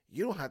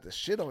 you don't have to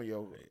shit on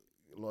your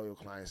loyal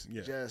clients.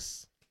 Yeah.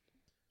 Just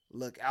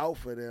look out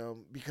for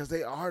them because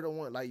they are the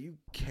one. Like, you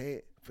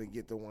can't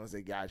forget the ones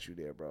that got you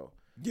there, bro.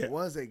 Yeah. The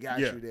ones that got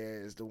you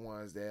there is the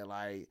ones that,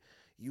 like,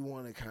 you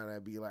want to kind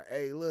of be like,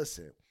 hey,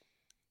 listen,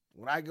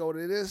 when I go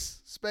to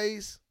this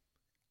space,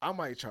 I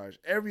might charge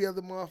every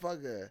other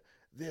motherfucker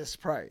this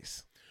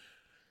price.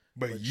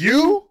 But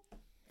you?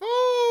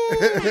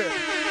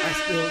 I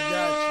still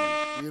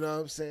got you. You know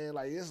what I'm saying?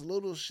 Like, it's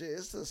little shit.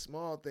 It's the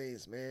small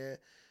things, man.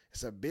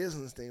 It's a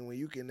business thing when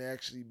you can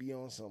actually be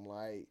on some,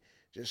 like,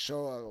 just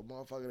show a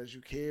motherfucker that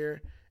you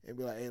care and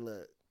be like, hey,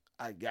 look,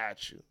 I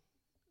got you.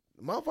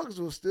 The motherfuckers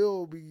will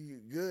still be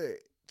good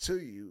to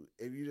you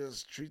if you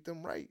just treat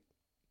them right.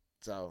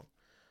 So,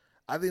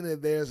 I think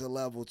that there's a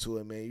level to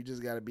it, man. You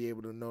just got to be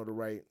able to know the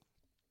right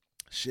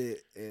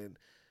shit and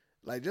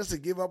Like, just to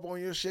give up on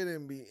your shit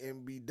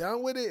and be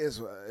done with it is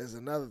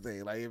another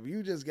thing. Like, if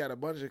you just got a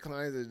bunch of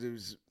clients that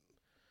just,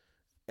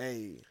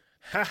 hey,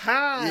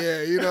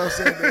 yeah, you know what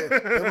I'm saying?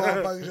 The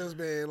motherfuckers just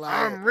been like,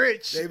 I'm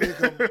rich. They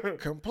been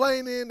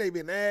complaining. They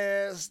been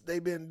asked. They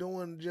been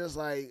doing just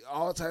like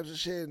all types of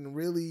shit and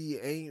really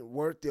ain't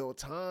worth their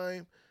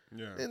time.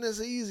 Yeah. Then it's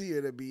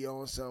easier to be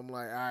on something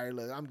like, all right,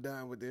 look, I'm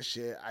done with this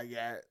shit. I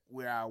got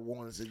where I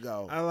wanted to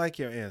go. I like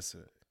your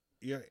answer.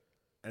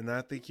 And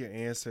I think your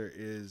answer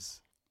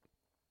is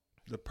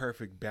the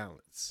perfect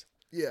balance.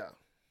 Yeah.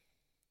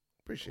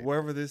 Appreciate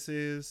Whoever this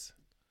is,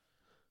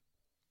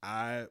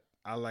 I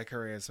like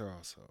her answer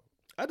also.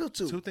 I do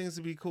too. Two things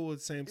to be cool at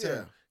the same time.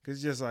 Yeah. Because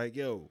it's just like,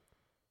 yo,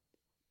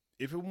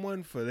 if it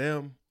wasn't for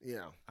them,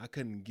 Yeah. I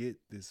couldn't get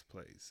this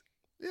place.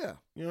 Yeah.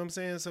 You know what I'm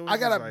saying? So I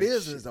got a like,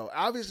 business, though.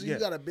 Obviously, yeah. you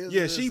got a business.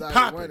 Yeah, she inside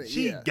popping. running.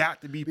 She Yeah.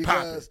 got to be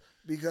popping.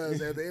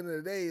 Because at the end of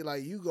the day,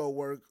 like, you go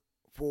work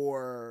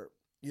for,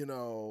 you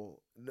know,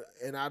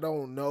 and I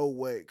don't know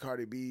what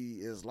Cardi B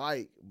is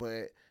like,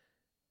 but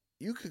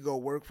you could go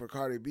work for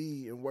Cardi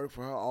B and work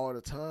for her all the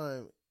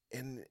time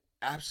and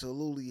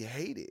absolutely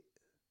hate it.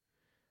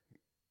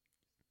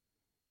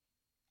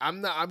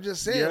 I'm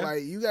just saying,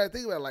 like, you gotta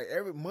think about it,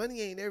 like,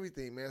 money ain't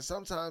everything, man.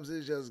 Sometimes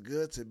it's just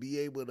good to be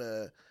able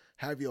to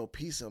have your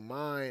peace of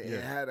mind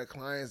and have the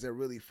clients that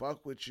really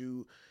fuck with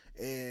you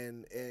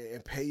and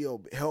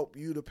help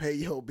you to pay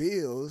your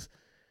bills.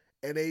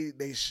 And they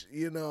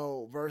you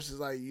know, versus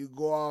like you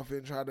go off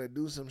and try to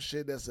do some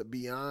shit that's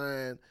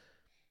beyond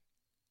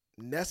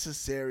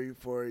necessary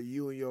for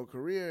you and your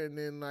career, and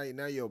then like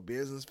now your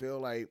business feel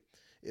like,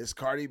 is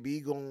Cardi B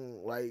gonna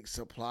like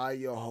supply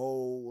your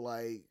whole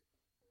like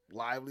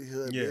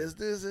livelihood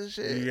business and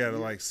shit? You gotta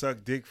like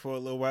suck dick for a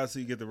little while so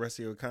you get the rest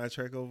of your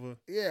contract over.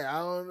 Yeah, I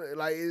don't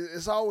like.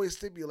 It's always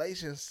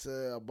stipulations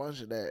to a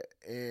bunch of that,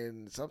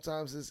 and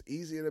sometimes it's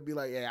easier to be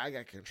like, "Yeah, I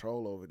got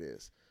control over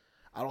this.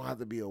 I don't have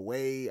to be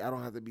away. I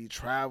don't have to be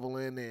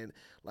traveling and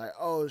like,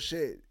 oh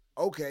shit,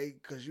 okay,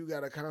 because you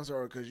got a concert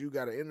or because you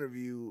got an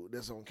interview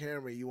that's on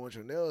camera, you want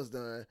your nails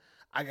done.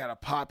 I gotta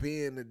pop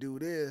in to do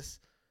this."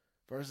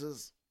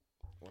 Versus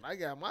when I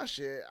got my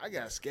shit, I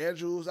got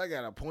schedules, I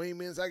got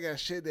appointments, I got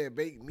shit that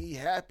make me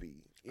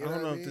happy. You know I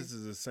don't know what if this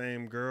is the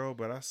same girl,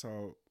 but I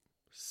saw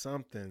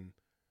something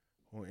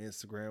on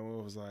Instagram where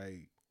it was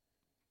like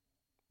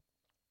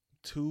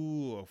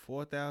 $2,000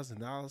 or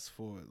 $4,000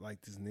 for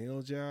like this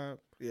nail job.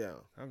 Yeah,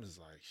 I'm just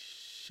like,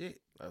 shit,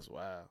 that's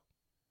wild.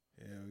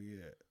 Hell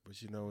yeah.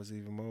 But you know what's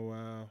even more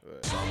wild?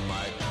 Some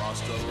might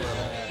cost a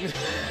little.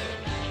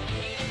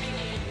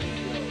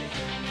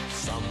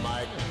 Some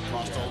might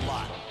cost a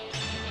lot.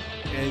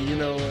 And you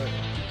know what?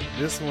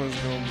 This one's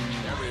gonna be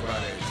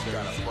Everybody's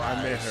got a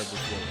I met price. her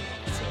before.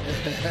 So.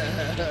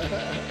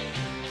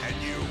 And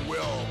you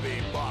will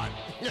be bought.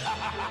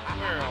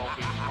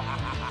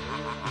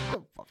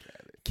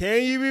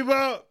 Can you be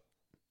bought?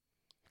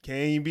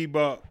 Can you be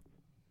bought?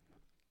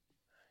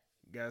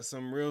 Got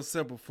something real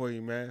simple for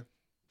you, man.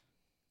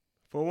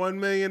 For $1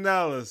 million,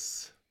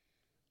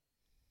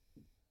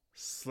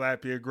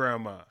 slap your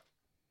grandma.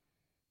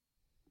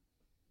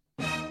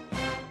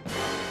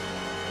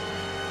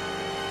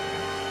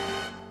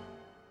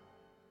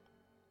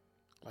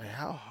 Like,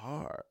 how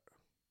hard?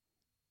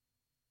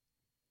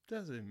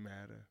 Doesn't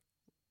matter.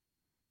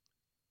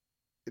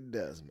 It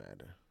does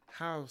matter.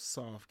 How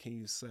soft can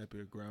you slap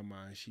your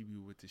grandma and she be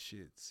with the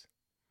shits?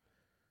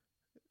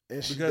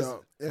 And she Because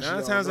don't, and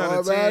 9 she times don't know out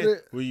of about 10,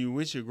 it. when you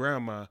with your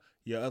grandma,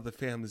 your other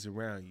family's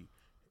around you.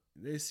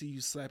 They see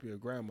you slap your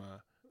grandma,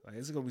 like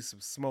it's gonna be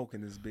some smoke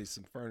in this bitch,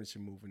 some furniture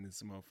moving in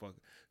this motherfucker.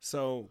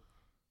 So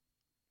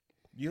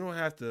you don't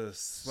have to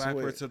slap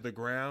her wait. to the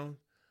ground,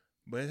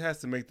 but it has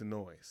to make the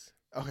noise.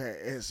 Okay,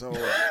 and so all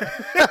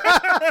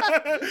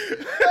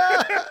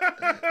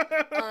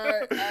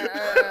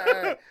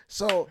right.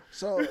 So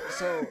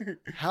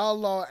how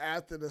long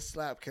after the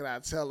slap can I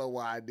tell her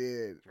what I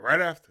did?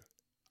 Right after.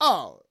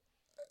 Oh,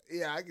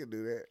 yeah, I can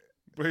do that.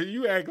 But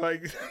you act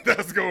like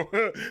that's going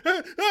that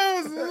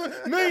was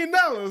 $1 million.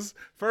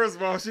 First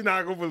of all, she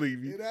not gonna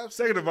believe you. It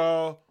Second of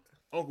all,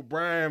 Uncle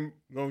Brian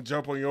gonna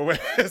jump on your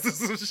ass or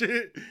some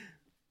shit.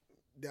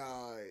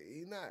 Nah,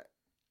 he not.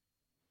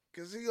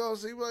 Cause he gonna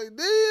see like,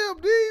 damn,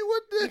 D,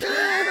 what the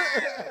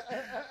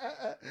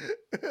hell?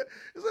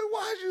 It's like,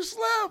 why'd you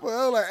slap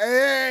her? I'm like,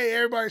 hey,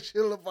 everybody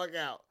chill the fuck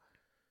out.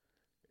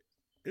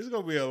 It's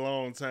gonna be a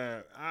long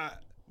time.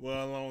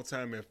 A long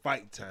time in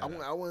fight time.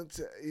 I want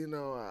to, you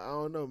know, I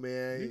don't know,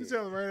 man. You can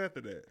tell right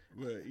after that,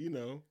 but you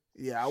know.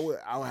 Yeah, I would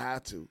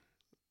have to.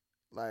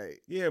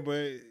 Like, Yeah,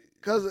 but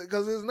cause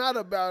it's not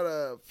about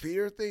a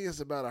fear thing, it's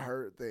about a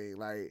hurt thing.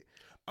 Like,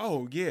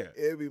 oh yeah.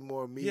 it'd be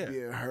more me Yeah.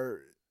 being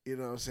hurt, you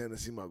know what I'm saying, to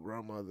see my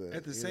grandmother.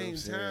 At the you know what I'm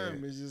same time,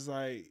 saying? it's just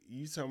like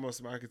you talking about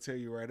somebody I could tell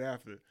you right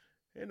after.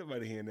 Ain't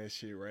nobody hearing that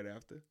shit right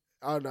after.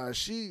 Oh no,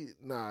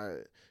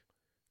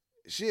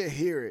 she'll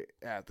hear it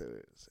after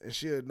this, and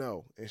she'll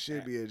know, and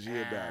she'll be a G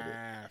about it.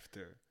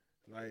 After.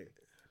 Like,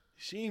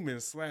 she ain't been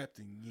slapped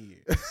in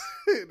years.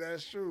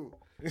 That's true.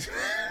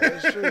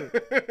 That's true.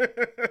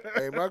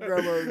 Hey, my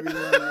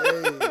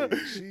grandma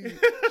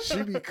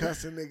she be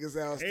cussing niggas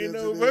out still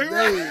to this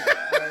day.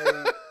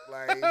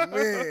 Like,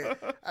 man,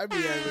 I be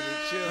having to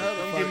chill her the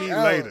Don't fuck get me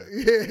out. later.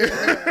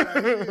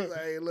 Yeah.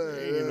 Like, hey, look.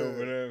 Ain't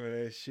over there for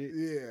that shit.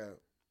 Yeah.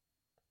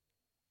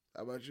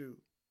 How about you?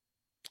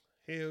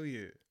 Hell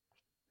yeah.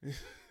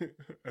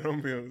 I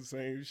don't be on the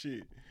same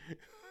shit.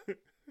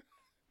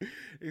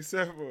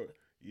 Except for,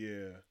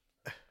 yeah.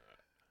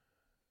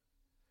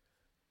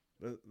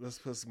 Let's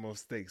put some more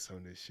stakes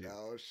on this shit.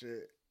 Oh,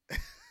 shit.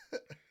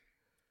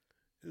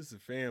 This is a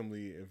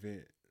family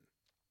event.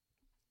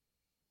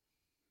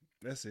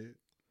 That's it.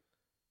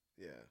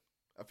 Yeah.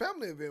 A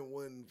family event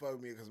wouldn't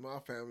fuck me because my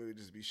family would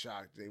just be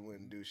shocked. They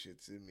wouldn't do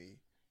shit to me.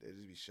 They'd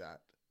just be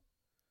shocked.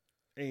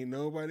 Ain't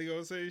nobody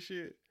gonna say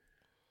shit.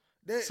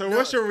 So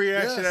what's your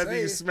reaction after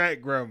you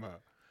smack grandma?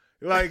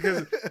 Like,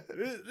 cause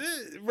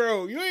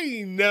bro, you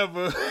ain't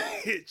never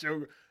hit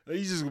your.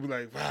 You just gonna be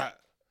like, wow.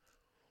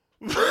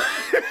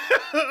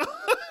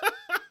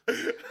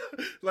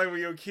 Like when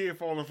your kid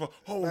falling for,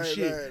 oh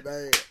shit.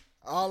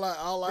 All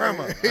I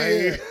Grandma,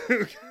 yeah.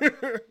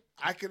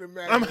 I can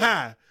imagine. I'm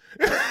high.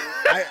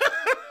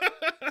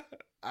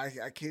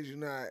 I kid you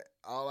not.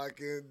 All I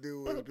can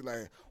do is be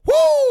like,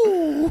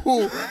 woo,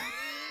 woo.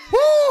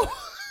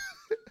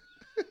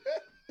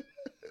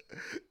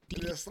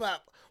 Just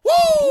slap. Woo!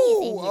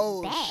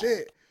 Oh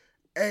shit!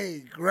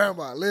 Hey,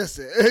 grandma,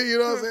 listen. You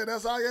know what I'm saying?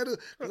 That's all I gotta do.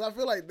 Because I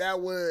feel like that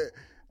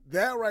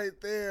right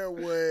there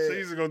would. So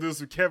you're gonna do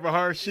some Kevin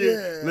Hart shit?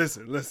 Yeah.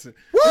 Listen.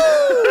 Woo!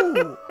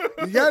 You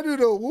gotta do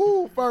the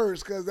woo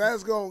first, because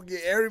that's gonna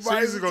get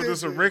everybody. So you're gonna do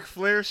some Ric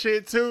Flair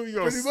shit too? You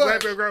gonna Pretty slap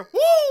much. your grandma?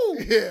 Woo!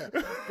 Yeah,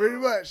 pretty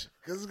much.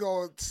 Because it's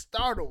gonna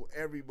startle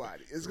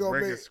everybody. It's gonna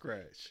Record make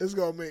scratch. It's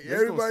gonna make It's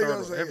everybody gonna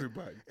else startle say.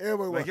 everybody.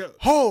 Everybody Like, like, yo,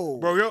 ho,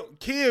 bro, your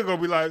kid gonna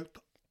be like.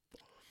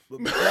 But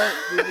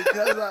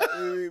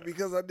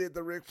because I did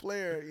the Ric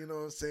Flair, you know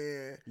what I'm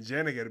saying?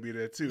 Janet got to be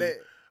there too. They-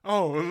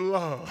 oh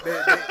Lord!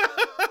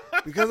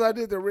 Because I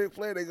did the Ric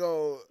Flair, they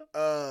go,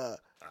 they're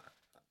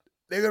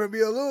gonna be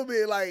a little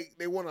bit like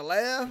they want to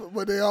laugh,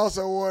 but they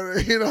also want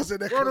to, you know, what I'm saying?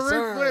 They're Bro, the Ric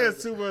concerned. Flair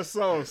is too much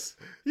sauce.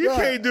 You Right.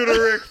 can't do the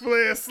Ric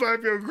Flair and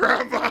slap your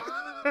grandma.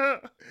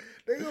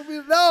 They gonna be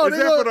no. Is They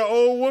that gonna, for the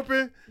old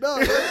whooping?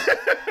 no.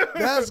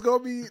 That's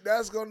gonna.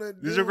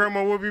 Did your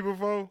grandma whoop you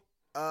before?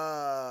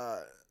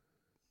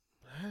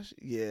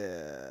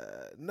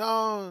 Yeah,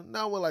 no,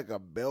 not with like a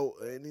belt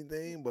or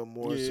anything, but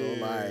more so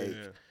like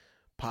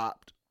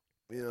popped.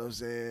 You know what I'm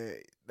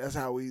saying? That's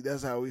how we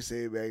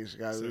say it back in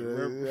Chicago. So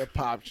It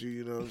popped you.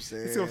 You know what I'm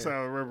saying? It's gonna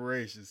sound like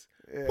reparations.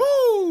 Yeah.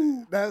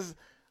 Woo! But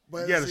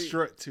You got to see,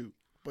 strut too.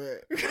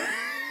 But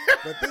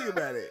think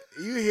about it.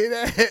 You hear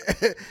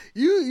that?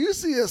 you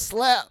see a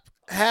slap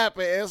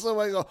happen and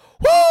somebody go,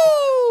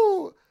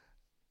 woo!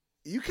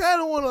 You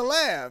kind of want to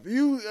laugh.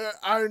 You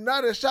are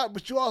not in shock,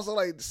 but you also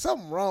like,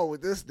 something wrong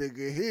with this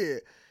nigga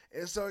here.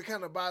 And so it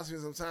kind of bothers me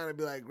sometimes to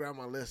be like,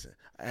 grandma, listen,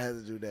 I had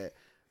to do that.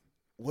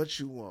 What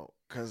you want?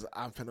 Because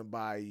I'm finna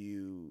buy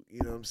you,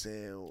 you know what I'm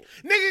saying?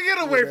 Nigga,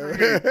 get away from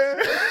me.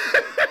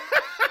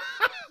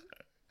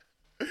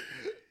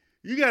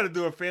 You got to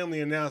do a family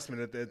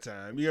announcement at that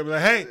time. You got to be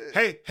like,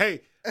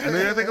 hey. I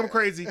know y'all think I'm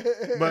crazy,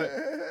 but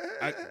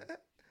I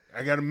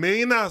got $1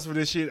 million for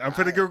this shit. I'm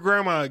finna give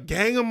grandma a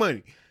gang of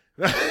money.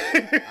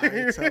 I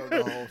ain't telling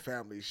the whole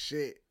family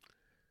shit.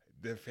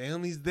 The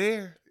family's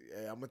there.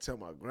 Yeah, I'm going to tell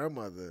my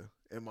grandmother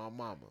and my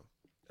mama.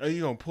 Are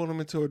you going to pull them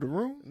into the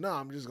room? No,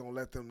 I'm just going to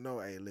let them know,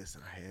 hey,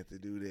 listen, I had to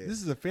do this.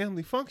 This is a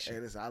family function.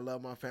 Hey, listen, I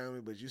love my family,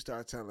 but you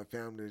start telling the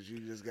family that you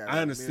just got I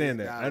understand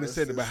that. I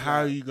understand that, but how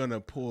are you going to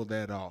pull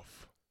that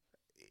off?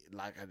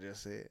 Like I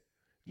just said.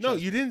 No,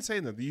 you didn't say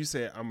nothing. You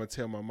said, I'm going to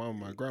tell my mom and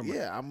my grandma.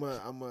 Yeah, I'm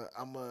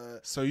a.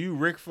 So you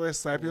Ric Flair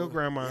slap your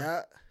grandma.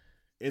 Yeah.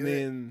 And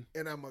then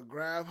I'm going to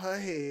grab her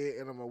head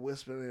and I'm going to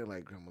whisper in there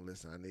like, grandma,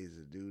 listen, I need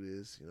to do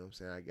this. You know what I'm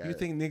saying? I got you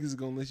think niggas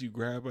going to let you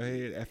grab her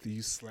head after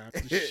you slap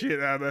the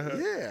shit out of her?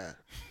 Yeah.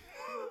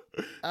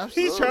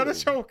 Absolutely. He's trying to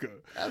choke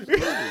her.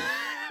 Absolutely.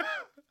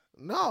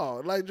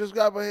 No, like just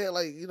grab her head,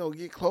 like, you know,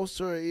 get close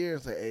to her ear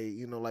and say, hey,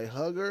 you know, like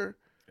hug her.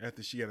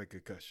 After she got a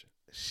concussion.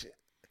 Shit.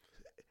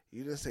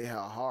 You didn't say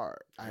how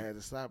hard I had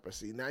to slap her.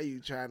 See, now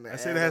you trying to I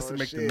said it has to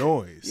make the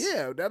noise.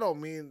 Yeah, that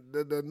don't mean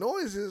the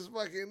noise is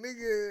fucking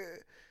nigga.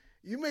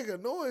 You make a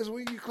noise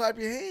when you clap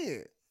your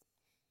hand.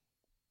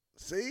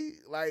 See,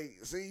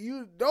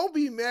 you don't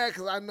be mad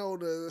because I know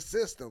the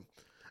system.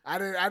 I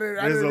didn't.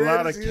 There's a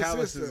lot of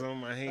calluses on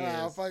my hands.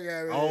 Oh, fuck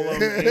out of all here. of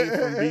them ain't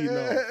from beating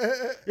off.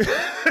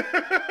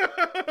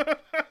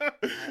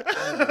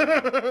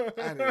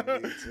 I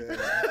didn't need to.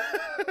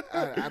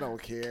 I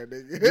don't care,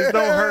 nigga. This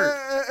don't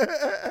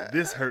hurt.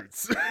 This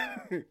hurts.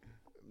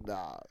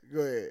 Nah,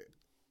 go ahead.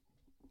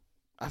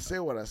 I said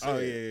what I said. Oh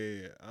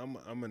yeah.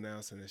 I'm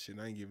announcing that shit.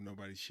 I ain't giving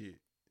nobody shit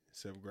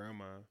except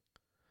grandma.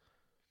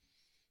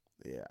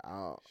 Yeah,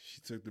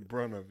 she took the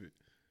brunt of it.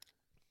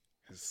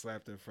 And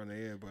slapped in front of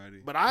everybody.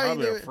 But I ain't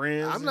Probably her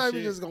friends. I'm not even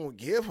shit. just gonna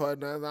give her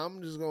nothing.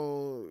 I'm just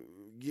gonna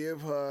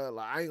give her,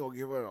 like, I ain't gonna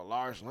give her a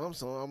large lump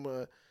sum. I'm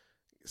gonna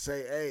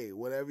say, hey,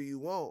 whatever you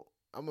want,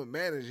 I'm gonna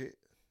manage it.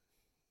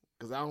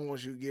 Cause I don't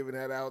want you giving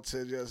that out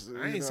to just.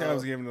 I ain't say I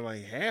was giving her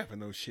like half of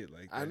no shit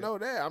like that. I know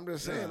that. I'm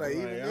just saying, like,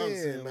 even I was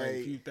then, saying like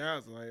a few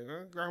thousand.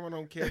 Like, grandma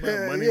don't care about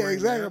yeah, money. Right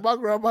exactly. now. My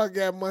grandma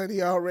got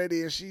money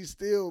already, and she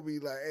still be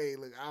like, "Hey,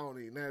 look, I don't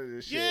need none of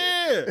this shit."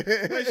 Yeah,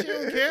 like, she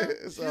don't care.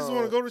 She So, just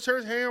want to go to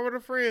church, hang out with her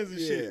friends and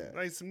yeah. shit,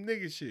 like some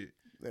nigga shit.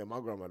 Yeah,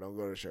 my grandma don't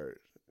go to church,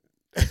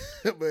 but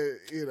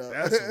you know,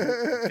 That's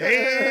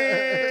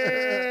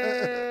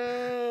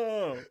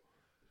damn.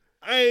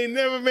 I ain't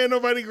never met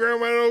nobody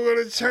grandma don't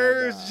go to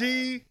church. Nah.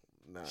 G.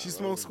 Nah, She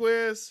smokes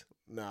squares.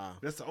 Nah,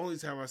 That's the only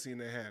time I seen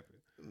that happen.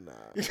 nah,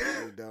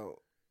 she don't.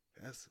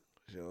 That's.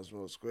 She don't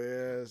smoke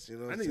squares. You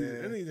know what I I'm need.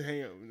 saying? I need to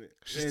hang out with it.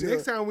 She And still-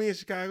 next time we in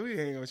Chicago, we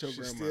hang out with your She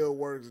grandma. still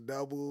works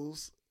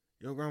doubles.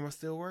 Your grandma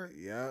still work?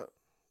 Yep.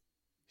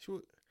 She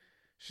would.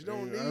 She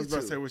don't Yeah, need I was about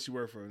to to. say what she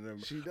work for. Never.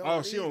 She don't Oh,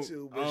 need she on.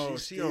 to, but Oh,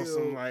 she she on still-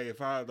 some like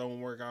if I don't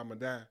work, I'ma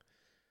die.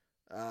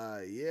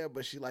 Yeah,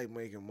 but she like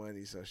making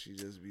money, so she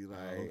just be like,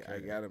 okay. I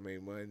gotta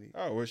make money.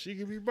 Oh, well, she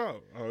can be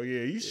both. Oh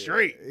yeah, you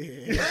straight.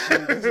 Yeah, that's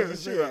what I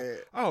She like,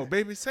 said. oh,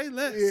 baby, say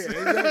less. Yeah,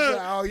 exactly.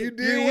 Oh, you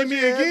did You what hit you me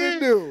had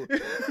again? to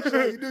do.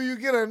 So you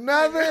get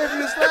another if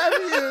you slap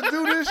me and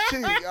do this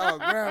cheek. Oh,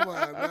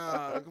 grandma,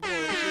 nah, come on.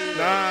 chill.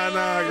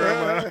 Nah,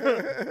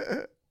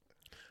 grandma.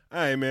 All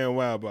right, man,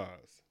 wild bars.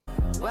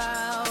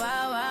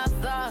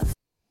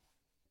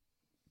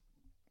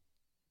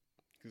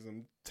 Because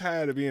I'm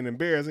tired of being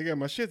embarrassed. I got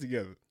my shit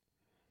together.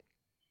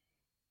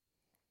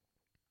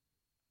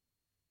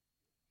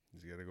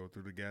 Just got to go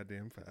through the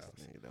goddamn files.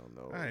 You don't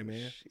know. All right,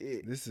 man.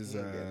 Shit. This is, He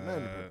ain't got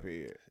nothing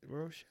prepared.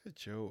 Bro,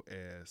 shut your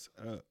ass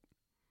up.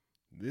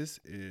 This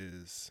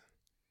is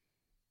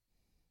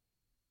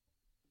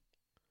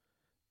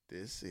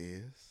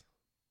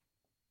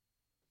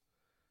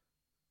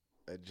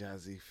a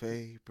Jazzy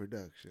Faye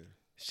production.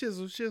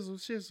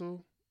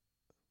 shizzle.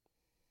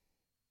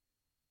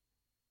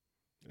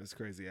 That's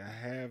crazy. I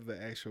have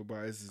the actual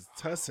bar. This is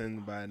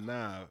Tussin by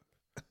Nav.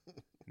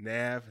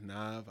 Nav.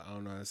 I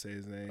don't know how to say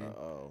his name.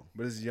 Uh-oh.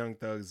 But it's Young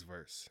Thug's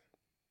verse.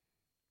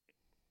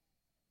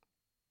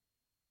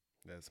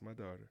 That's my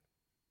daughter.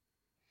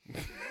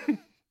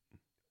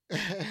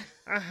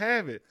 I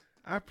have it.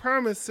 I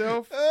promise,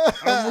 self.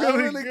 I'm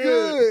really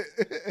good.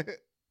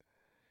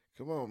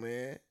 Come on,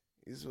 man.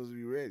 You're supposed to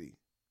be ready.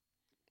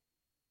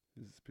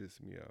 This is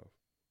pissing me off.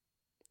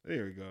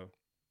 There we go.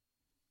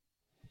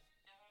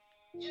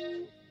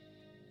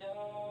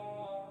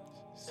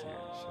 Shut the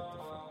fuck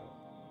up.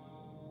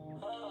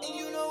 And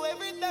you know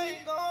everything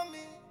on me.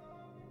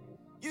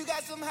 You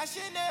got some hot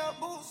Chanel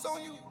boots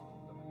on you.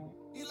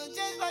 You look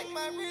just like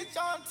my rich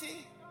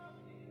auntie.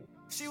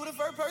 She was the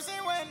first person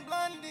wearing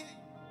blondie.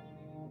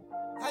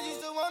 I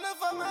used to want her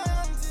for my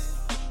auntie.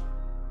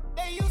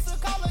 They used to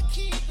call her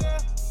Key Girl.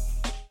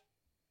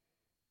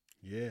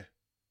 Yeah.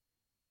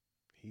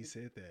 He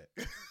said that.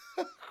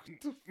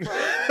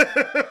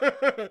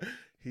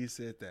 He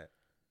said that.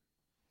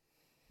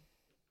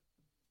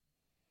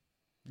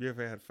 You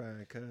ever had a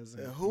fine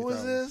cousin? And who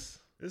is this?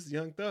 This is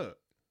Young Thug.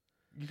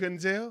 You couldn't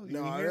tell? You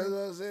No, didn't hear that's him? what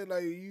I'm saying.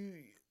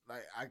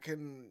 Like I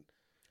couldn't.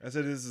 I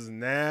said this is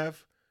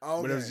Nav,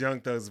 Okay. but it was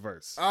Young Thug's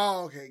verse.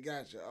 Oh, okay,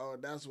 gotcha. Oh,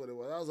 that's what it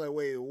was. I was like,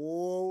 wait,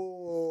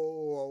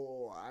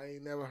 whoa. I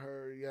ain't never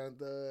heard Young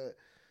Thug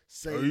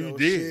say Oh, you no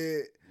did.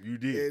 shit. You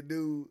did. Yeah,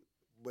 dude.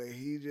 But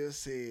he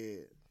just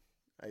said,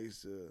 I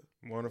used to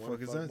Wanna fuck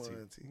his my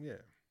auntie. Yeah.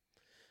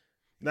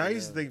 Now, I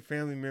used to think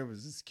family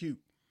members is cute,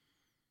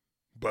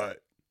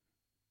 but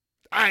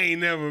I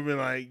ain't never been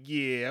like,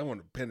 yeah, I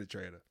want to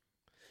penetrate her.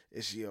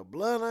 Is she a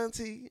blood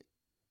auntie?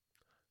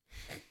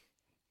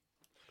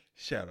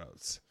 Shout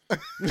outs.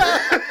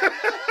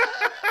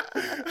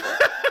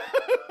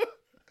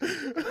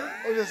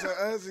 Or just an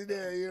auntie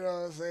there, you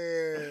know what I'm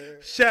saying?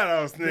 Shout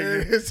outs,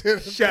 nigga. It's in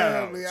the Shout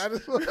family. outs. I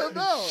just want to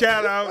know.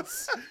 Shout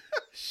outs.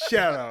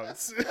 Shout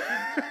outs.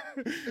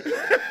 That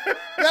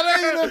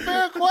ain't a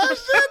fair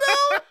question,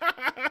 though.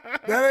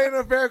 That ain't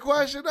a fair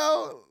question,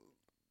 though.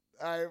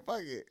 All right,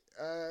 fuck it.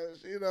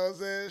 You know what I'm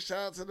saying? Shout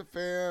out to the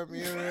fam.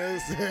 You know what I'm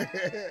saying?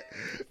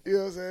 You know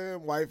what I'm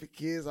saying? Wife and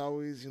kids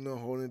always,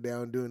 holding it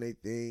down, doing their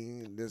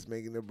thing, just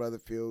making their brother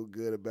feel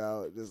good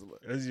about just.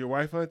 Is your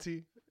wife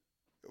auntie?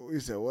 You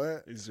said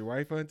what? Is your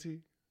wife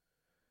auntie?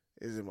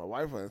 Is it my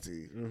wife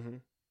auntie? Mm-hmm.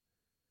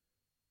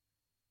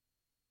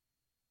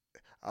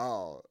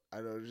 Oh,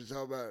 I know what you're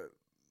talking about.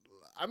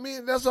 I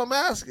mean, that's what I'm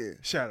asking.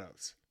 Shout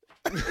outs.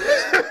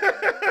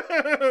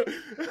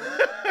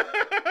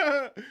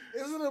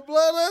 Is it a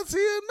blood auntie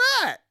or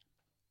not?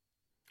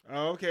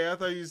 Oh, okay. I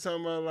thought you was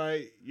talking about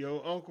like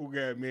your uncle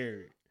got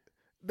married.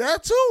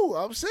 That too,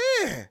 I'm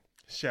saying.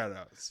 Shout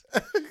outs.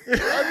 I'm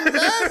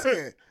just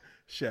asking.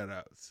 Shout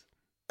outs.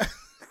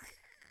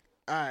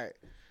 All right.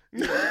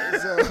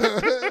 So,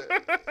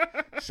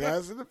 shout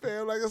out to the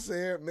fam, like I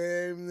said,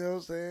 man. You know what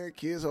I'm saying?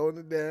 Kids holding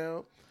it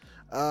down.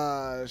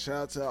 Shout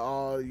out to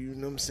all, you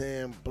know what I'm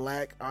saying,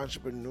 black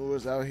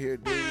entrepreneurs out here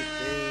doing the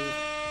thing,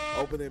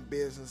 opening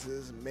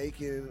businesses,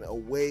 making a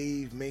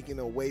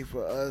way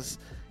for us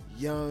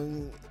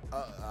young.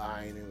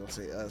 I ain't even gonna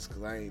say us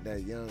because I ain't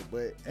that young,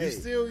 but You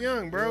still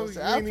young, bro. You You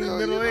know what I'm ain't saying? even I feel,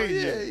 middle age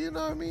yeah, yet. you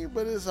know what I mean.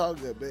 But it's all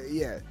good. But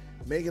yeah,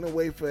 making a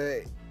way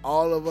for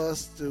all of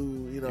us to,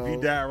 you know. If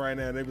you die right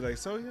now, they'd be like,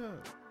 so young.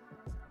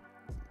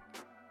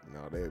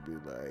 No, they'd be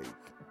like.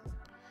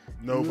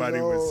 Nobody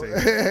would say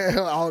that.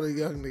 All the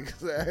young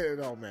niggas. It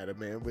don't matter,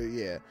 man. But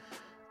yeah.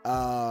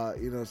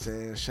 You know what I'm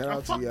saying? Shout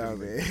out to y'all,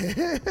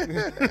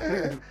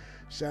 man.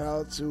 Shout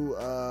out to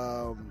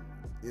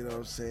you know what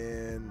I'm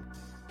saying,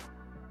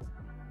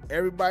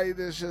 everybody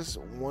that's just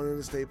wanting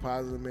to stay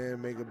positive,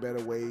 man, make a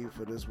better way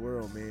for this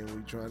world, man.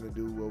 We trying to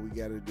do what we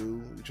gotta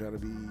do. We trying to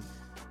be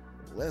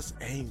less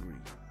angry.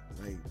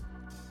 Like,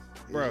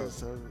 bro,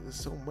 it's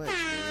so much, man.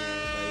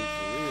 Like,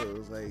 for real.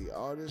 It's like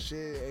all this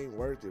shit ain't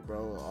worth it,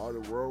 bro. All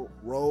the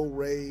road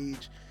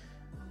rage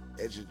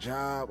at your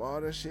job,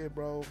 all that shit,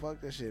 bro. Fuck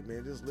that shit,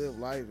 man. Just live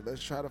life.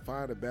 Let's try to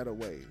find a better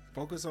way.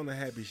 Focus on the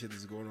happy shit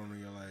that's going on in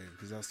your life,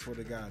 because I swear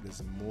to God,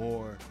 there's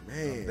more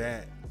of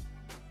that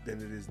than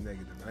it is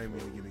negative. I ain't mean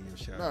to get in your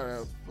shout.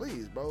 No,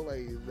 please, bro.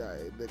 Like,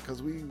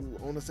 because we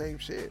on the same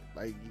shit.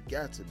 Like, you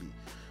got to be.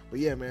 But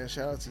yeah, man,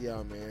 shout out to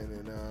y'all, man.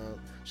 And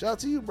shout out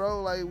to you,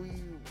 bro. Like,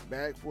 we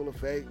back full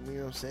effect. You know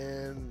what I'm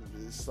saying?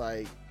 It's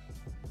like,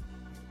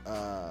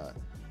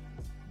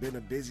 been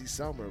a busy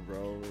summer,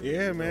 bro.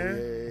 Yeah, man.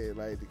 Yeah,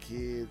 like the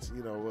kids,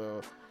 you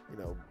know,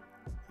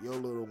 your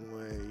little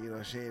one, you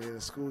know, she ain't in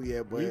school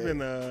yet, but we've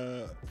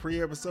been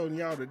pre-episoding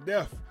y'all to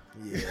death.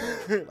 Yeah,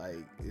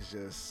 like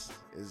it's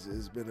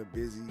been a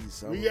busy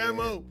summer. We got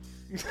more.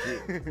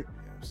 I'm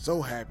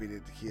so happy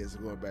that the kids are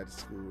going back to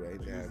school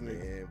right now,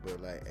 man.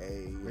 But like,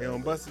 hey, they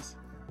on buses?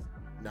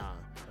 Nah,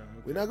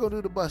 okay. We're not gonna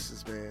do the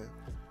buses, man.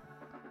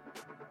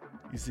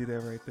 You see that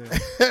right there?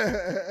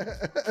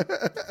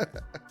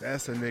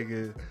 That's a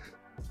nigga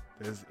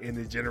that's in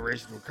the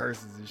generational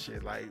curses and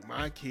shit. Like,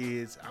 my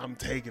kids, I'm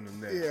taking them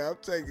there. Yeah, I'm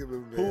taking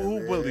them there.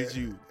 Who bullied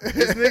you?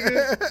 This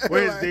nigga?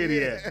 Where's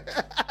daddy at?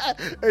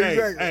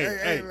 Exactly.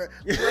 Hey.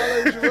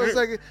 I need you for a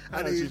second.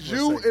 I need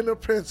you and the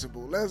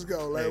principal. Let's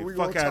go. Like, hey, we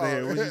fuck out of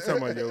here. What you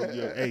talking about?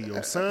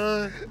 Your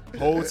son?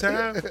 Whole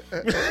time?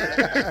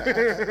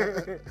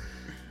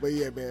 But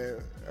yeah,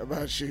 man,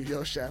 about you,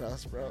 your shout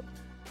outs, bro.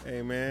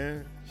 Hey,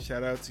 man,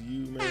 shout out to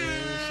you, man.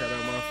 Shout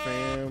out my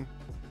fam.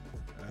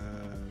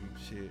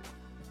 Shit.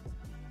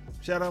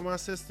 Shout out my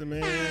sister,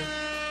 man.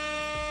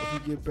 Hope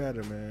you get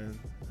better, man.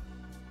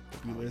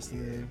 Hope you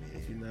listening. Yeah,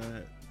 if you're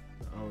not,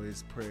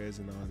 always prayers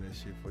and all that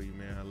shit for you,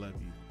 man. I love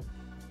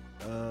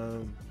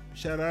you.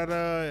 Shout out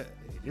Man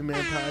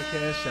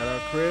Podcast. Shout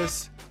out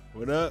Chris.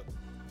 What up?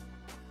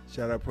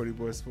 Shout out Pretty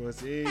Boy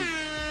Sports Egg.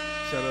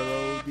 Shout out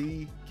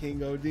OD, King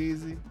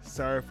Odeezy.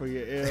 Sorry for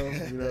your L,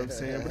 you know what I'm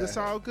saying? But it's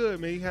all good,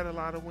 man. You had a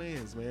lot of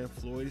wins, man.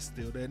 Floyd is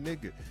still that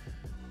nigga.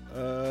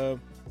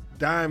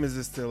 Diamonds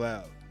is still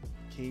out.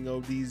 King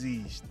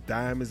ODZ,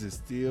 Diamonds is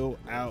still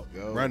out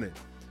running.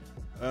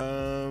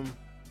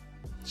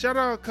 Shout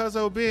out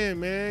Cuzzo Ben,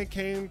 man.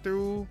 Came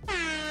through.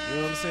 You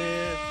know what I'm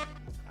saying?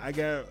 I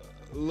got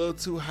a little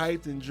too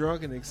hyped and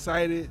drunk and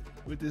excited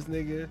with this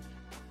nigga.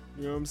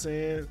 You know what I'm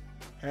saying?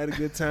 Had a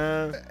good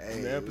time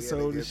in the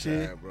episode and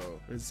shit. Time, bro.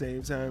 At the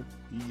same time,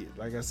 you get,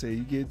 like I said,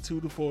 you get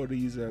 2 to 4 of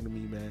these out of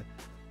me, man.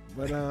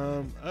 But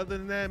other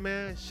than that,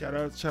 man, shout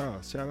out to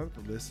y'all. Shout out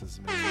to the listeners,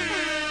 man.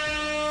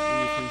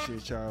 We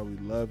appreciate y'all. We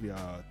love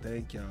y'all.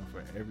 Thank y'all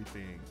for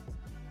everything.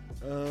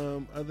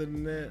 Other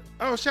than that,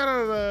 shout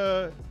out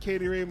to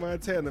Katie Ray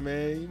Montana,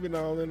 man. You've been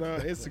all in our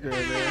Instagram,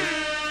 man.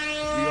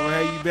 We gonna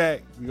have you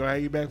back. We gonna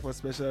have you back for a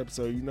special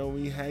episode. You know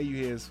we have you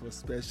here for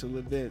special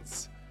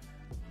events.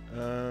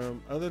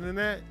 Other than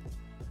that,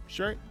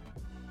 straight.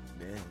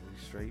 Man,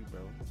 we straight,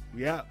 bro.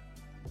 We out.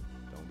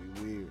 Don't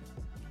be weird.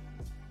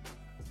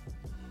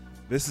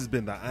 This has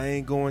been the I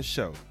Ain't Going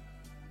Show.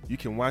 You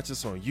can watch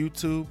us on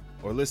YouTube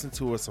or listen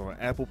to us on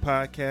Apple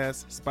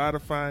Podcasts,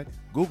 Spotify,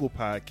 Google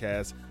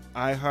Podcasts,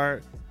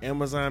 iHeart,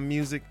 Amazon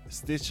Music,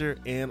 Stitcher,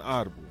 and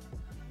Audible.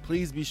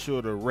 Please be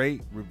sure to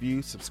rate,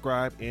 review,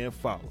 subscribe, and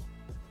follow.